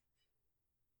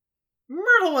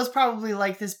 Myrtle was probably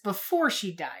like this before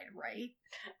she died, right?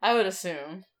 I would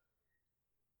assume.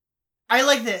 I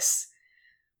like this.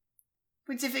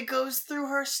 Points if it goes through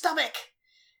her stomach.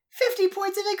 50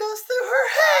 points if it goes through her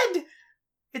head.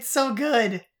 It's so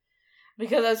good.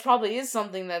 Because that probably is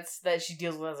something that she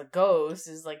deals with as a ghost,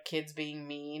 is like kids being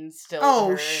mean still.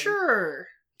 Oh, sure.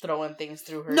 Throwing things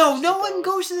through her. No one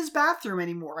goes to this bathroom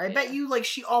anymore. I bet Yeah. you, like,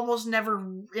 she almost never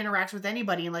interacts with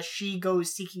anybody unless she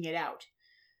goes seeking it out.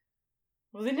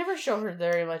 Well, they never show her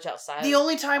very much outside. The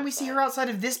only time we see her outside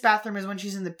of this bathroom is when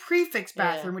she's in the prefix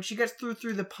bathroom, Yeah. when she gets through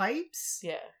the pipes.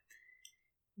 Yeah.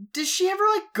 Does she ever,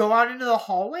 like, go out into the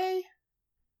hallway?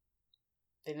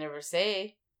 They never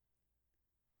say.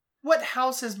 What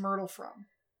house is Myrtle from?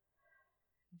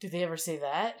 Do they ever say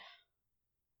that?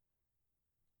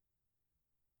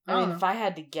 I I don't mean, know. if I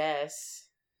had to guess.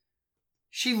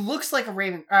 She looks like a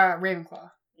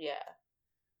Ravenclaw. Yeah.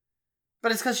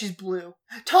 But it's because she's blue.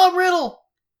 Tom Riddle!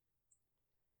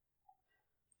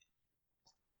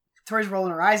 Tori's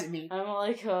rolling her eyes at me. I'm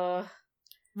like,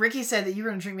 Ricky said that you were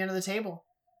going to drink me under the table.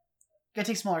 Gotta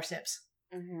take smaller sips.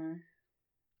 Mm-hmm.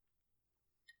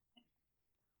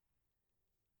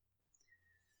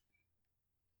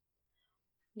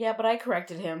 Yeah, but I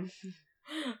corrected him.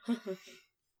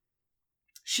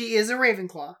 She is a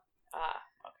Ravenclaw. Okay.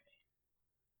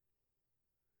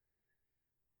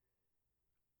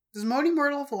 Does Moni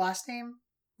Myrtle have a last name?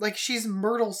 Like, she's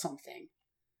Myrtle something.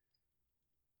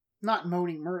 Not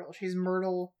Moni Myrtle. She's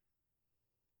Myrtle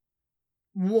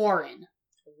Warren.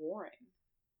 Warren.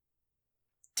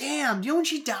 Damn, do you know when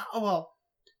she died? Oh, well.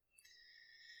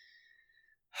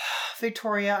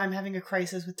 Victoria, I'm having a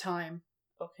crisis with time.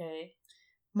 Okay.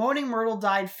 Moaning Myrtle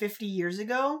died 50 years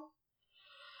ago,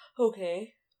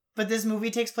 Okay. but this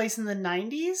movie takes place in the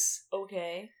 90s,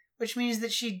 Okay. which means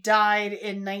that she died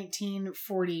in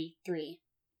 1943.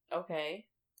 Okay.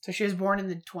 So she was born in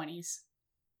the 20s.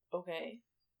 Okay.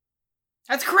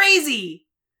 That's crazy!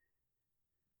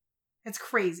 It's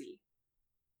crazy.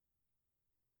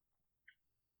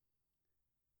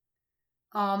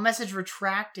 Message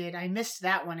retracted. I missed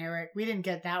that one, Eric. We didn't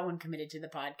get that one committed to the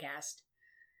podcast.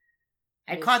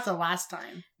 I caught the last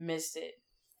time. Missed it.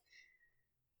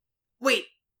 Wait.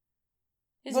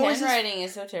 His What was his- handwriting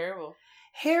is so terrible.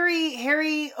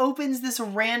 Harry opens this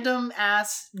random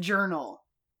ass journal.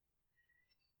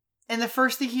 And the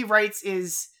first thing he writes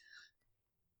is,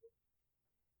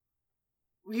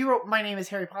 he wrote, "My name is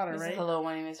Harry Potter," He's right? Hello,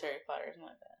 my name is Harry Potter, something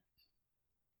like that.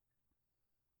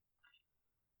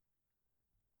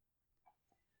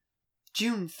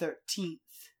 June 13th,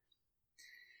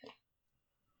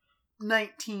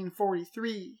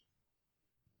 1943.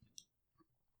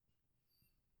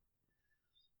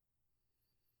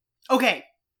 Okay.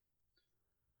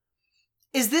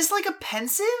 Is this like a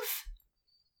pensive?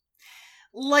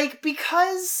 Like,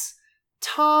 because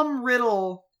Tom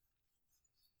Riddle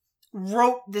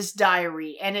wrote this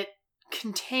diary and it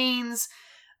contains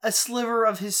a sliver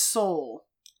of his soul.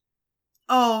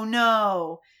 Oh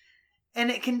no. And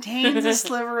it contains a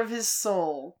sliver of his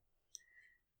soul.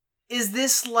 Is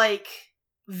this like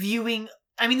viewing...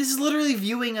 I mean, this is literally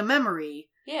viewing a memory.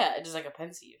 Yeah, just like a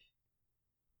pensive.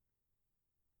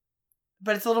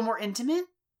 But it's a little more intimate?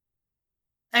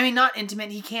 I mean, not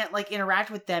intimate. He can't, like, interact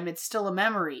with them. It's still a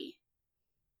memory.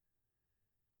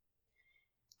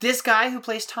 This guy who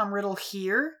plays Tom Riddle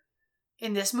here,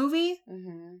 in this movie,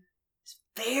 Mm-hmm. is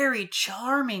very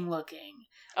charming looking.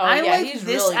 Oh, I yeah, like he's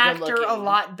this really actor good-looking. a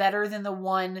lot better than the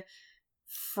one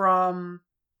from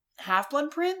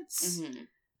Half-Blood Prince. Mm-hmm.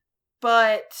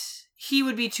 But he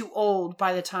would be too old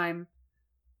by the time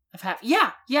of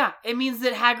Yeah. It means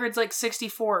that Hagrid's like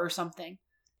 64 or something.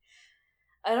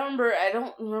 I don't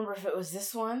remember if it was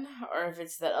this one or if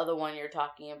it's that other one you're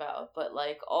talking about, but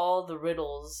like all the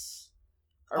riddles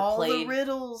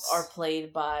are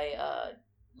played by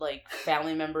like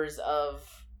family members of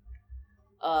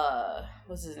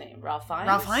what's his name? Ralph Fiennes?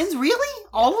 Ralph Fiennes? Really?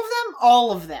 All of them?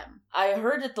 All of them. I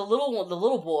heard that the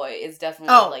little boy is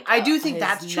definitely I do think his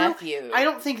that's true. nephew. I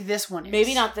don't think this one is.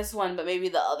 Maybe not this one, but maybe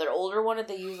the other older one that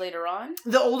they use later on.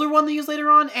 The older one they use later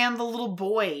on, and the little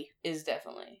boy Is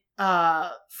definitely.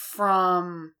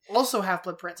 From also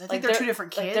Half-Blood Prince. I think they're two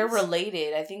different kids. Like they're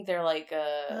related. I think they're like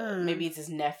maybe it's his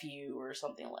nephew or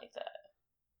something like that.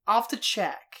 I'll have to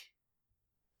check.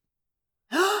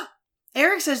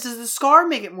 Eric says, does the scar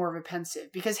make it more of a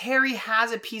pensive? Because Harry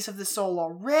has a piece of the soul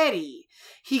already.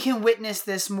 He can witness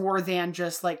this more than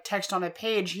just like text on a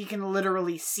page. He can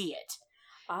literally see it.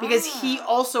 Because he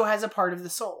also has a part of the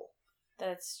soul.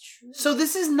 That's true. So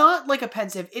this is not like a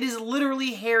pensive. It is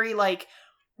literally Harry like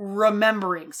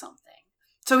remembering something.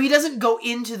 So he doesn't go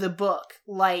into the book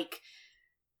like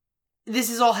this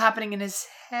is all happening in his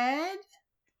head.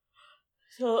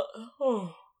 So,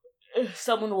 if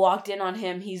someone walked in on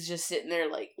him, he's just sitting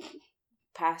there, like,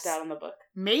 passed out on the book.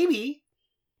 Maybe.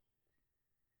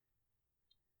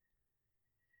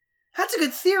 That's a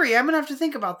good theory. I'm going to have to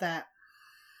think about that.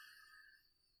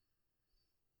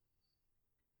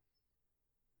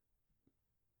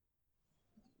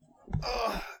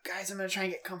 Oh, guys, I'm going to try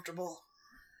and get comfortable.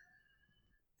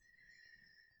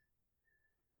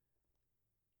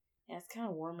 Yeah, it's kind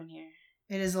of warm in here.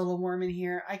 It is a little warm in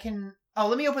here. Oh,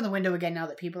 let me open the window again now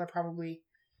that people are probably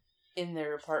in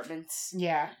their apartments.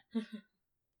 Yeah.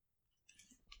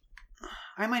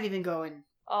 I might even go and...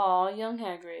 Aw, young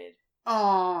Hagrid.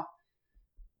 Aw.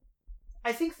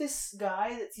 I think this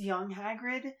guy that's young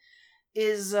Hagrid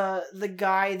is the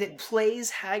guy that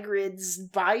plays Hagrid's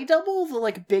body double, the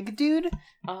like big dude.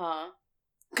 Uh-huh.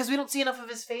 Because we don't see enough of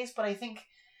his face, but I think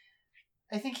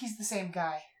he's the same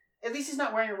guy. At least he's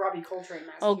not wearing a Robbie Coltrane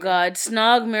mask. Oh god,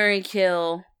 Snog, Marry,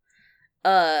 Kill,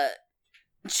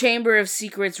 Chamber of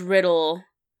Secrets riddle,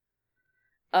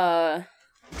 Half-Blood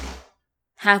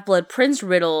Prince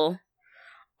riddle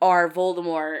are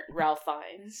Voldemort, Ralph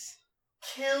Fiennes.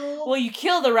 Kill... Well, you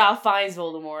kill the Ralph Fiennes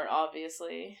Voldemort,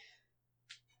 obviously.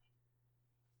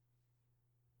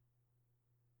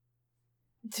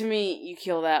 To me, you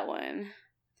kill that one.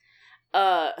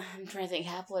 I'm trying to think.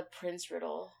 Half-Blood Prince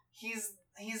riddle. He's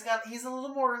a little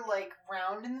more like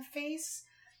round in the face.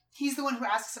 He's the one who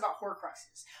asks about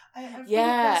Horcruxes.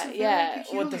 Yeah.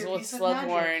 With the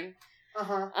Slughorn.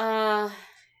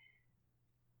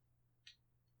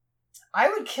 I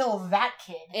would kill that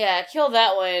kid. Yeah, kill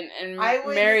that one and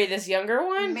marry this younger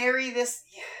one. Marry this.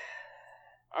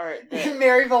 Or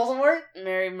marry Voldemort.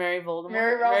 Marry Voldemort.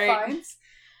 Marry Ralph Fiennes.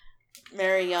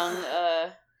 Marry young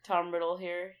Tom Riddle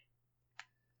here.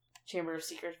 Chamber of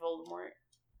Secrets Voldemort.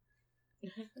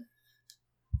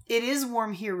 It is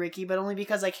warm here, Ricky, but only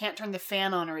because I can't turn the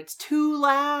fan on or it's too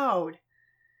loud.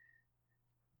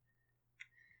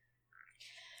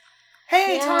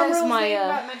 Hey, yes, Tom Riddle's name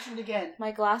got mentioned again.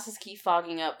 My glasses keep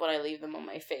fogging up when I leave them on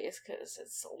my face because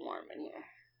it's so warm in here.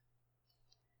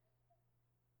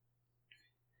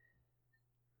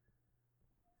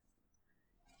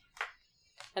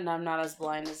 And I'm not as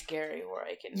blind as Gary where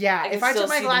I can... Yeah, if I took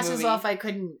my glasses off, I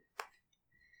couldn't...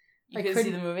 You couldn't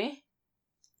see the movie?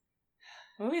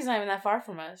 The movie's not even that far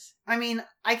from us. I mean,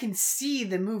 I can see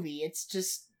the movie. It's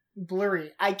just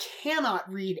blurry. I cannot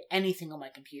read anything on my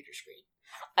computer screen.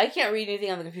 I can't read anything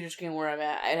on the computer screen where I'm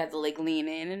at. I'd have to, like, lean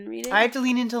in and read it. I have to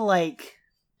lean into, like...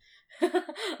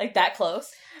 like, that close?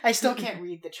 I still can't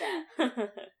read the chat.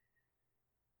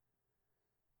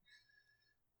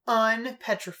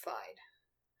 Unpetrified.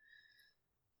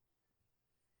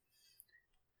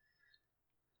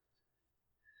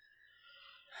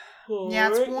 Yeah,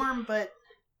 it's warm, but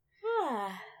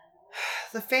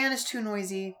the fan is too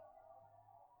noisy.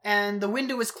 And the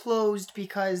window is closed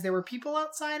because there were people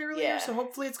outside earlier, so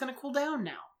hopefully it's going to cool down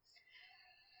now.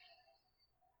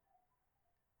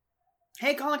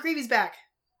 Hey, Colin Creevy's back.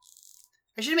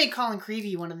 I should have made Colin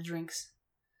Creevy one of the drinks.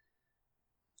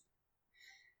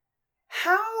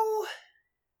 How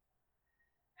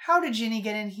did Ginny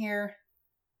get in here?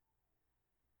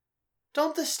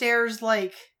 Don't the stairs,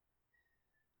 like...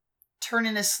 turn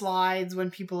into slides when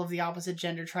people of the opposite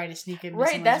gender try to sneak in.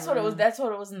 Right, that's what it was. That's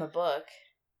what it was in the book.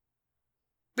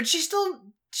 But she still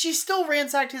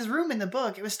ransacked his room in the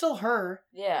book. It was still her.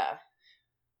 Yeah.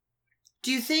 Do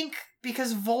you think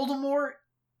because Voldemort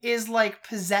is like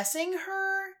possessing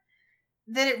her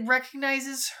that it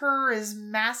recognizes her as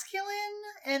masculine,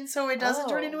 and so it doesn't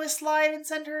turn into a slide and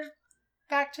send her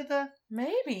back to the?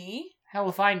 Maybe. Hell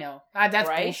if I know. That's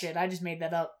bullshit. I just made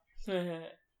that up.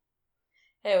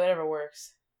 Hey, whatever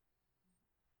works.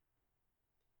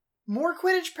 More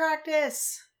Quidditch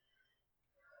practice!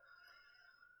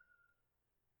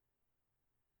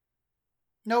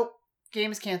 Nope.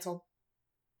 Game is canceled.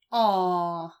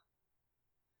 Aww.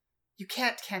 You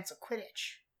can't cancel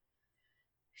Quidditch.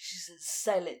 She says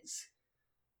silence.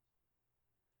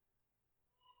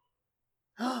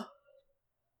 Oh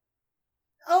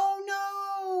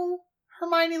no!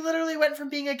 Hermione literally went from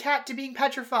being a cat to being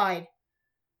petrified.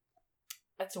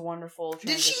 That's a wonderful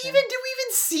transition. Did we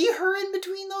even see her in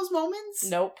between those moments?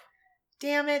 Nope.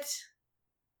 Damn it.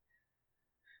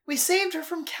 We saved her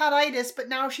from catitis, but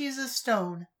now she's a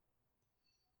stone.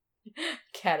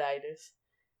 Catitis.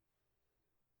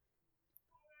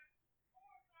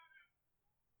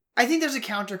 I think there's a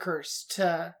counter curse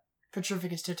to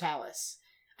Petrificus Totalis.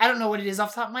 I don't know what it is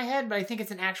off the top of my head, but I think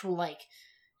it's an actual,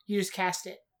 you just cast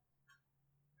it.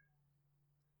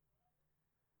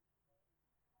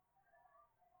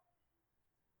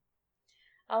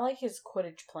 I like his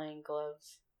Quidditch playing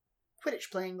gloves.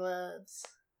 Quidditch playing gloves.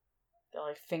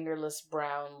 They're fingerless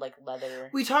brown, leather.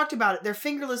 We talked about it. They're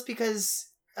fingerless because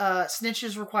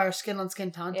snitches require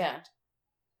skin-on-skin contact. Yeah.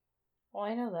 Well,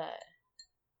 I know that.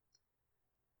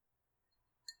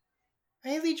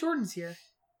 Hey, Lee Jordan's here.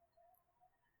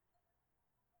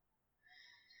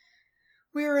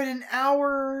 We're at 1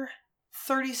 hour,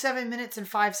 37 minutes, and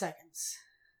 5 seconds.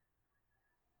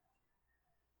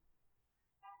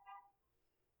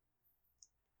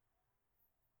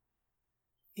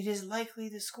 It is likely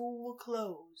the school will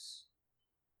close.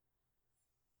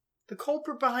 The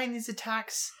culprit behind these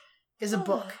attacks is a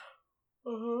book.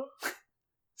 Uh-huh.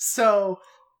 So...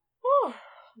 I'm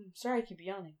sorry I keep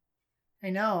yawning.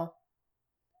 I know.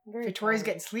 Victoria's tired.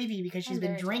 getting sleepy because she's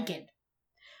been drinking. Tired.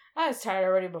 I was tired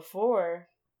already before.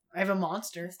 I have a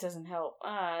monster. This doesn't help.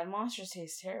 Monsters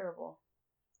taste terrible.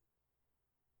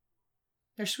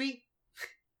 They're sweet.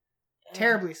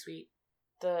 Terribly sweet.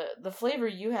 The flavor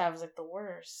you have is the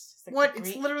worst. It's What?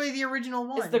 It's literally the original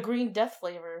one. It's the green death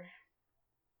flavor.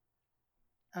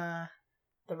 The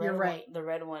red you're right. The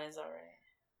red one is alright.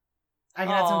 I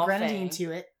can add some Aw, grenadine Fang.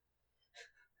 to it.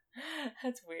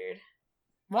 That's weird.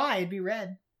 Why? It'd be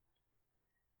red.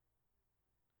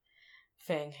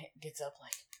 Fang gets up I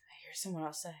hear someone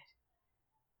outside.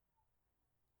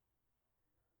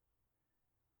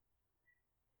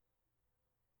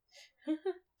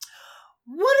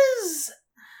 What is...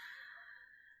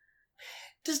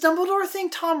 Does Dumbledore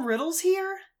think Tom Riddle's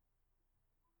here?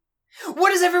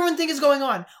 What does everyone think is going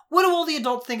on? What do all the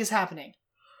adults think is happening?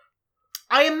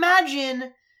 I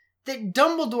imagine that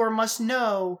Dumbledore must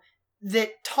know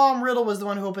that Tom Riddle was the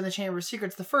one who opened the Chamber of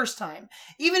Secrets the first time.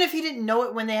 Even if he didn't know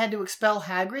it when they had to expel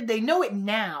Hagrid, they know it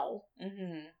now.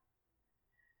 Mm-hmm.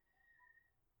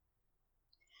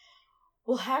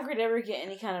 Will Hagrid ever get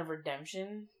any kind of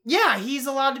redemption? Yeah, he's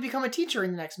allowed to become a teacher in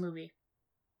the next movie.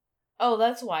 Oh,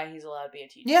 that's why he's allowed to be a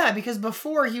teacher. Yeah, because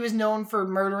before he was known for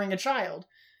murdering a child.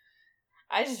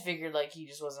 I just figured he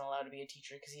just wasn't allowed to be a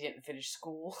teacher because he didn't finish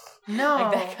school.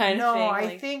 No, that kind of thing.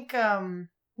 I think.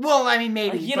 Well, I mean,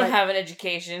 maybe you don't have an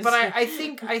education. But I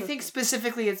think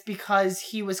specifically it's because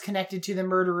he was connected to the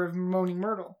murder of Moaning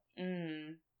Myrtle.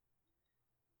 Mm.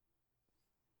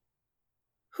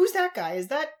 Who's that guy? Is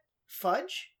that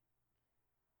Fudge?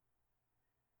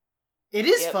 It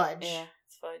is Fudge. Yeah,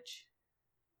 it's Fudge.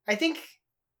 I think.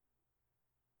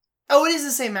 Oh, it is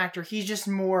the same actor. He's just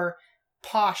more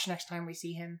posh next time we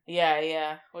see him. Yeah.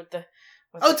 It's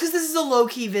because this is a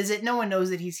low-key visit. No one knows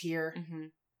that he's here. Mm-hmm.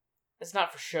 It's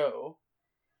not for show.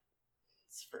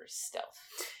 It's for stealth.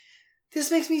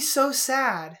 This makes me so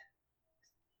sad.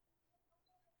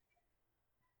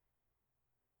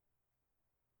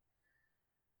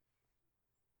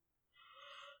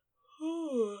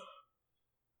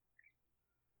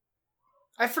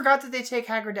 I forgot that they take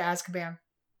Hagrid to Azkaban.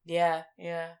 Yeah.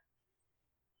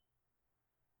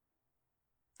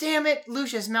 Damn it,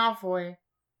 Lucius Malfoy.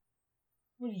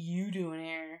 What are you doing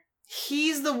here?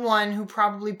 He's the one who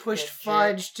probably pushed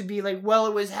Fudge to be well,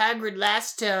 it was Hagrid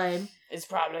last time. It's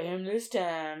probably him this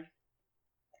time.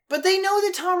 But they know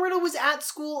that Tom Riddle was at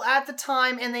school at the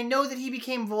time, and they know that he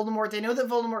became Voldemort. They know that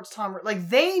Voldemort's Tom Riddle.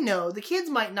 They know. The kids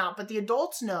might not, but the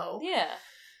adults know. Yeah.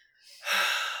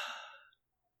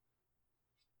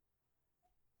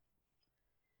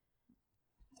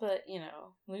 But,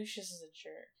 Lucius is a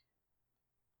jerk.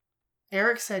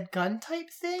 Eric said gun type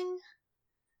thing?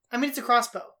 I mean, it's a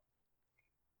crossbow.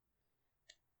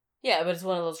 Yeah, but it's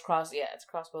one of those it's a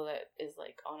crossbow that is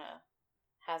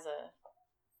has a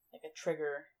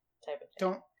trigger type of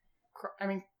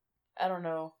thing. I don't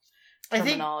know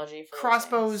terminology. I think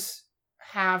crossbows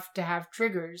have to have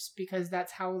triggers because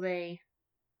that's how they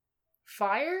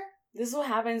fire. This is what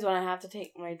happens when I have to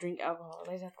drink alcohol.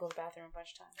 I just have to go to the bathroom a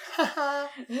bunch of times.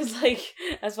 It's like,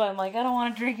 that's why I'm like, I don't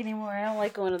want to drink anymore. I don't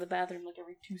like going to the bathroom like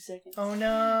every 2 seconds. Oh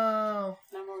no.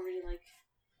 And I'm already like...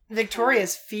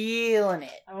 Victoria's feeling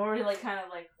it. I'm already like kind of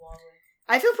like wobbly.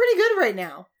 I feel pretty good right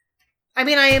now. I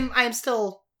mean, I am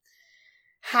still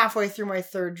halfway through my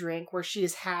 3rd drink, where she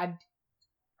has had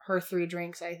her 3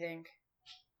 drinks, I think.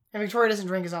 And Victoria doesn't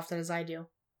drink as often as I do.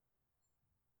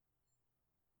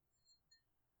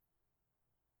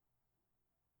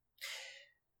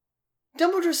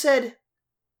 Dumbledore said,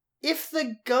 if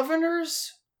the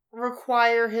governors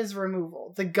require his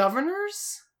removal. The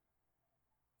governors?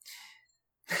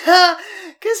 Cassandra,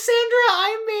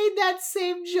 I made that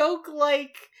same joke,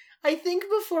 like, I think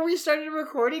before we started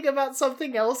recording about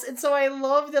something else, and so I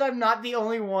love that I'm not the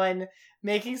only one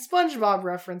making SpongeBob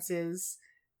references.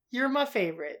 You're my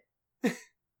favorite.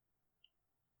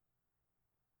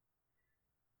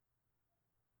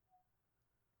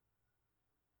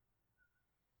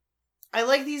 I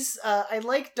like these, I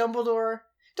like Dumbledore.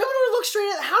 Dumbledore looks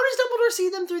straight at... How does Dumbledore see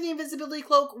them through the invisibility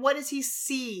cloak? What does he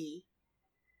see?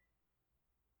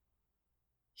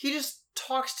 He just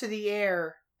talks to the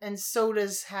air, and so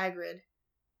does Hagrid.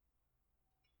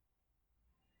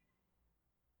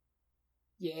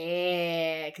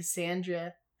 Yeah,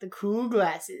 Cassandra. The cool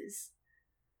glasses.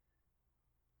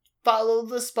 Follow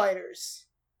the spiders.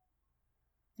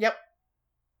 Yep.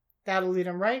 That'll lead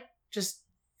him right. Just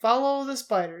follow the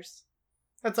spiders.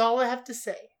 That's all I have to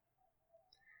say.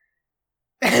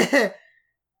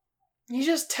 He's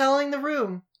just telling the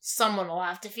room, someone will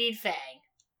have to feed Fang.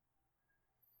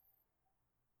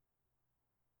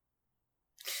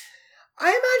 I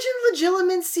imagine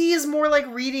legilimency is more like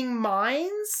reading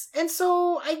minds, and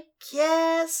so I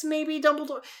guess maybe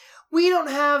Dumbledore... We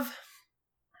don't have...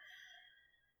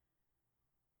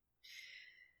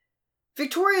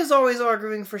 Victoria's always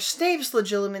arguing for Snape's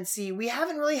legilimency. We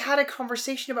haven't really had a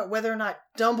conversation about whether or not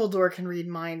Dumbledore can read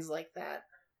minds like that.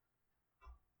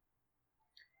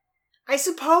 I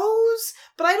suppose,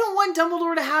 but I don't want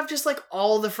Dumbledore to have just, like,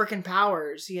 all the frickin'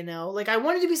 powers, you know? Like, I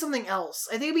want it to be something else.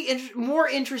 I think it'd be more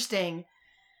interesting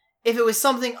if it was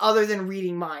something other than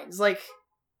reading minds. Like,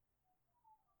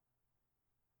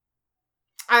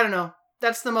 I don't know.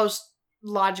 That's the most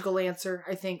logical answer,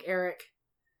 I think, Eric.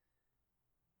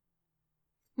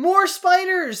 More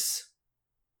spiders!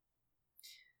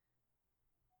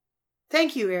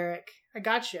 Thank you, Eric. I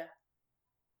gotcha.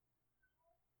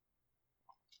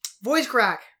 Voice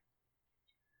crack.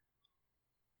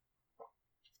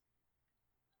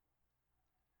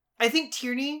 I think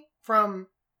Tierney from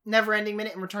Neverending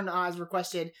Minute and Return to Oz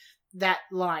requested that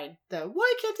line. The,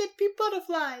 why can't it be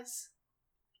butterflies?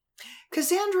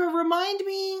 Cassandra, remind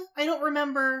me, I don't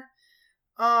remember,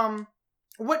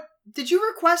 what, did you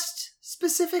request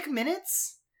specific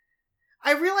minutes?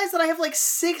 I realized that I have like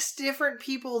 6 different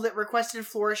people that requested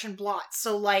Flourish and Blot,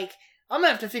 so like, I'm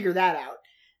gonna have to figure that out.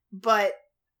 But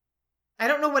I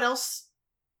don't know what else,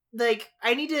 like,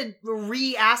 I need to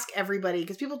re-ask everybody,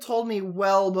 because people told me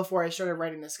well before I started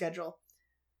writing the schedule.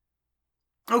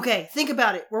 Okay, think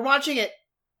about it. We're watching it.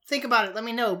 Think about it. Let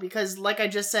me know, because like I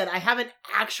just said, I haven't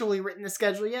actually written the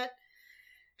schedule yet,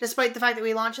 despite the fact that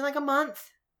we launch in like a month.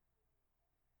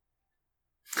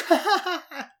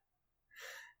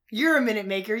 You're a minute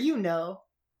maker, you know.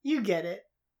 You get it.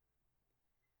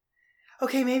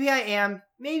 Okay, maybe I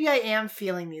am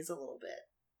feeling these a little bit.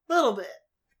 Little bit.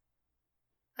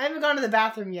 I haven't gone to the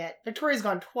bathroom yet. Victoria's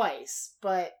gone twice,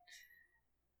 but...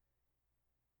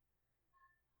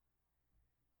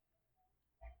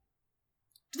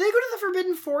 Do they go to the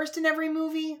Forbidden Forest in every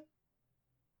movie?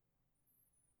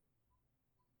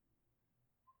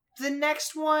 The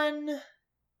next one...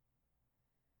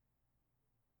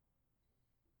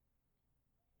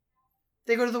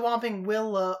 They go to the Whomping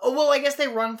Willow. Oh, well, I guess they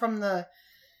run from the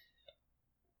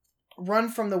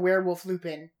Werewolf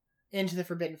Lupin into the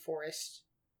Forbidden Forest.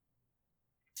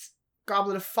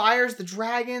 Goblet of Fire's the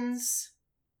dragons.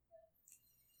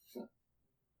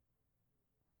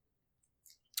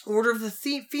 Order of the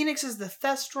Phoenix is the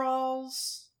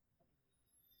Thestrals.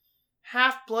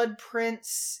 Half-Blood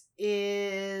Prince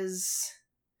is...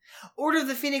 Order of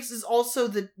the Phoenix is also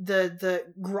the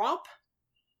Grop.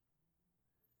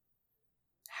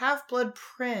 Half-Blood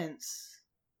Prince.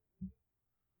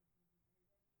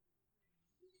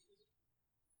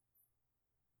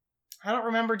 I don't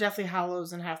remember Deathly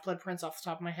Hallows and Half-Blood Prince off the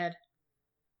top of my head.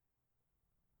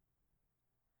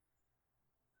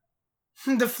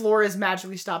 The floor has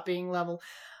magically stopped being level.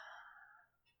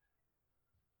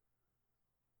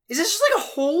 Is this just like a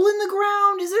hole in the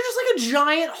ground? Is there just like a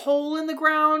giant hole in the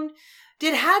ground?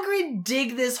 Did Hagrid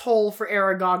dig this hole for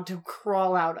Aragog to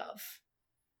crawl out of?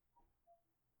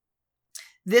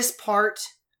 This part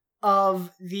of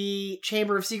the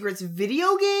Chamber of Secrets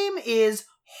video game is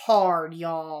hard,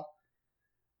 y'all.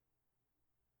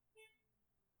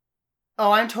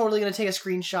 Oh, I'm totally gonna take a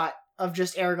screenshot of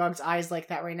just Aragog's eyes like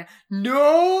that right now.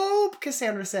 Nope,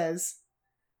 Cassandra says.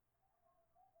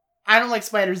 I don't like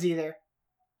spiders either.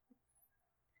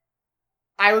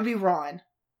 I would be Ron.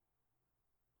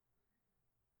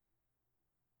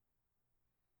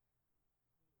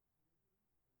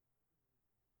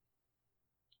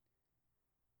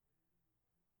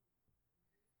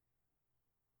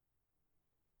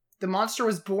 The monster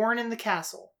was born in the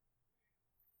castle.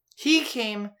 He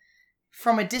came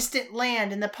from a distant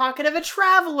land in the pocket of a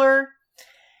traveler.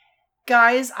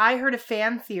 Guys, I heard a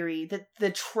fan theory that the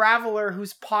traveler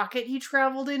whose pocket he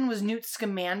traveled in was Newt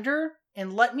Scamander.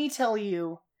 And let me tell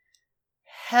you,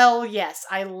 hell yes,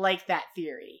 I like that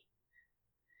theory.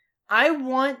 I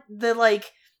want the,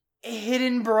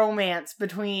 hidden bromance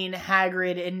between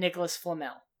Hagrid and Nicholas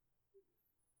Flamel.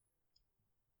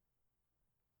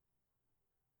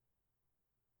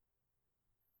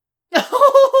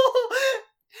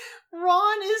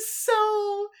 Ron is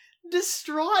so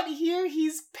distraught here.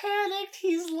 He's panicked.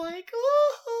 He's like,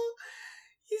 oh,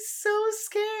 he's so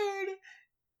scared.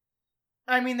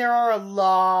 I mean, there are a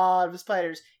lot of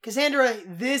spiders. Cassandra,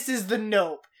 this is the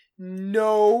nope.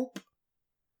 Nope.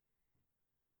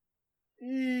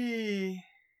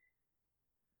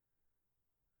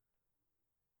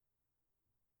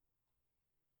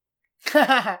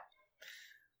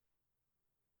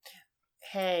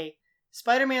 Hey,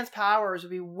 Spider-Man's powers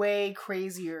would be way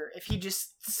crazier if he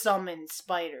just summoned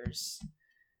spiders.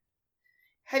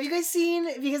 Have you guys seen,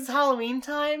 because it's Halloween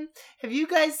time, have you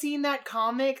guys seen that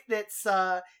comic that's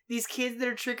these kids that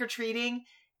are trick-or-treating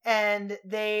and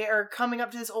they are coming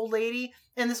up to this old lady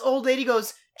and this old lady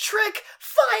goes, "Trick!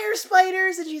 Fire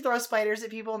spiders!" And she throws spiders at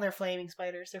people and they're flaming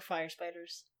spiders. They're fire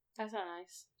spiders. That's not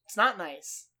nice. It's not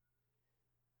nice.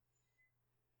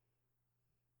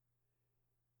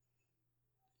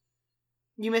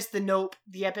 You missed the nope.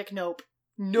 The epic nope.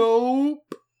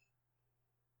 Nope.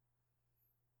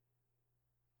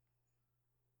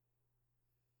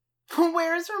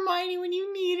 Where's Hermione when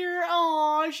you need her?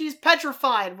 Aw, she's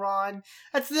petrified, Ron.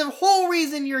 That's the whole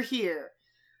reason you're here.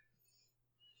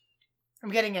 I'm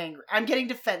getting angry. I'm getting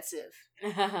defensive.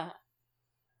 The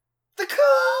car!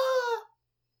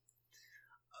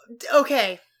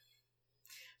 Okay.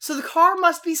 So the car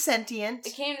must be sentient.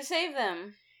 It came to save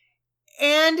them.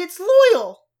 And it's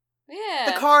loyal.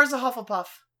 Yeah. The car is a Hufflepuff.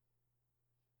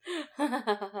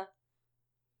 I'm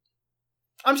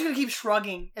just gonna keep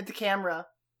shrugging at the camera.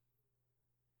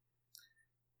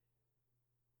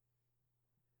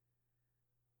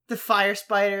 The fire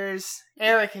spiders.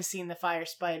 Eric has seen the fire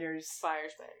spiders. Fire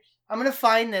spiders. I'm gonna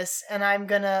find this and I'm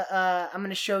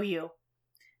gonna show you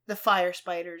the fire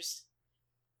spiders.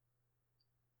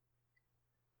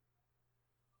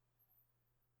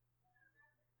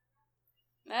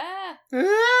 Ah.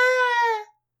 Ah!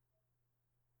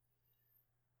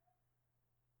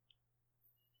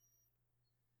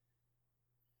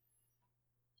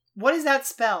 What does that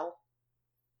spell?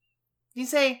 Did you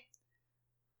say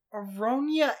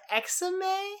Aronia Exame?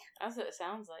 That's what it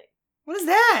sounds like. What is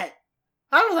that?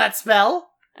 I don't know that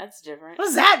spell. That's different. What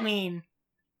does that mean?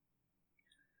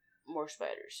 More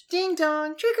spiders. Ding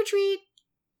dong, trick or treat.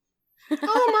 Oh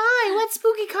my, what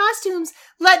spooky costumes.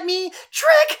 Let me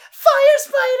trick fire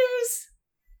spiders.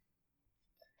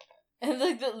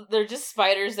 And they're just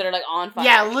spiders that are on fire.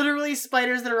 Yeah, literally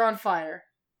spiders that are on fire.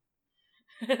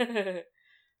 I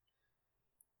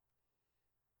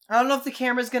don't know if the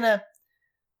camera's gonna...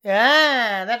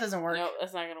 Yeah, that doesn't work. No,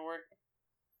 that's not gonna work.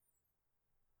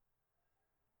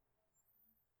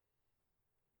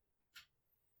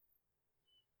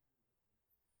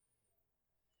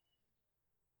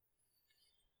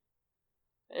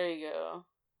 There you go.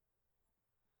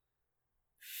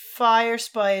 Fire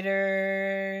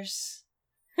spiders.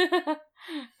 The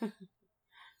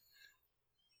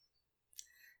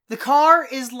car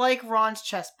is like Ron's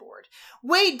chessboard.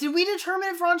 Wait, did we determine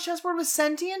if Ron's chessboard was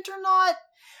sentient or not?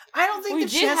 I don't think we the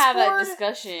did chessboard... have that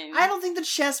discussion. I don't think the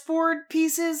chessboard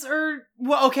pieces are...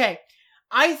 Well, okay.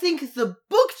 I think the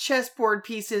book chessboard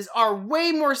pieces are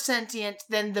way more sentient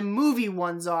than the movie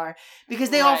ones are. Because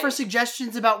they offer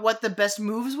suggestions about what the best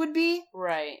moves would be.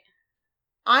 Right.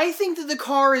 I think that the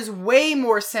car is way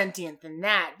more sentient than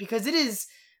that. Because it is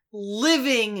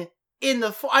living in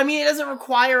the... I mean, it doesn't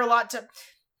require a lot to...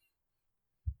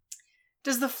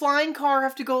 Does the flying car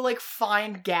have to go,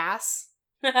 find gas?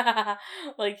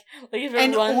 like if it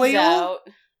and runs oil? out.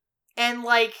 And,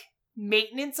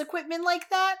 maintenance equipment like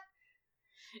that.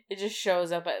 It just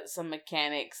shows up at some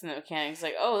mechanics, and the mechanic's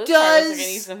like, "Oh, this car looks like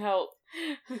it needs some help."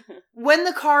 When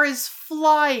the car is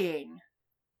flying,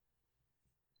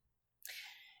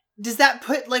 does that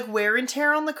put, like, wear and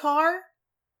tear on the car?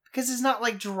 Because it's not,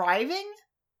 like, driving?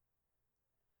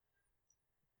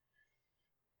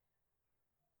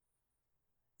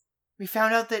 We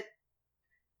found out that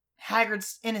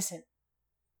Hagrid's innocent.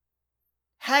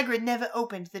 Hagrid never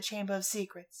opened the Chamber of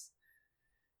Secrets.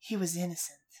 He was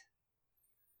innocent.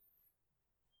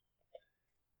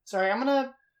 Sorry, I'm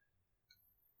gonna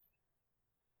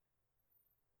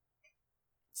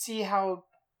see how...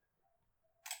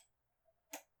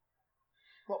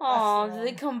 Aw, do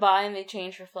they come by and they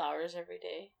change for flowers every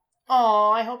day?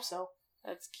 Aw, I hope so.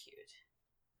 That's cute.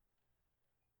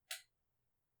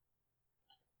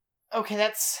 Okay,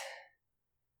 that's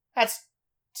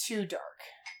too dark.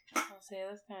 I'll say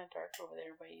that's kind of dark over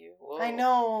there by you. Whoa. I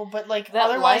know, but like That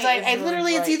otherwise, light I is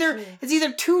really literally bright, it's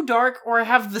either too dark or I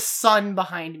have the sun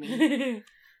behind me.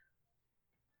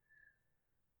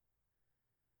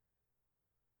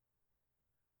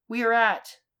 We are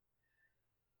at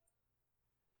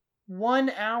 1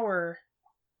 hour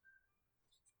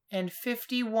and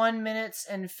 51 minutes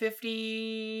and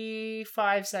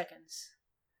 55 seconds.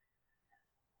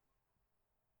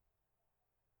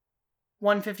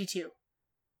 1:52.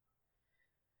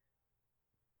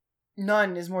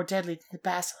 None is more deadly than the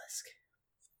basilisk.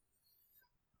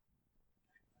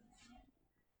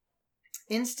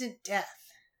 Instant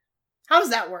death. How does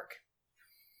that work?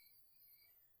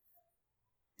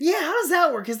 Yeah, how does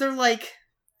that work? Is there like...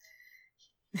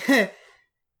 the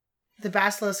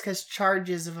basilisk has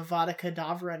charges of Avada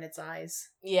Kedavra in its eyes.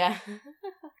 Yeah.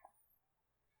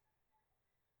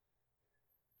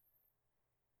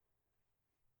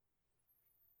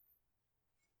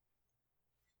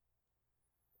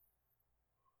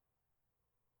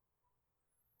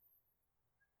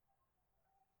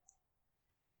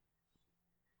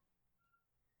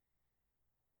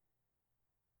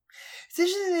 It's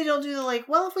interesting they don't do the, like,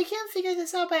 well, if we can't figure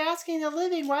this out by asking the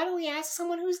living, why don't we ask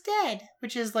someone who's dead?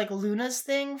 Which is, like, Luna's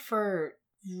thing for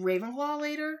Ravenclaw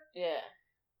later. Yeah.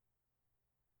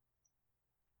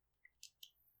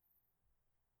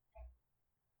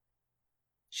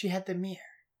 She had the mirror.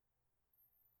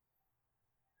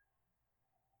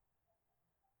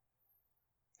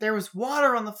 There was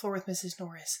water on the floor with Mrs.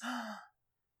 Norris.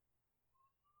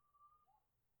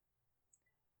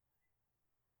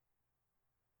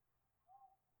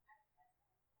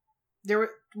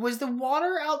 Was the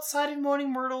water outside of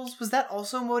Moaning Myrtle's, was that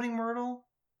also Moaning Myrtle?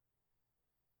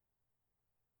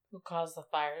 Who caused the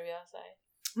fire to be outside?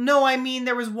 No, I mean,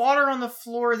 there was water on the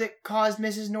floor that caused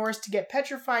Mrs. Norris to get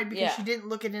petrified because she didn't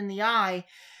look it in the eye.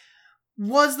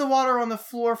 Was the water on the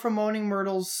floor from Moaning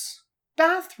Myrtle's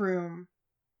bathroom?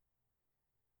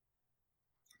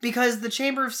 Because the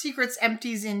Chamber of Secrets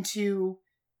empties into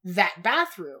that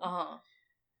bathroom. Uh-huh.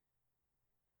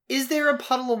 Is there a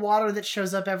puddle of water that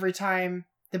shows up every time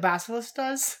the basilisk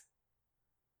does?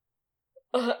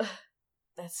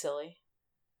 That's silly.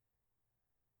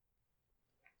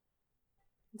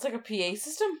 It's like a PA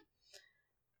system?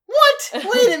 What?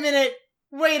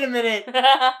 Wait a minute.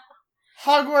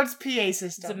 Hogwarts PA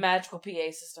system. It's a magical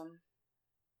PA system.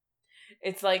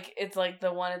 It's like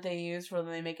the one that they use for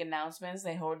when they make announcements.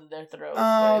 They hold their throat.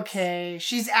 Oh, okay.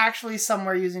 She's actually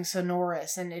somewhere using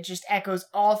Sonorous, and it just echoes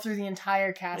all through the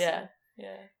entire castle.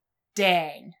 Yeah.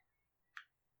 Dang.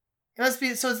 It must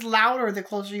be, so it's louder the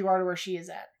closer you are to where she is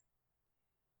at.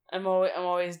 I'm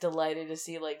always delighted to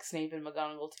see, like, Snape and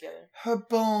McGonagall together. Her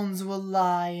bones will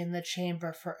lie in the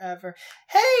chamber forever.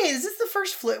 Hey, is this the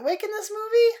first Flitwick in this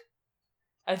movie?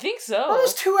 I think so.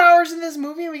 Almost 2 hours in this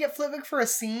movie and we get Flitwick for a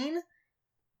scene?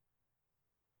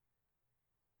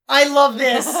 I love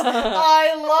this.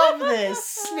 I love this.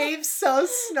 Snape's so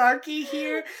snarky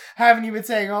here. Haven't you been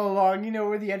saying all along, you know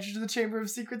where the entrance to the Chamber of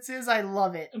Secrets is? I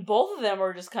love it. Both of them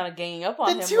are just kind of ganging up on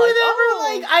him. The two of them are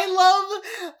like,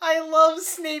 I love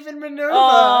Snape and Minerva.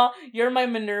 Aw, you're my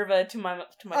Minerva to my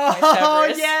Oh,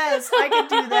 Severus. yes, I could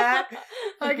do that.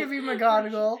 I could be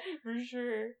McGonagall. For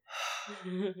sure.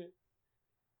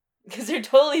 Because they're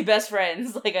totally best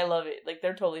friends. Like, I love it. Like,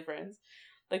 they're totally friends.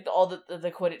 Like, all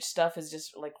the Quidditch stuff is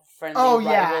just, like, friendly. Oh,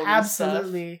 yeah,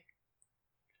 absolutely.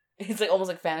 Stuff. It's, like, almost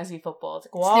like fantasy football. It's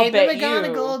like, well, Snape I'll bet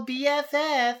and McGonagall,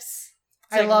 BFFs.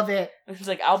 I like, love it. It's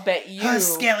like, I'll bet you Her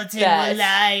skeleton will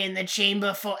lie in the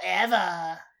chamber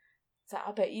forever. So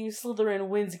I bet you Slytherin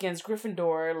wins against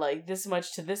Gryffindor, like, this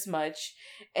much to this much,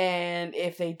 and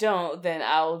if they don't, then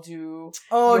I'll do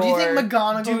do you think your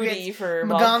McGonagall duty gets... for...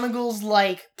 McGonagall's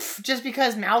like, just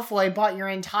because Malfoy bought your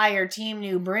entire team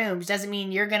new brooms doesn't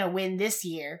mean you're gonna win this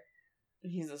year.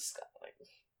 He's a scumbag.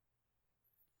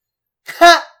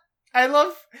 I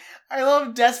love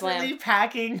desperately Slam.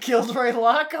 packing Gilderoy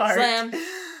Lockhart. Slam.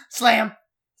 Slam.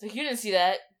 It's like, you didn't see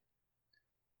that.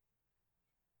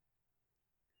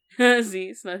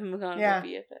 See, Smith and McGonagall Yeah.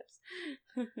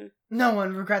 BFFs. No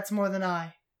one regrets more than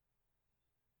I.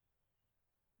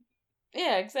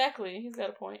 Yeah, exactly. He's got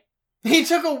a point. He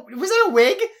took a... Was that a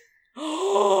wig?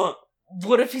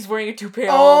 What if he's wearing a toupee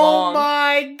Oh all along?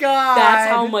 my god.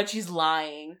 That's how much he's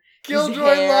lying.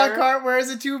 Gilderoy hair- Lockhart wears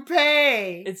a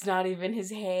toupee. It's not even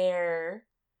his hair.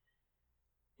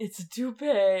 It's a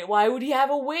toupee. Why would he have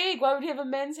a wig? Why would he have a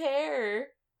men's hair?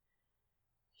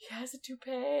 He has a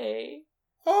toupee.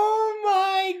 Oh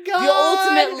my god. The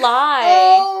ultimate lie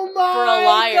Oh my for a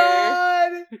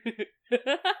liar.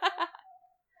 god.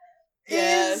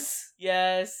 Yes.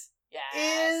 Yes.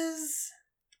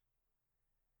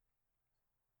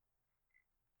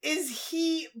 Is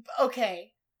he...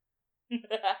 Okay.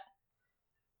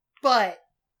 But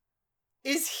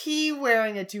is he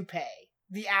wearing a toupee?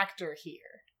 The actor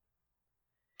here.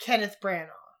 Kenneth Branagh.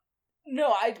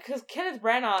 No, because Kenneth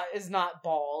Branagh is not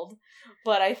bald,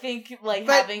 but I think like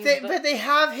But having but they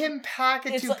have him pack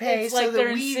a It's toupee like so they're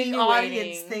that we, the insinuating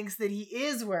audience, thinks that he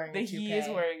is wearing a that toupee. he is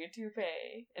wearing a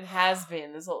toupee and has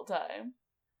been this whole time.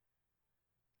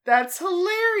 That's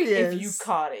hilarious. If you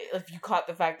caught it, if you caught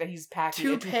the fact that he's packing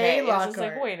Toupee a toupee, it's just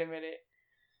Lockhart. like, wait a minute,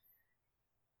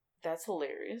 that's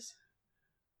hilarious.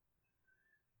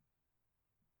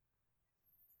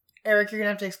 Eric, you're gonna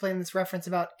have to explain this reference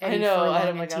about Eddie I know, Furlong I'm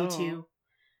and like, T2.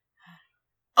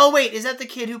 Oh wait, is that the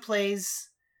kid who plays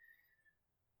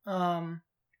John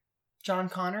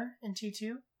Connor in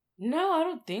T2? No, I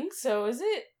don't think so. Is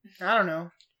it? I don't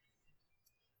know.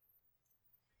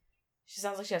 She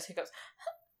sounds like she has hiccups.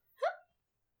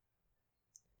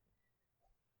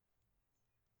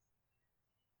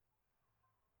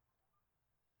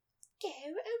 Go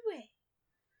away.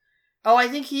 Oh, I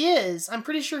think he is. I'm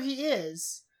pretty sure he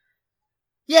is.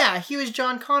 Yeah, he was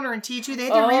John Connor in T2. They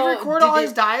had to re-record did all they-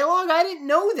 his dialogue? I didn't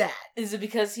know that. Is it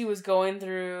because he was going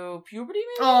through puberty,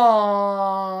 maybe?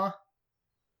 Aww.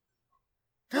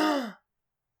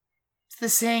 It's the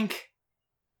sink.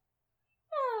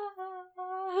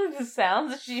 The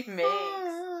sounds that she makes.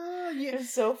 Yeah.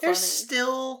 It's so funny. There's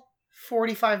still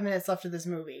 45 minutes left of this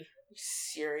movie.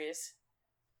 Serious.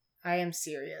 I am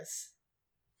serious.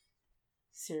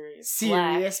 Serious.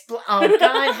 Serious. Oh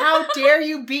god, how dare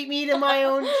you beat me to my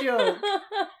own joke.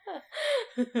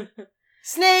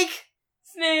 Snake!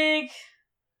 Snake!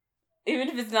 Even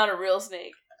if it's not a real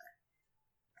snake.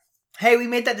 Hey, we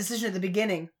made that decision at the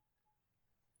beginning.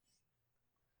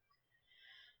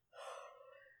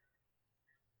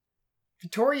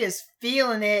 Victoria's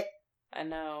feeling it. I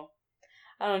know.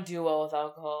 I don't do well with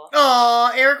alcohol.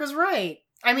 Aw, Eric was right.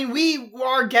 I mean,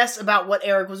 our guess about what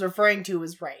Eric was referring to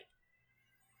was right.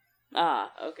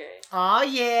 Ah, okay. Aw,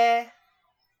 yeah.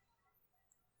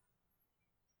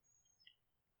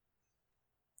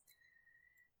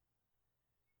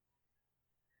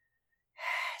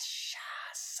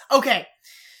 Okay,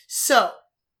 so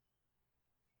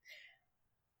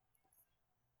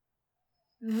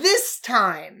this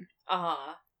time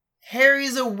Uh-huh.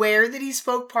 Harry's aware that he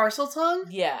spoke Parseltongue.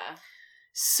 Yeah.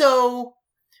 So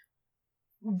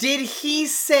did he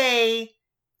say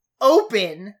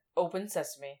open? Open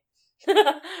sesame.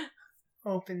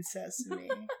 Open sesame.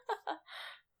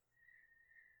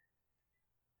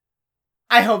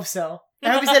 I hope so. I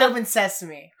hope he said open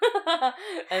sesame. That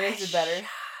makes it better.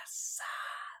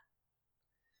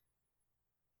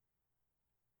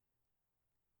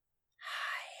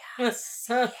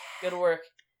 Good work.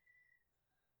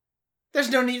 There's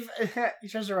no need. He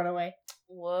tries to run away.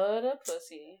 What a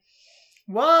pussy.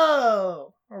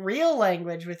 Whoa! Real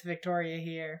language with Victoria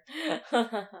here.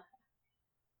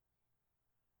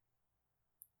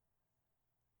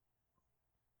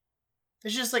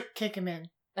 It's just like kick him in.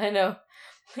 I know.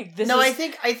 Like this. No, is...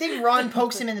 I think Ron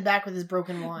pokes him in the back with his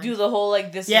broken wand. Do the whole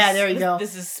like this. Yeah, is, there you go.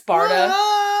 This is Sparta.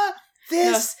 Ah,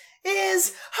 this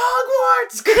is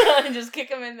Hogwarts. And just kick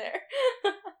him in there.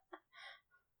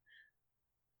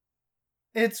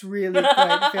 It's really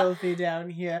quite filthy down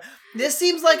here. This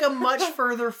seems like a much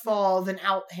further fall than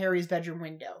out Harry's bedroom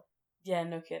window. Yeah,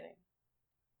 no kidding.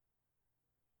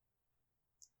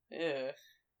 Ew.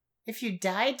 If you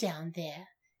die down there,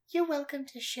 you're welcome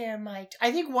to share my...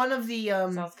 I think one of the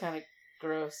Sounds kind of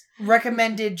Gross.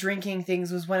 recommended drinking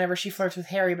things was whenever she flirts with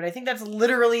Harry, but I think that's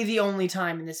literally the only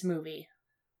time in this movie.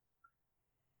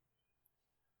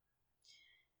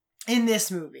 In this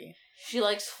movie. She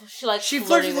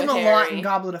flirts with him a lot in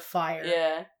Goblet of Fire.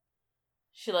 Yeah.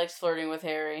 She likes flirting with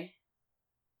Harry.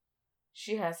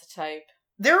 She has a type.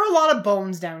 There are a lot of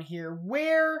bones down here.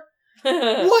 Where?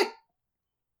 What?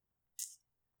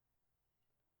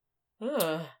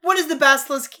 Ugh. What does the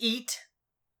basilisk eat?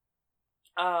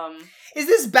 Is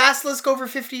this basilisk over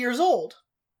 50 years old?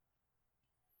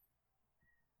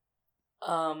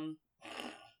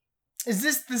 Is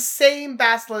this the same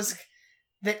basilisk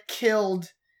that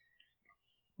killed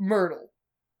Myrtle?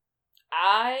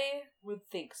 I would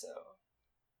think so.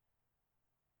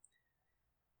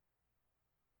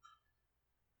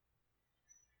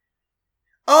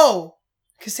 Oh,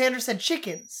 Cassandra said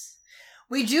chickens.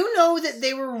 We do know that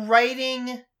they were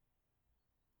writing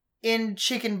in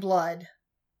chicken blood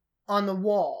on the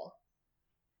wall.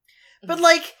 But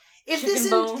like,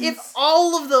 if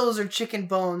all of those are chicken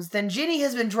bones, then Ginny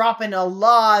has been dropping a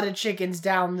lot of chickens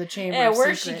down the chamber. Yeah, of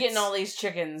where's secrets. she getting all these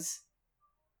chickens?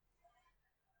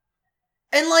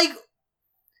 And like,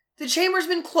 the chamber's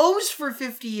been closed for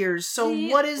 50 years, so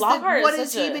what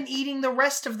has he been eating the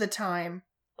rest of the time?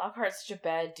 Lockhart's such a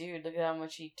bad dude. Look at how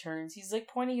much he turns. He's like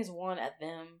pointing his wand at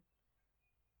them.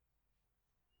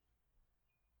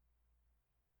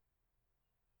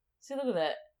 See, look at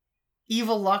that.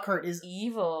 Evil Lockhart is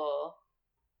evil.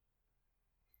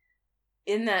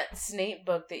 In that Snape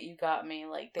book that you got me,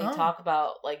 like, they talk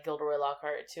about, like, Gilderoy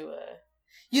Lockhart to a...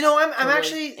 You know, I'm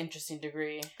actually... interesting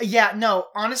degree. Yeah, no,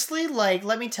 honestly, like,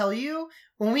 let me tell you,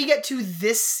 when we get to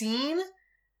this scene,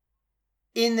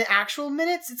 in the actual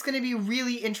minutes, it's going to be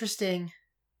really interesting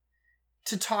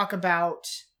to talk about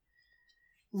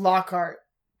Lockhart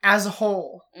as a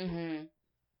whole. Mm-hmm.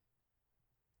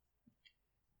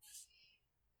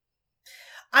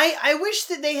 I wish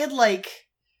that they had, like...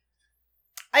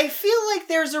 I feel like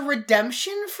there's a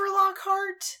redemption for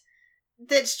Lockhart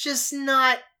that's just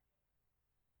not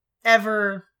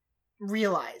ever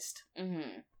realized.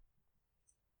 Mm-hmm.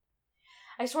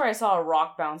 I swear I saw a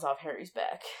rock bounce off Harry's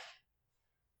back.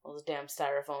 Those damn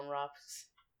styrofoam rocks.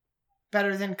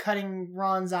 Better than cutting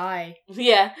Ron's eye.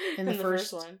 Yeah, in the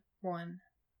first one.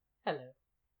 Hello.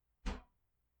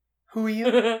 Who are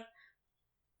you?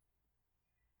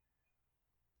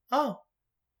 Oh.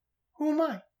 Who am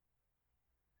I?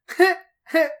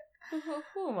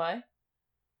 Who am I?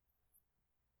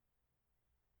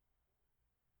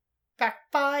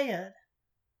 Backfired.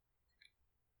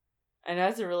 I know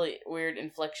that's a really weird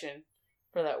inflection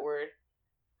for that word.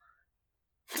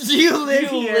 You live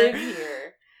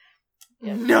here.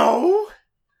 Yep. No.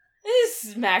 He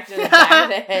smacked him in the back of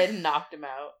the head and knocked him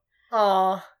out.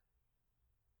 Aw.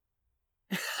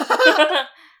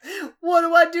 What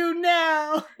do I do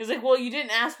now? He's like, well, you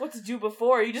didn't ask what to do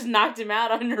before. You just knocked him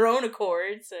out on your own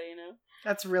accord, so, you know.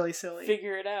 That's really silly.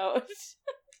 Figure it out.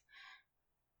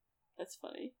 That's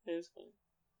funny. It is funny.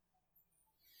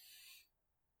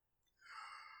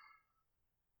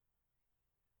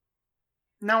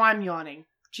 Now I'm yawning.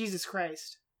 Jesus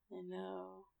Christ. I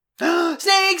know.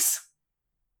 Snakes!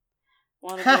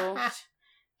 Want to go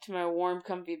to my warm,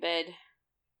 comfy bed.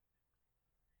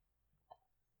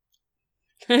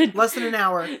 Less than an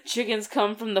hour. Chickens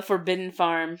come from the Forbidden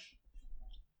Farm.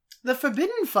 The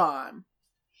Forbidden Farm.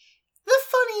 The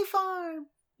Funny Farm.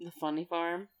 The Funny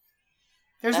Farm?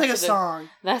 There's like a song.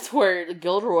 That's where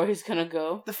Gilderoy's gonna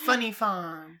go. The Funny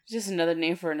Farm. Just another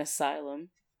name for an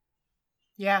asylum.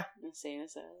 Yeah. Insane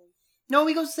asylum. No,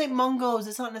 we go to St. Mungo's.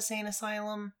 It's not an insane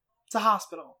asylum. It's a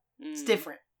hospital. It's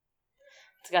different.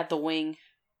 It's got the wing.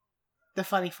 The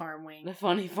Funny Farm wing. The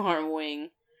Funny Farm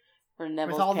wing. Where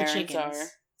Neville's with all parents the chickens. are.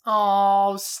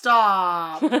 Oh,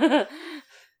 stop.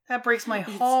 That breaks my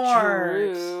heart.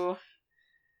 It's true.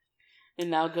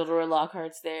 And now Gilderoy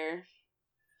Lockhart's there.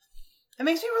 It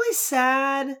makes me really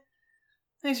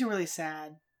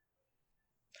sad.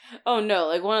 Oh no,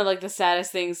 like one of like the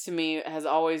saddest things to me has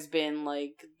always been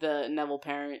like the Neville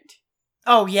parent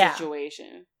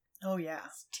situation. Oh yeah.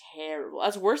 It's terrible.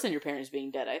 That's worse than your parents being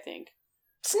dead, I think.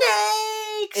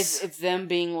 Snakes! It's them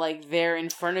being like there in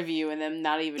front of you and them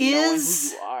not even knowing who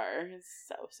you are. It's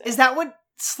so sad. Is that what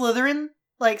Slytherin,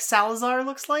 like Salazar,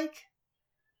 looks like?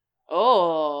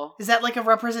 Oh. Is that like a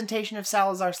representation of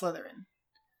Salazar Slytherin?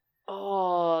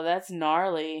 Oh, that's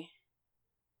gnarly.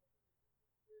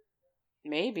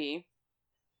 Maybe.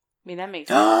 I mean, that makes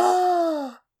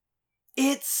sense.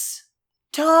 It's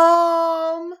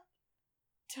Tom!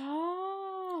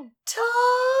 Tom!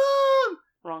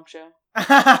 Wrong show.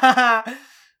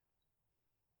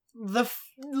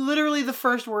 Literally the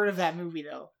first word of that movie,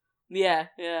 though. Yeah,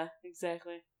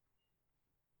 exactly.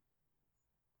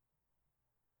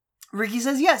 Ricky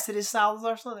says yes, it is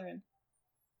Salazar Slytherin.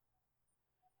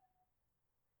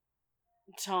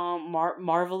 Tom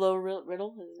Marvolo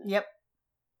Riddle, isn't it? Yep.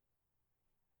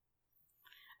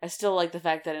 I still like the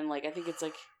fact that I think it's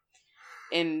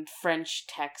in French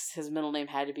text, his middle name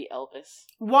had to be Elvis.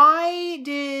 Why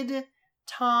did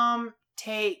Tom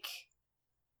take...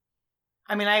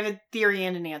 I mean, I have a theory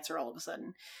and an answer all of a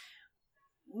sudden.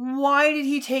 Why did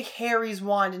he take Harry's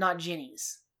wand and not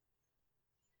Ginny's?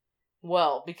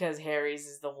 Well, because Harry's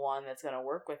is the one that's gonna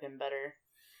work with him better.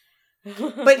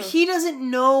 But he doesn't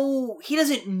know. He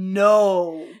doesn't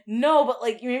know. No, but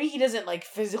maybe he doesn't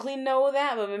physically know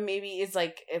that, but maybe it's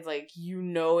you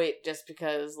know it just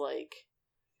because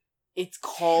it's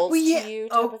called to you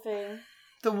type of thing.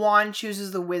 The wand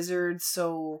chooses the wizard,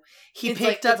 so he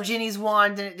picked up Ginny's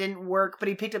wand and it didn't work, but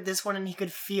he picked up this one and he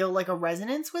could feel a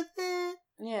resonance with it.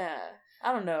 Yeah,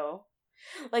 I don't know.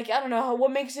 I don't know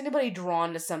what makes anybody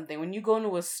drawn to something when you go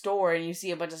into a store and you see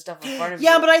a bunch of stuff in front of you.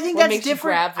 Yeah, but I think that's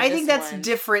different. I think that's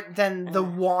different than the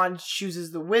wand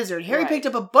chooses the wizard. Harry picked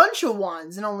up a bunch of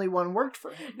wands and only one worked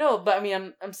for him. No, but I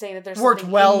mean, I'm saying that there's worked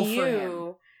something well in for you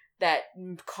him that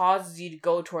causes you to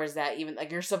go towards that, even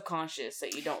your subconscious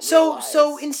that you don't realize.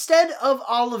 So instead of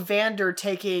Ollivander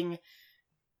taking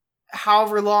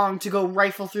however long to go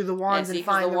rifle through the wands and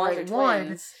find the right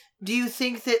one, do you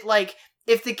think that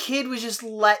if the kid was just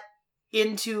let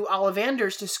into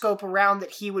Ollivander's to scope around,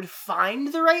 that he would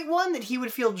find the right one, that he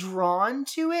would feel drawn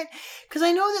to it? Because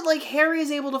I know that Harry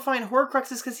is able to find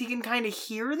Horcruxes because he can kind of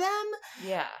hear them.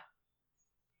 Yeah.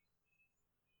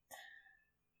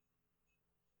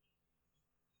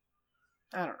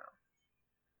 I don't know.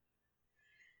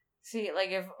 See,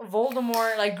 if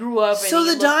Voldemort grew up, and so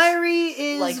the diary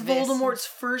is Voldemort's this.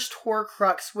 First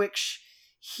Horcrux, which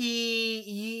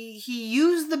he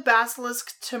used the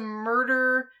basilisk to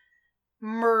murder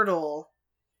Myrtle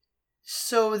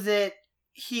so that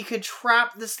he could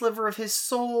trap the sliver of his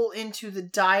soul into the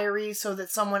diary so that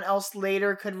someone else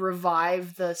later could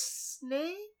revive the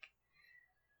snake?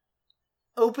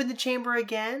 Open the chamber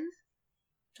again?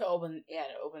 To open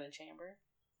the chamber.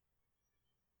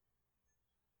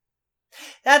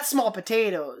 That's small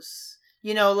potatoes.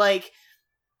 You know,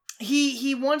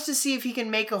 he wants to see if he can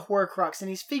make a Horcrux, and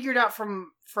he's figured out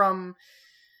from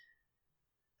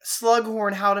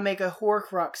Slughorn how to make a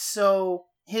Horcrux. So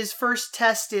his first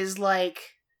test is let's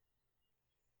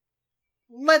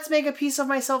make a piece of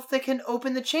myself that can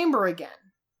open the chamber again.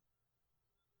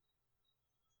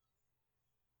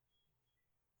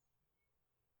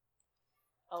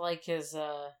 I like his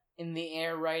in the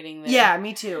air writing there. Yeah,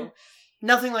 me too.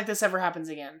 Nothing like this ever happens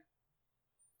again.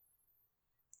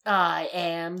 I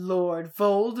am Lord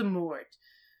Voldemort.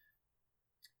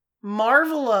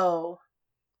 Marvolo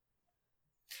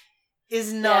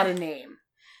is not a name.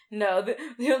 No,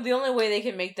 the only way they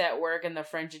can make that work in the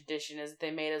French edition is if they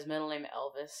made his middle name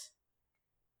Elvis.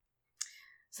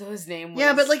 So his name was...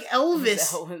 Yeah, but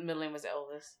Elvis... His middle name was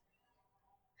Elvis.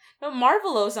 No,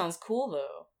 Marvolo sounds cool,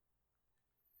 though.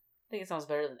 I think it sounds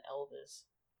better than Elvis.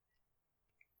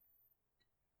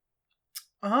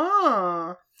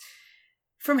 Ah.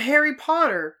 From Harry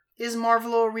Potter, is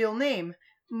Marvolo a real name?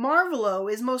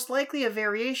 Marvolo is most likely a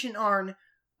variation on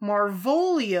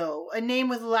Marvolio, a name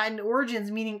with Latin origins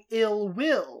meaning ill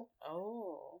will.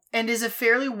 Oh. And is as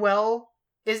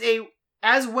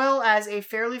well as a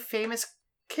fairly famous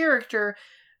character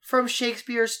from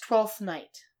Shakespeare's Twelfth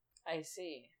Night. I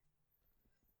see.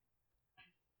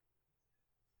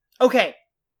 Okay.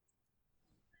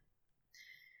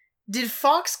 Did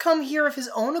Fawkes come here of his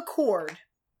own accord?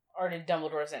 Or did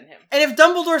Dumbledore send him? And if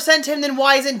Dumbledore sent him, then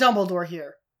why isn't Dumbledore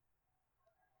here?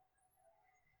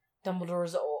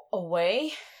 Dumbledore's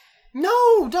away?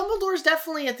 No, Dumbledore's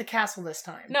definitely at the castle this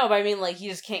time. No, but I mean, he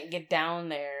just can't get down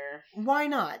there. Why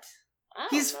not?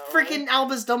 He's know. Freaking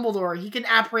Albus Dumbledore. He can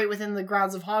apparate within the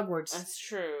grounds of Hogwarts. That's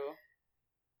true.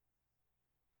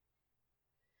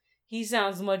 He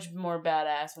sounds much more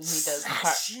badass when he does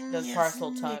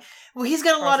Parseltongue. Well, he's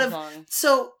got a lot of...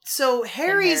 So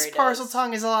Harry's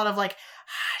Parseltongue is a lot of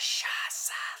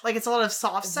it's a lot of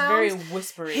soft sounds. It's very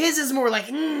whispery. His is more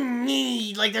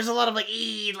there's a lot of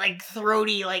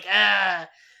throaty, I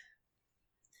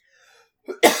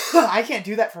can't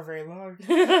do that for very long.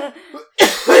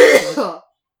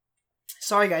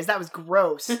 Sorry guys, that was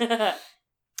gross. That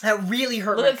really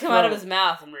hurt my throat. Look it come out of his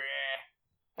mouth.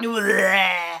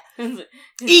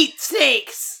 Eat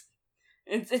snakes!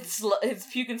 It's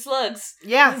puking slugs.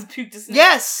 Yeah. It's puked a snake.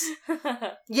 Yes!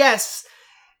 Yes!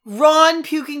 Ron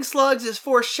puking slugs is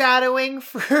foreshadowing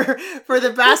for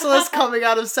the basilisk coming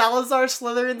out of Salazar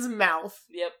Slytherin's mouth.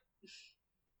 Yep.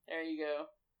 There you go.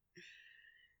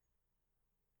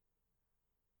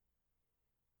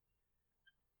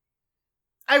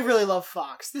 I really love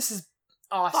Fox. This is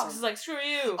awesome. Fox is like, screw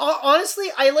you. Honestly,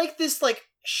 I like this, like,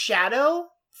 shadow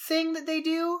thing that they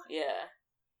do. Yeah.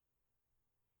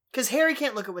 Because Harry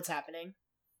can't look at what's happening.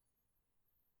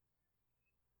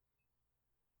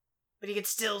 But he can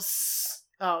still...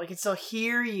 he can still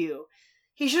hear you.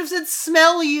 He should have said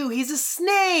smell you. He's a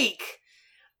snake.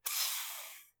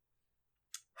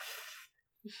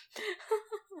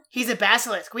 He's a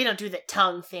basilisk. We don't do the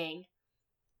tongue thing.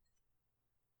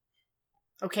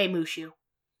 Okay, Mushu.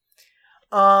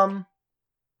 The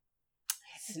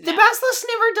basilisk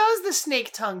never does the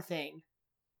snake tongue thing.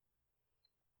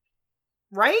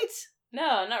 Right?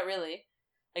 No, not really.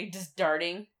 Like, just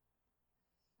darting.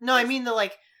 No, I mean the,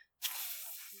 like...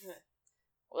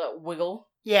 Wiggle.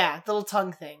 Yeah, the little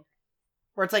tongue thing.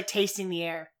 Where it's like tasting the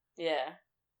air. Yeah.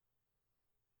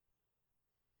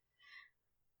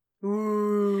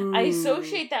 Ooh. I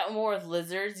associate that more with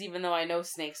lizards, even though I know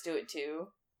snakes do it too.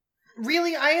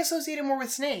 Really? I associate it more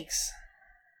with snakes.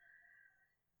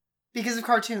 Because of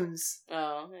cartoons.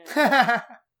 Oh. Yeah.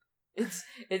 It's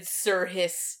Sir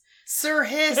Hiss. Sir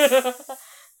Hiss!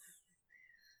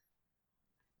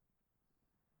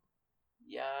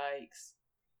 Yikes.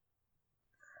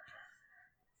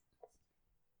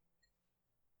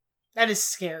 That is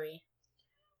scary.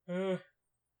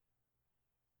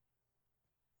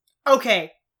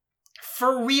 Okay.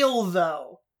 For real,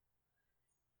 though.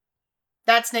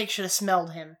 That snake should have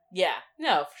smelled him. Yeah.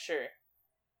 No, for sure.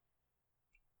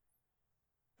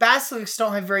 Basilisks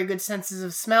don't have very good senses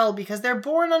of smell because they're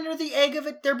born under the egg of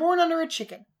it. They're born under a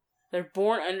chicken. They're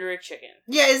born under a chicken.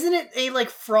 Yeah, isn't it a, like,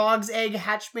 frog's egg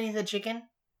hatched beneath a chicken?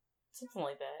 Something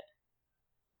like that.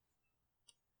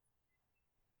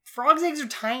 Frogs' eggs are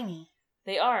tiny.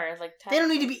 They are, like, tiny. They don't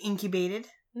need to be incubated.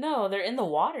 No, they're in the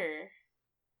water.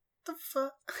 The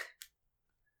fuck?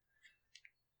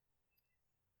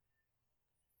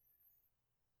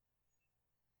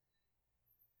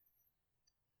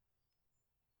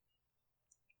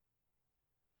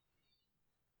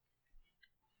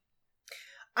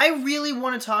 I really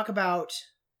want to talk about...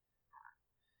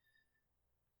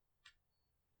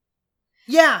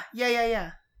 Yeah.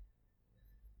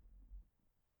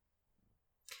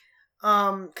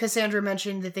 Cassandra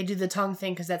mentioned that they do the tongue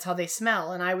thing because that's how they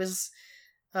smell, and I was...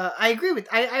 I agree with...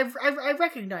 I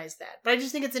recognize that, but I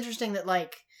just think it's interesting that,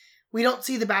 like, we don't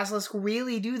see the basilisk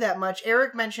really do that much.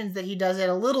 Eric mentions that he does it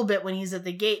a little bit when he's at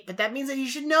the gate, but that means that he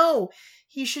should know.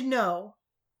 He should know.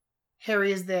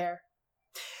 Harry is there.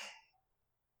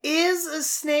 Is a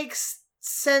snake's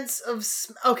sense of...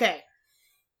 Okay.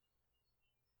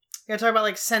 We gotta talk about,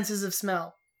 like, senses of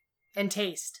smell and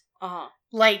taste. Uh-huh.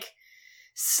 Like,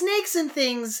 snakes and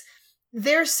things,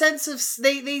 their sense of...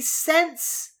 They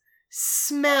sense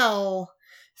smell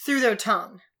through their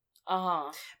tongue.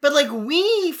 Uh-huh. But, like,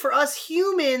 for us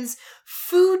humans,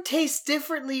 food tastes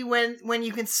differently when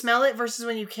you can smell it versus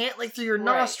when you can't, like, through your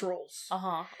nostrils.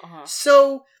 Uh-huh. Uh-huh.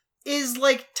 So, is,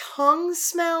 like, tongue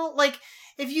smell... Like,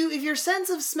 if your sense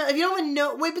of smell... If you don't even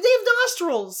know... Wait, but they have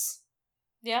nostrils!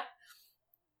 Yeah.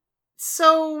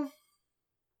 So...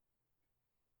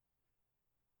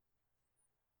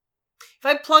 If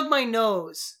I plug my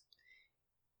nose,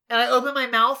 and I open my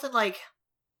mouth and, like...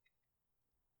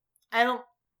 I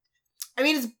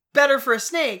mean, it's better for a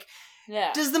snake.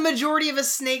 Yeah. Does the majority of a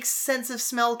snake's sense of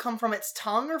smell come from its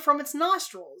tongue or from its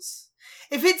nostrils?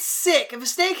 If it's sick, if a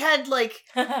snake had, like,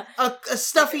 a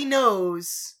stuffy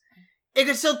nose, it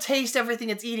could still taste everything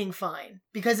it's eating fine,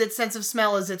 because its sense of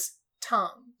smell is its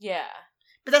tongue. Yeah.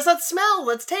 But that's not smell,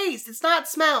 that's taste. It's not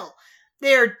smell.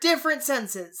 They are different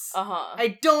senses. Uh-huh.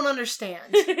 I don't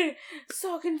understand.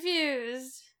 So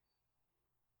confused.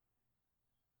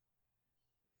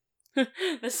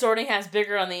 The sorting hat's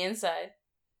bigger on the inside.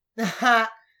 The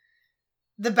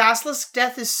basilisk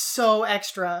death is so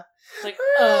extra. It's like,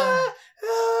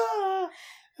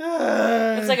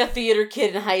 it's like a theater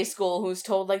kid in high school who's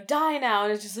told, like, die now,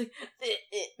 and it's just like,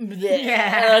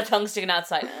 Yeah. and a tongue sticking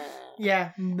outside.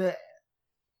 Yeah. Bleh.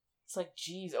 It's like,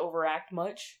 geez, overact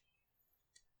much?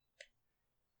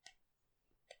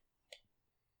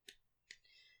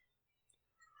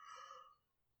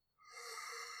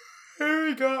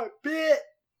 Harry got bit.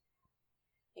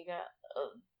 He got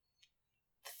a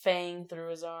fang through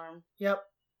his arm. Yep.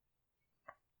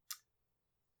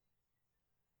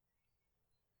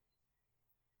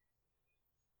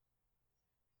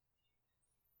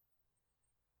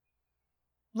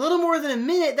 Little more than a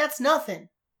minute, that's nothing.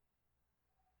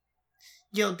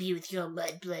 You'll be with your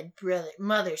blood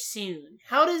mother soon.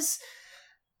 How does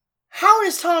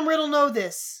Tom Riddle know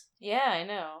this? Yeah, I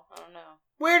know. I don't know.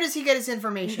 Where does he get his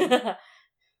information?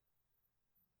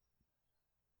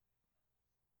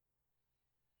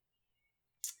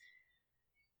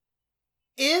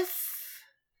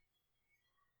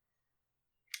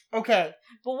 Okay.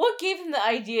 But what gave him the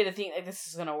idea to think like this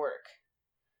is gonna work?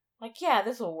 Like, yeah,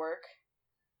 this will work.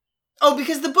 Oh,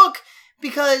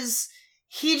 because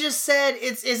he just said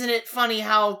isn't it funny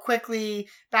how quickly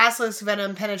basilisk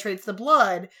venom penetrates the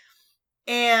blood?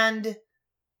 And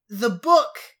the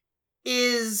book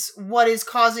is what is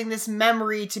causing this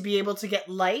memory to be able to get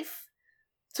life.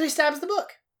 So he stabs the book.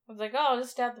 I was like, oh, I'll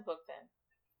just stab the book then.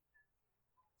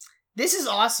 This is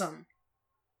awesome.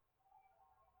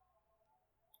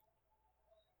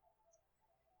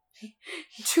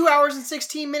 Two hours and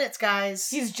 16 minutes, guys.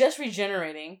 He's just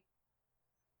regenerating.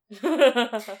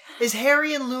 Is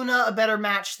Harry and Luna a better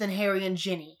match than Harry and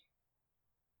Ginny?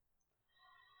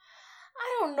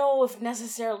 I don't know if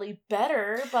necessarily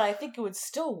better, but I think it would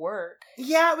still work.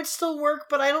 Yeah, it would still work,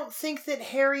 but I don't think that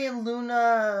Harry and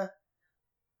Luna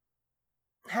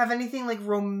have anything like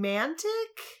romantic.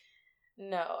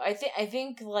 No, I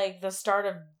think like the start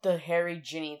of the Harry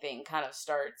Ginny thing kind of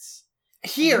starts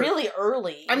here really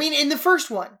early. I mean, in the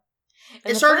first one.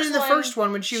 It started in the first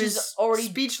one when she was already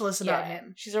speechless about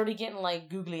him. She's already getting like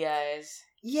googly eyes.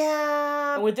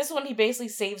 Yeah. And with this one, he basically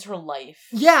saves her life.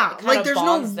 Yeah, like there's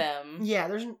bonds them. Yeah,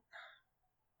 there's.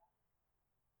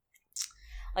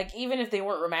 Like even if they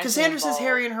weren't romantic. Cassandra says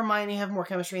Harry and Hermione have more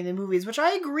chemistry in the movies, which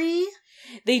I agree.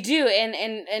 They do,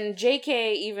 and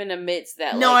J.K. even admits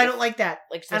that. No, I don't like that.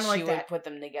 Like so I don't like that. Would put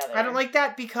them together. I don't like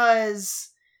that because.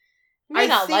 You may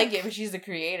not like it, but she's the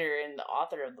creator and the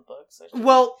author of the book, so she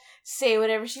can say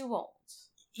whatever she wants.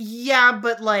 Yeah,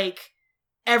 but like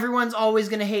everyone's always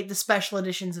going to hate the special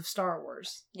editions of Star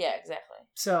Wars. Yeah, exactly.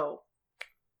 So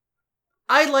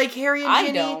I like Harry and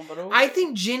Ginny. I don't, but okay. I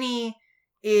think Ginny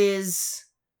is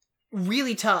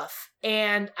really tough,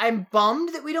 and I'm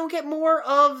bummed that we don't get more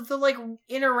of the like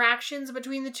interactions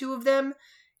between the two of them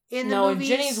in the movies.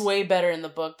 No, Ginny's way better in the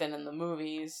book than in the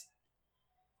movies.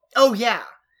 Oh yeah.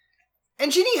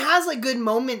 And Ginny has, like, good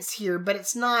moments here, but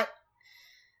it's not...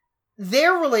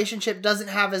 Their relationship doesn't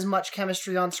have as much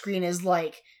chemistry on screen as,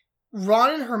 like, Ron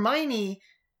and Hermione,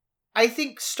 I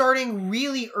think, starting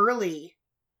really early.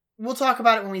 We'll talk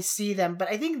about it when we see them, but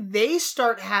I think they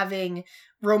start having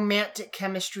romantic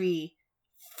chemistry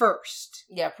first.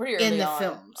 Yeah, pretty early in the on.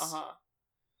 films. Uh-huh.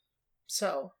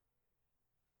 So...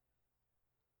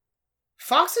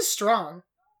 Fox is strong.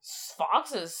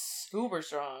 Fox is super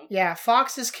strong. Yeah,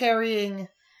 Fox is carrying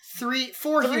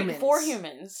four humans. 4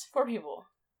 humans. 4 people.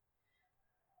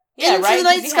 Yeah, into the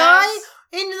night sky?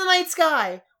 Into the night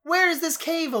sky. Where does this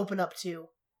cave open up to?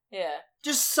 Yeah.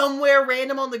 Just somewhere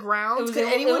random on the ground?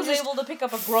 It was able to pick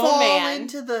up a grown man.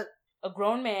 A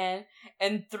grown man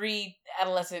and 3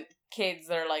 adolescent kids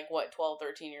that are like, 12,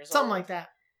 13 years old? Something like that.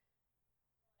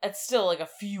 It's still like a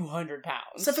few hundred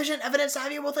pounds. Sufficient evidence to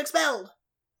have you both expelled.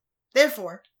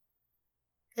 Therefore,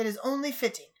 it is only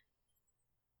fitting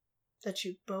that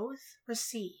you both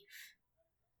receive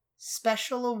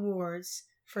special awards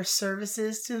for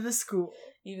services to the school.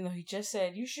 Even though he just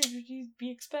said, you should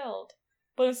be expelled.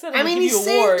 But instead he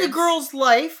saved a girl's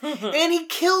life, and he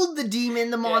killed the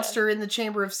demon, the monster in the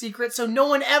Chamber of Secrets, so no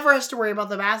one ever has to worry about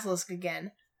the basilisk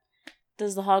again.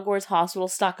 Does the Hogwarts hospital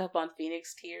stock up on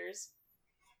Phoenix tears?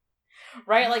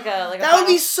 Right? That would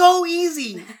be so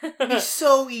easy. It'd be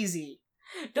so easy.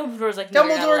 Dumbledore's like, no,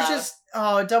 Dumbledore's just...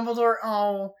 Oh, Dumbledore...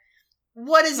 Oh.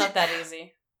 What is it? Not that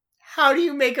easy. How do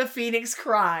you make a phoenix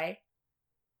cry?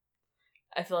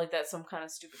 I feel like that's some kind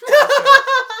of stupid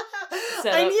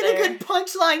I need a good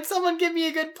punchline. Someone give me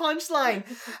a good punchline.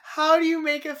 How do you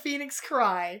make a phoenix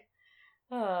cry?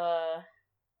 I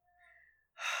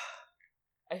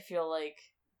feel like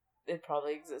it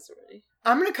probably exists already.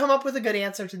 I'm going to come up with a good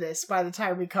answer to this by the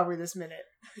time we cover this minute.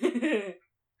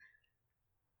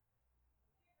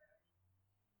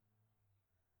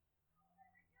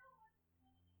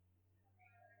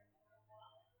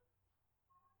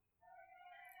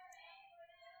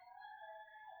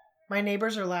 My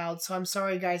neighbors are loud, so I'm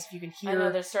sorry, guys, if you can hear them. I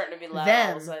know, they're starting to be loud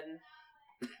all of a sudden.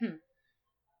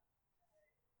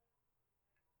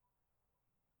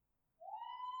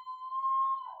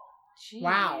 Jeez.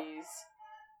 Wow.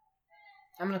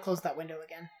 I'm going to close that window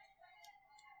again.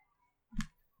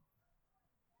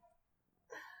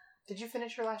 Did you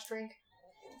finish your last drink?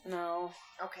 No.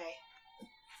 Okay.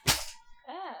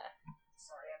 Ah.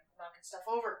 Sorry, I'm knocking stuff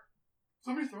over.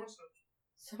 Somebody's throwing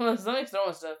stuff. Somebody's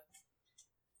throwing stuff.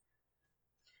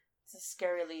 It's a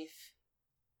scary leaf.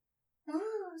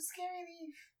 Ooh, scary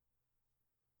leaf.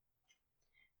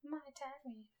 My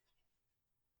tiny.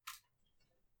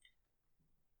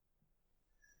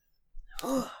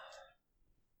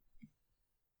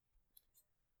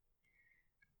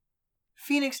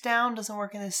 Phoenix Down doesn't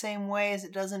work in the same way as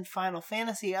it does in Final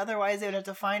Fantasy. Otherwise, they would have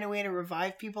to find a way to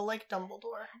revive people like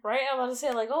Dumbledore. Right? I'm about to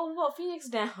say, like, oh, well, Phoenix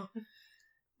Down.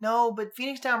 No, but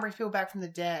Phoenix Down brings people back from the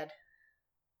dead.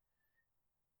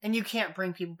 And you can't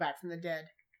bring people back from the dead.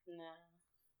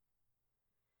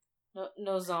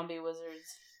 No zombie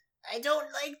wizards. I don't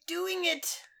like doing it!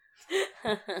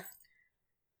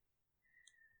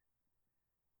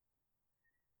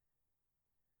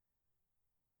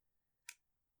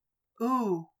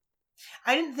 Ooh.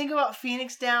 I didn't think about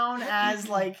Phoenix Down as,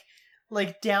 like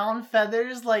down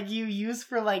feathers like you use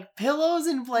for, like, pillows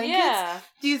and blankets. Yeah.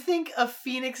 Do you think a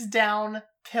Phoenix Down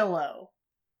pillow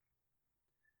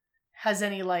has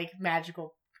any, like,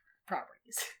 magical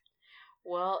properties?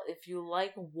 Well, if you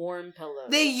like warm pillows.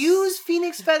 They use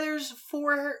phoenix feathers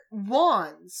for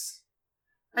wands.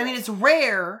 I mean, it's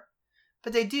rare,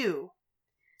 but they do.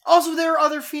 Also, there are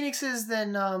other phoenixes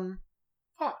than,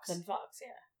 Fox. Yeah.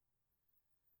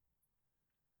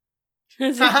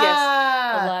 Yes,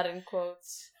 Aladdin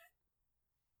quotes.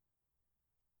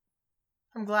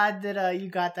 I'm glad that you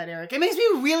got that, Eric. It makes me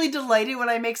really delighted when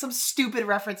I make some stupid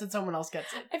reference and someone else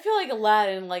gets it. I feel like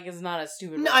Aladdin, like, is not a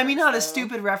stupid reference. No, I mean, not though. a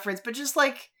stupid reference, but just,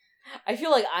 like... I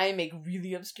feel like I make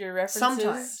really obscure references.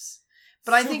 Sometimes.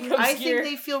 But I think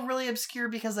they feel really obscure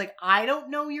because, like, I don't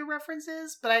know your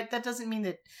references, but that doesn't mean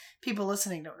that people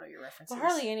listening don't know your references. Well,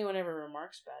 hardly anyone ever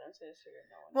remarks about it, so I just figured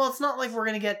no one. Well, it's not like we're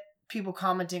going to get people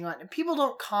commenting on... People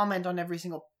don't comment on every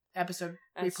single episode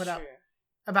we put up.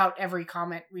 About every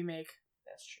comment we make.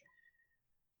 That's true.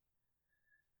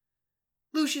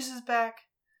 Lucius is back.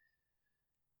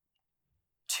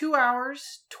 2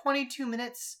 hours, 22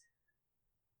 minutes,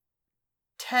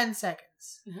 10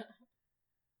 seconds.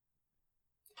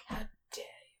 How dare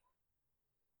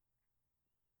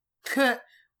you.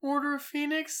 Order of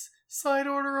Phoenix, side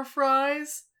order of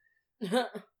fries.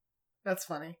 That's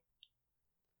funny.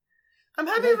 I'm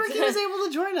happy Ricky was able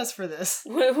to join us for this.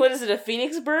 What is it, a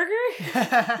Phoenix burger?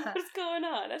 What's going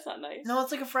on? That's not nice. No,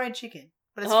 it's like a fried chicken,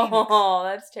 but it's Phoenix. Oh,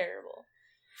 that's terrible.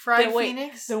 Fried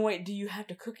Phoenix? Then wait, do you have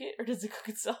to cook it, or does it cook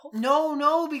itself?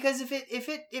 No, because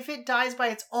if it dies by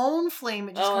its own flame,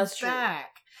 it just comes back.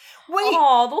 Wait!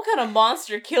 Oh, what kind of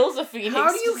monster kills a phoenix?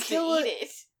 How do you kill it? You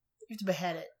have to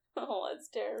behead it. Oh, that's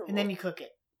terrible. And then you cook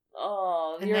it.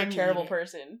 Oh, you're a terrible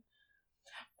person.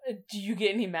 Do you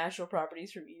get any magical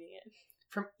properties from eating it?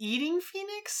 From eating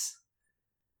Phoenix?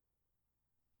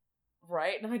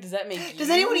 Right? I mean, does that make Does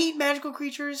anyone eat magical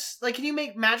creatures? Like, can you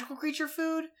make magical creature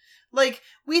food? Like,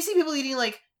 we see people eating,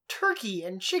 like, turkey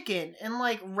and chicken and,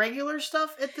 like, regular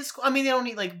stuff at the school. I mean, they don't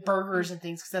eat, like, burgers and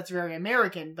things because that's very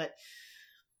American, but...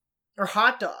 Or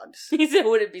hot dogs. He said,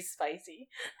 would it be spicy?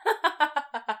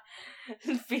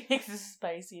 Phoenix is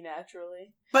spicy,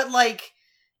 naturally. But, like,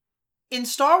 in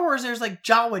Star Wars, there's, like,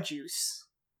 Jawa juice.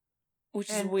 Which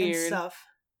is weird. And stuff.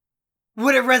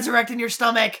 Would it resurrect in your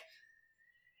stomach?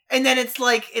 And then it's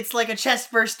like a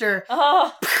chest burster.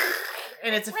 Oh.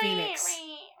 And it's a phoenix.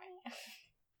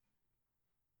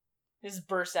 Just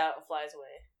bursts out and flies away.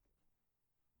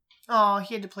 Oh,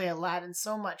 he had to play Aladdin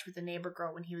so much with the neighbor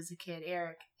girl when he was a kid.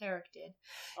 Eric did.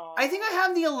 Oh. I think I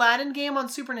have the Aladdin game on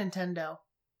Super Nintendo.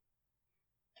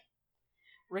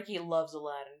 Ricky loves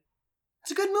Aladdin.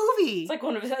 It's a good movie. It's like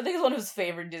I think it's one of his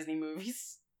favorite Disney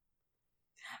movies.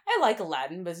 I like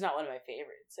Aladdin, but it's not one of my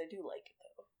favorites. I do like it,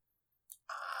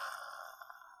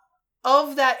 though.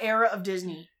 Of that era of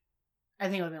Disney, I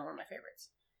think it would be one of my favorites.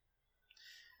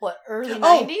 What, early 90s?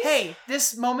 Oh, hey,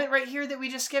 this moment right here that we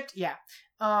just skipped? Yeah.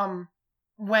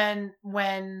 When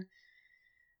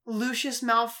Lucius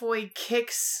Malfoy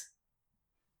kicks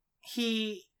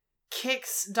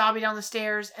Dobby down the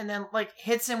stairs and then, like,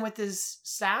 hits him with his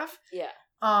staff. Yeah.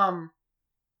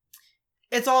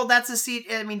 It's all,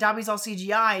 Dobby's all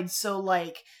CGI'd, so,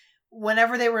 like,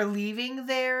 whenever they were leaving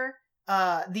there,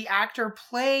 the actor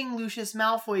playing Lucius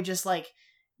Malfoy just, like,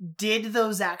 did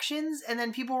those actions, and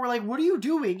then people were like, what are you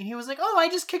doing? And he was like, oh, I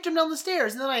just kicked him down the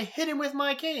stairs, and then I hit him with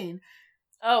my cane.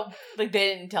 Oh, like,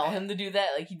 they didn't tell him to do that?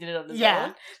 Like, he did it on his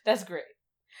own? That's great.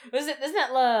 Isn't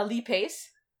that Lee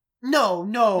Pace? No,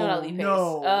 not Lee Pace.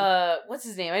 No. What's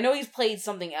his name? I know he's played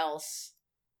something else.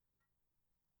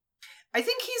 I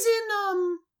think he's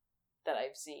in, that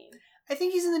I've seen. I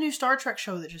think he's in the new Star Trek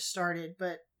show that just started,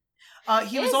 but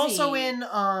he was also in,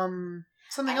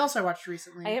 something else I watched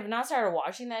recently. I have not started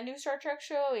watching that new Star Trek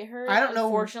show. I don't know.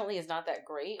 Unfortunately, it's not that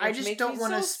great. I just don't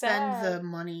want to spend the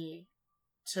money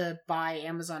to buy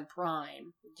Amazon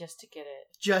Prime. Just to get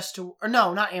it. Or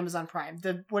no, not Amazon Prime.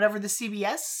 Whatever the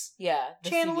CBS the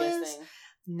channel CBS is. thing.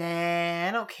 Nah,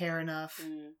 I don't care enough.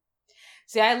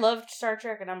 See, I loved Star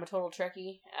Trek, and I'm a total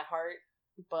Trekkie at heart.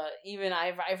 But even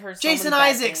I've heard so Jason many bad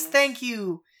Isaacs, things. thank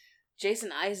you.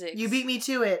 Jason Isaacs. You beat me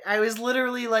to it. I was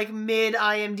literally like mid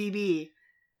IMDb.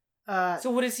 So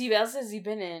what else has he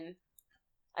been in?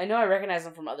 I know I recognize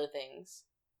him from other things.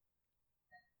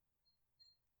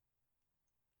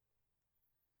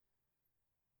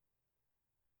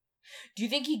 Do you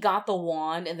think he got the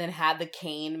wand and then had the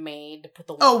cane made to put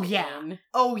the wand in?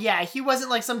 Oh yeah, he wasn't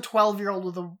like some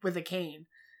 12-year-old with a cane.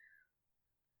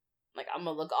 Like, I'm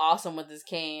gonna look awesome with this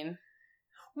cane.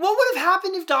 What would have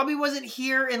happened if Dobby wasn't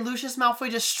here and Lucius Malfoy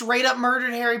just straight up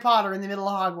murdered Harry Potter in the middle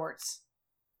of Hogwarts?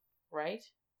 Right?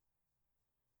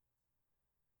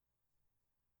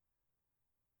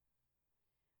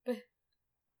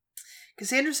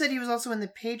 Cassandra said he was also in The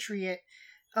Patriot.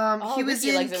 Oh, he was Vicky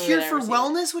in likes it Cure when I for never see it.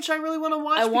 Wellness, which I really want to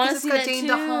watch I want to because see it's that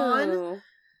got Dane too.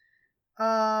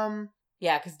 DeHaan.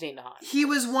 Yeah, because Dane DeHaan. He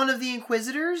was one of the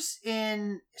Inquisitors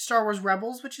in Star Wars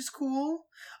Rebels, which is cool.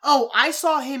 Oh, I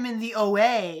saw him in The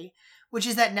OA, which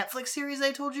is that Netflix series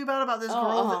I told you about this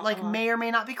girl that like may or may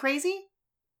not be crazy.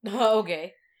 Oh,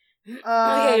 okay.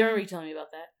 Yeah, you remember you telling me about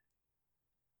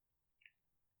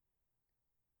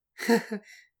that.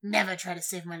 Never try to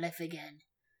save my life again.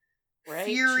 Right?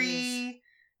 Fury, Jeez.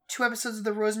 2 episodes of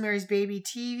the Rosemary's Baby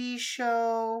TV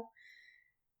show.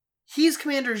 He's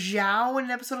Commander Zhao in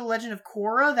an episode of Legend of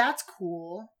Korra. That's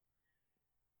cool.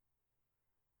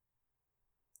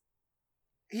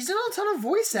 He's done a ton of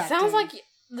voice acting. Sounds like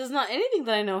there's not anything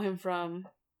that I know him from.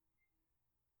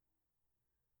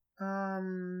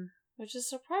 Which is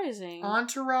surprising.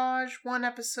 Entourage, 1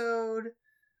 episode.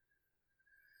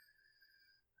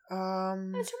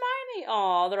 It's Hermione.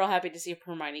 Aw, they're all happy to see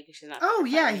Hermione because she's not. Oh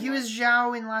yeah, he anymore. was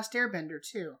Zhao in Last Airbender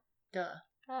too. Duh.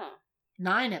 Huh.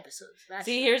 9 episodes. That's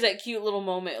See, here's that cute little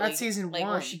moment. That's like, season like 1.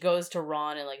 where she goes to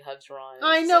Ron and like hugs Ron. And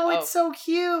I she's know, like, it's so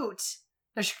cute.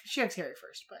 No, she hugs Harry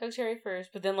first, but hugs Harry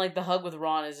first, but then like the hug with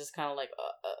Ron is just kind of like,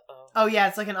 oh yeah,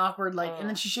 it's like an awkward and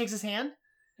then she shakes his hand.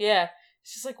 Yeah,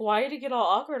 it's just like, why did it get all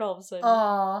awkward all of a sudden?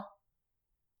 Aww.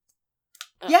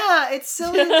 Yeah, it's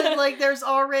silly that like there's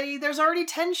already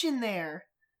tension there.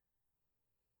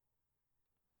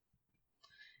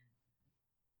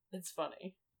 It's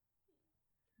funny.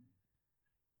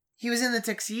 He was in The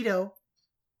Tuxedo.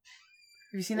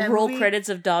 Have you seen that Roll movie? credits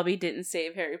of Dobby didn't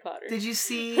save Harry Potter. Did you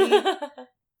see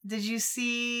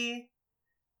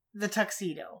The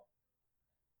Tuxedo?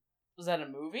 Was that a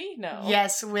movie? No.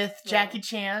 Yes, with No. Jackie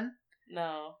Chan.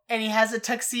 No. And he has a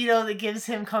tuxedo that gives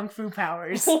him kung fu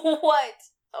powers. What?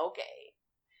 Okay.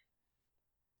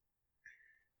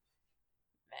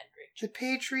 The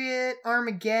Patriot,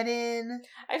 Armageddon.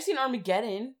 I've seen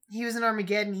Armageddon. He was in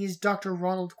Armageddon. He's Dr.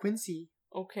 Ronald Quincy.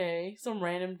 Okay. Some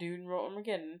random dude wrote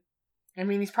Armageddon. I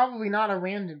mean, he's probably not a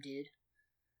random dude.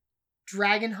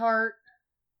 Dragonheart.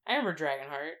 I remember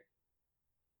Dragonheart.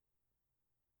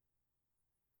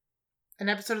 An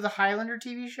episode of the Highlander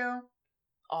TV show.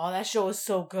 Oh, that show was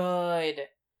so good.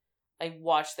 I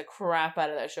watched the crap out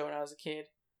of that show when I was a kid.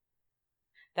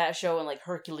 That show and like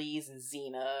Hercules and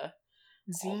Xena.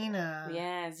 Xena. Oh,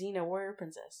 yeah, Xena, warrior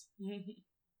princess. You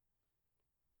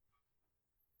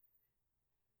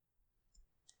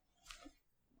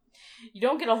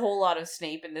don't get a whole lot of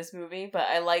Snape in this movie, but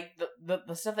I like the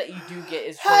stuff that you do get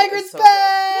is Hagrid's so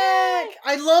back!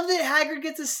 I love that Hagrid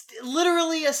gets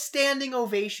literally a standing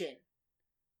ovation.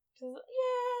 Good. Yeah.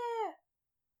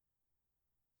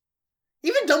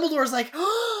 Even Dumbledore's like,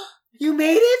 oh, you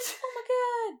made it? Oh my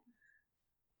god.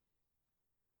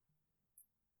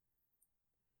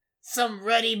 Some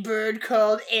ruddy bird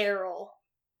called Errol.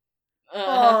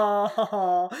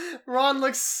 Oh, Ron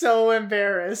looks so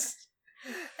embarrassed.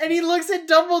 And he looks at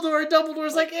Dumbledore, and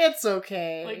Dumbledore's like, it's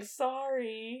okay. Like,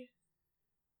 sorry.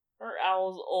 Our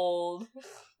owl's old.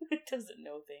 It doesn't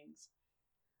know things.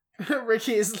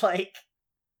 Ricky is like,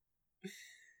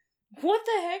 What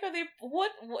the heck are they?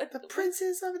 What? the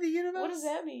princes of the universe? What does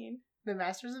that mean? The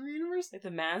masters of the universe? Like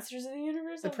the masters of the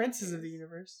universe? The princes of the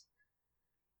universe.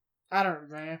 I don't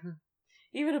know.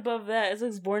 Even above that, it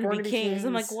looks born to be kings.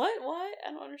 I'm like, Kings. what? What?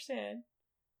 I don't understand.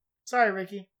 Sorry,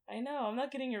 Ricky. I know, I'm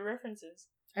not getting your references.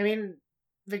 I mean,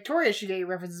 Victoria should get your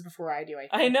references before I do, I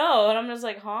think. I know, and I'm just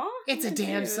like, huh? It's I'm a damn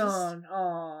confused. song.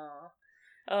 Aww.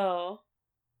 Oh.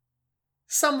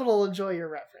 Someone will enjoy your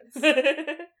reference.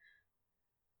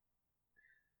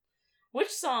 Which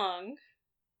song?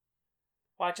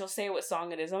 Watch, you'll say what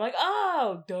song it is. I'm like,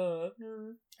 oh, duh.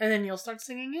 And then you'll start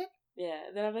singing it?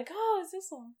 Yeah, then I'm like, oh, it's this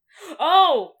song.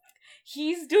 Oh!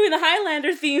 He's doing the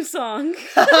Highlander theme song. See,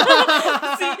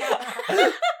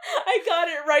 I got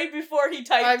it right before he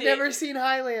typed it. I've never seen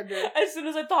Highlander. As soon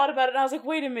as I thought about it, I was like,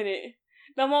 wait a minute.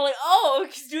 And I'm all like, oh,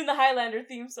 he's doing the Highlander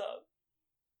theme song.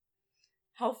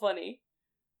 How funny.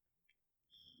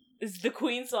 It's the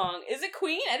Queen song. Is it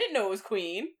Queen? I didn't know it was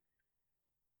Queen.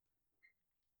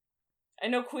 I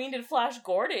know Queen did Flash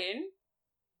Gordon.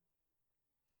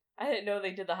 I didn't know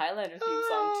they did the Highlander theme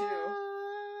song too.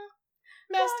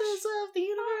 Masters of the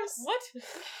Universe. What?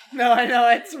 No, I know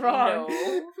it's wrong.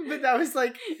 No. But that was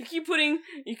like You keep putting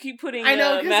I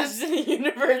know, 'cause Masters of the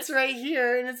Universe. it's right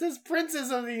here, and it says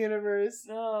Princess of the Universe.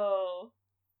 No.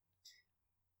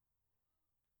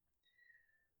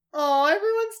 Oh,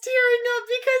 everyone's tearing up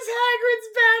because Hagrid's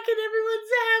back and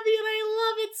everyone's happy, and I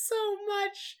love it so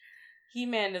much.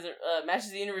 He-Man doesn't, Masters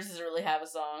of the Universe doesn't really have a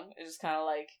song. It's just kind of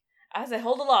like, as I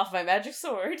hold aloft my magic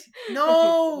sword.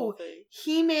 No,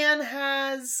 He-Man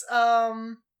has,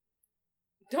 Don't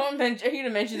mention, are you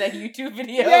gonna mention that YouTube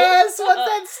video? Yes, what's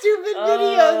that stupid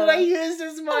video that I used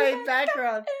as my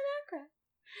background?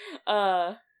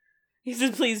 He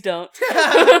said, please don't.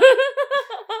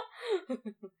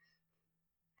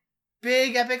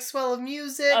 Big epic swell of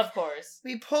music. Of course.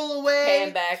 We pull away.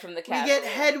 Came back from the castle. We get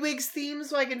Hedwig's theme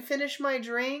so I can finish my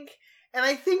drink. And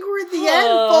I think we're at the end,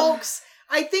 folks.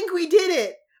 I think we did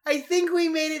it. I think we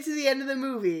made it to the end of the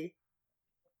movie.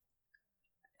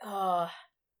 No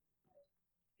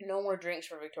more drinks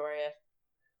for Victoria.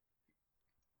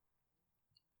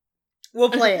 We'll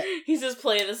play it. He says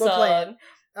play the We'll song. play it.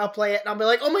 I'll play it and I'll be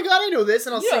like, oh my god, I know this,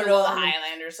 and I'll You sing don't know the along.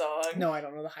 Highlander song. No, I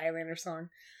don't know the Highlander song.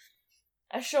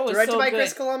 That show was Directed so by good.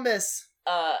 Chris Columbus.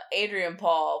 Adrian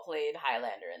Paul played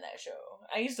Highlander in that show.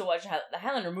 I used to watch the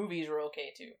Highlander movies were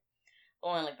okay too.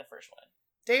 Only like the first one.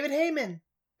 David Heyman.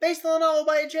 Based on a novel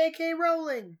by J.K.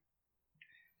 Rowling.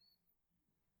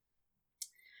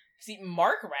 See,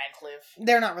 Mark Radcliffe.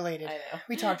 They're not related. I know.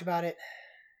 We talked about it.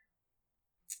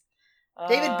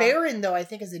 David Barron, though, I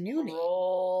think is a new name.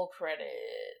 Roll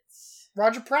credits.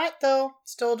 Roger Pratt, though,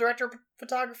 still director of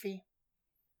photography.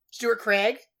 Stuart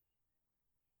Craig.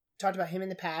 Talked about him in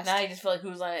the past. Now I just feel like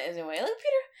who's on it anyway. Look,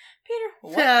 Peter.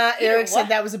 What? Eric Peter, said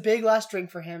that was a big last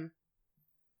drink for him.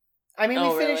 I mean,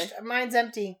 Oh, we finished. really? Mine's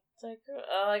empty. It's like,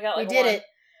 I got like we did one. it.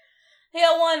 I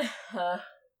got one.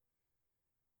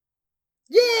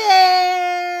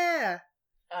 Yeah!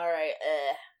 Alright,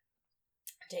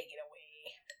 take it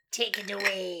away. Take it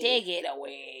away. Take it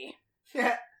away.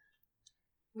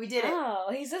 We did it. Oh,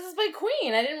 he says it's by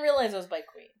Queen. I didn't realize it was by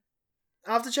Queen.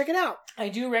 I'll have to check it out. I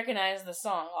do recognize the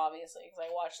song, obviously, because I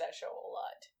watched that show a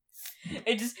lot.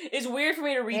 It's weird for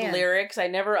me to read Man. lyrics. I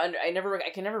can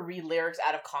never read lyrics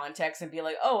out of context and be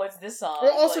like, oh, it's this song.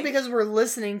 Well, also Like, because we're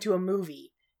listening to a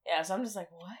movie. yeah, so I'm just like,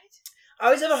 what? I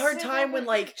always have a hard time when,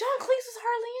 like... John Cleese was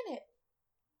hardly in it.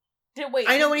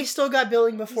 I know when he still got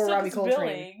billing before still Robbie gets Coltrane.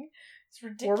 billing. It's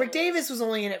ridiculous. Warwick Davis was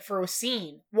only in it for a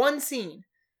scene. One scene.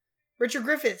 Richard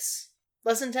Griffiths.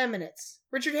 Less than 10 minutes.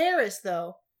 Richard Harris,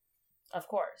 though. Of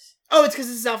course. Oh, it's because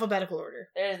it's alphabetical order.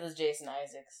 There's this Jason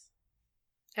Isaacs.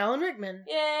 Alan Rickman.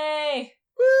 Yay!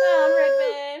 Woo! Alan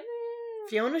Rickman. Woo.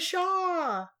 Fiona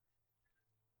Shaw.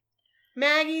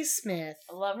 Maggie Smith.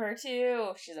 I love her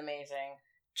too. She's amazing.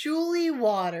 Julie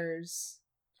Waters.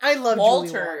 I love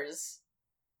Julie Waters. Walters.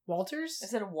 Walters? I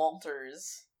said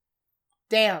Walters.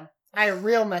 Damn. I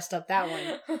real messed up that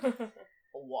one.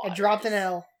 I dropped an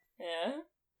L. Yeah.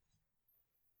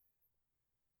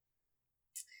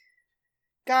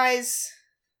 Guys,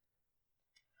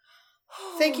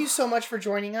 thank you so much for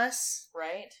joining us.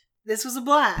 Right? This was a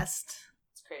blast.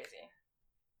 It's crazy.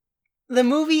 The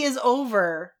movie is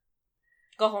over.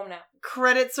 Go home now.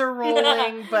 Credits are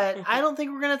rolling, but I don't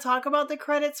think we're going to talk about the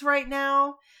credits right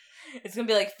now. It's gonna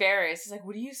be like Ferris. He's like,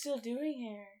 what are you still doing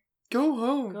here? Go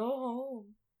home. Go home.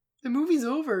 The movie's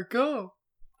over. Go.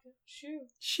 Shoo.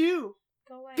 Shoo.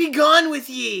 Go away. Be gone with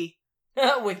ye.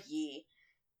 With ye.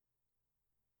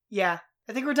 Yeah,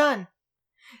 I think we're done.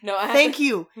 No, I Thank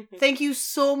you. Thank you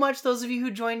so much, those of you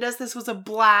who joined us. This was a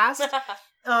blast.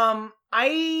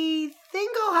 I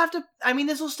think I'll have to... I mean,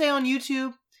 this will stay on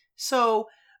YouTube, so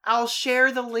I'll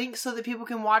share the link so that people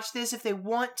can watch this if they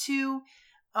want to.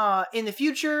 In the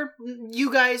future, you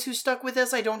guys who stuck with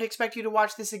us, I don't expect you to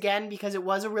watch this again because it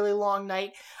was a really long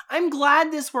night. I'm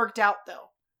glad this worked out,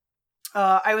 though.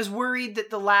 I was worried that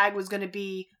the lag was going to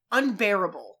be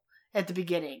unbearable at the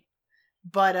beginning,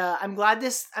 but I'm glad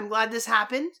this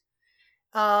happened.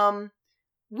 We'll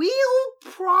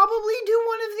probably do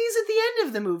one of these at the end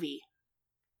of the movie,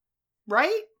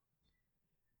 right?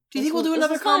 Do you think we'll do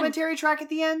another commentary track at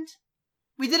the end?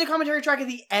 We did a commentary track at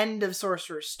the end of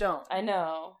Sorcerer's Stone. I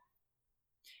know.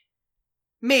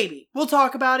 Maybe. We'll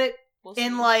talk about it We'll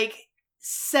in see. like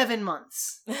 7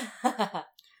 months. You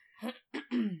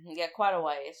got quite a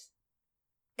ways.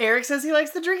 Eric says he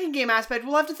likes the drinking game aspect.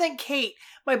 We'll have to thank Kate.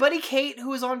 My buddy Kate, who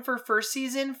was on for first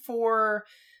season for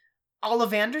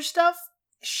Ollivander stuff,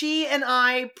 she and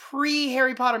I,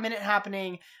 pre-Harry Potter Minute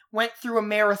happening, went through a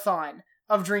marathon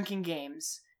of drinking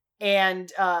games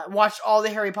and watched all the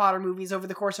Harry Potter movies over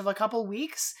the course of a couple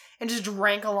weeks and just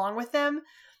drank along with them.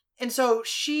 And so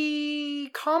she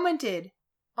commented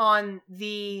on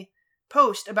the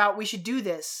post about we should do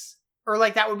this, or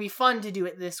like that would be fun to do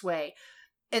it this way.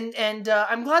 And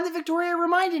I'm glad that Victoria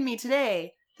reminded me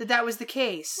today that was the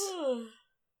case.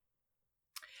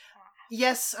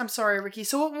 Yes, I'm sorry, Ricky.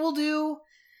 So what we'll do,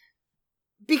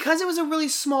 because it was a really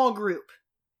small group.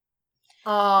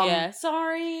 Yeah,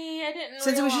 sorry, I didn't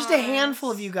Since it was just a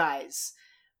handful of you guys,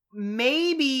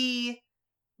 maybe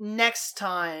next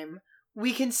time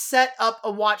we can set up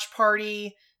a watch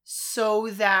party so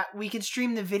that we can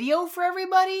stream the video for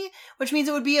everybody, which means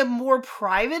it would be a more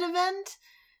private event.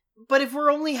 But if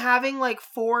we're only having like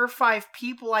 4 or 5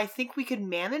 people, I think we could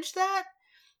manage that.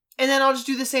 And then I'll just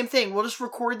do the same thing. We'll just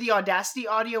record the Audacity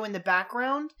audio in the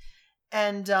background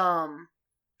and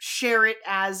share it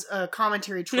as a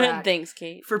commentary track. Thanks,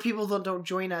 Kate. For people that don't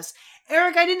join us.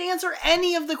 Eric, I didn't answer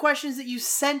any of the questions that you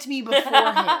sent me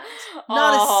beforehand.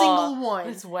 Not a single one.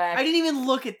 It's whack. I didn't even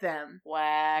look at them.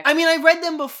 Whack. I mean, I read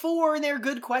them before and they're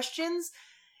good questions,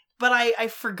 but I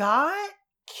forgot.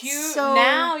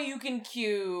 Now you can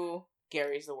cue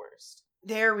Gary's the worst.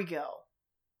 There we go.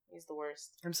 He's the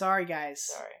worst. I'm sorry, guys.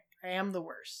 Sorry. I am the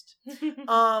worst.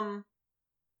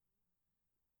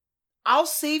 I'll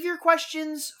save your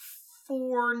questions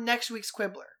for next week's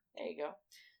Quibbler. There you go.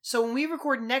 So when we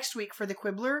record next week for the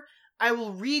Quibbler, I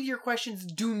will read your questions.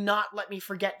 Do not let me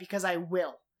forget, because I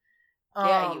will.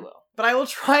 Yeah, you will. But I will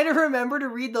try to remember to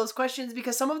read those questions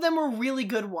because some of them were really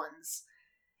good ones.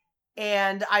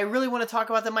 And I really want to talk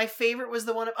about them. My favorite was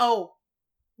the one of...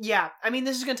 I mean,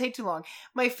 this is going to take too long.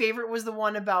 My favorite was the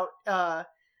one about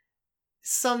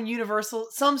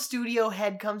some studio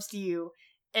head comes to you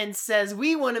and says,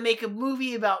 we want to make a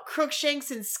movie about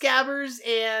Crookshanks and Scabbers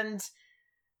and...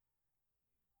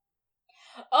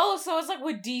 Oh, so it's like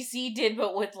what DC did,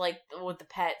 but with the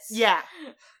pets. Yeah.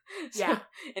 So, Yeah.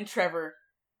 And Trevor.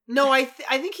 No, I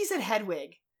think he said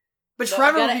Hedwig. But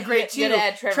Trevor would be great too.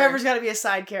 Add Trevor. Trevor's got to be a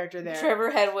side character there. Trevor,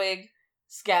 Hedwig,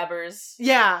 Scabbers.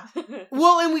 Yeah.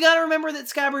 Well, and we got to remember that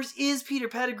Scabbers is Peter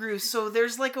Pettigrew, so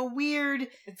there's like a weird...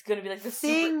 It's gonna be like the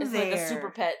thing super... It's like the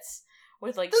super pets.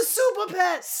 With like... The super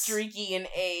pets! Streaky and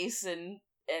Ace and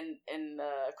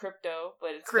Crypto,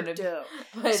 but it's Crypto.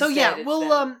 But so instead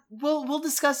yeah, we'll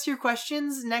discuss your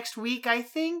questions next week, I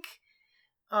think.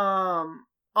 On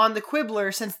the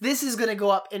Quibbler, since this is going to go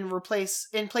up in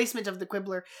placement of the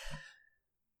Quibbler.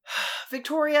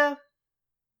 Victoria,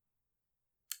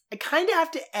 I kind of have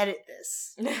to edit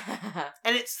this.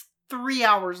 And it's 3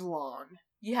 hours long.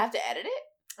 You have to edit it?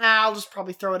 I'll just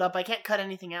probably throw it up. I can't cut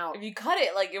anything out. If you cut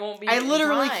it, like, it won't be I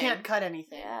literally time. can't cut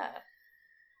anything. Yeah.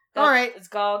 Alright. It's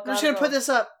I'm just going to put this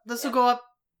up. This will go up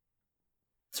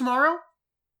tomorrow.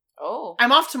 Oh.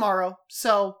 I'm off tomorrow,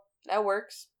 so... That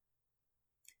works.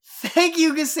 Thank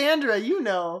you, Cassandra. You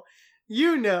know.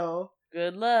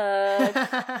 Good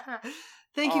luck.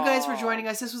 Thank you guys for joining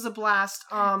us. This was a blast.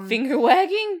 Finger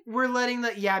wagging? We're letting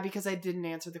because I didn't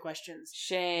answer the questions.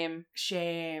 Shame.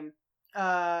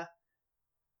 The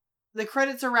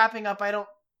credits are wrapping up. I don't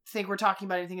think we're talking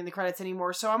about anything in the credits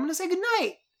anymore, so I'm going to say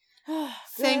goodnight.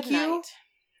 Thank you.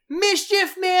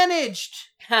 Mischief managed.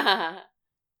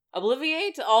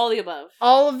 Obliviate? All the above.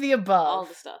 All of the above. All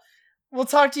the stuff. We'll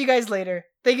talk to you guys later.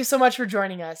 Thank you so much for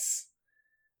joining us.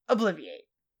 Obliviate.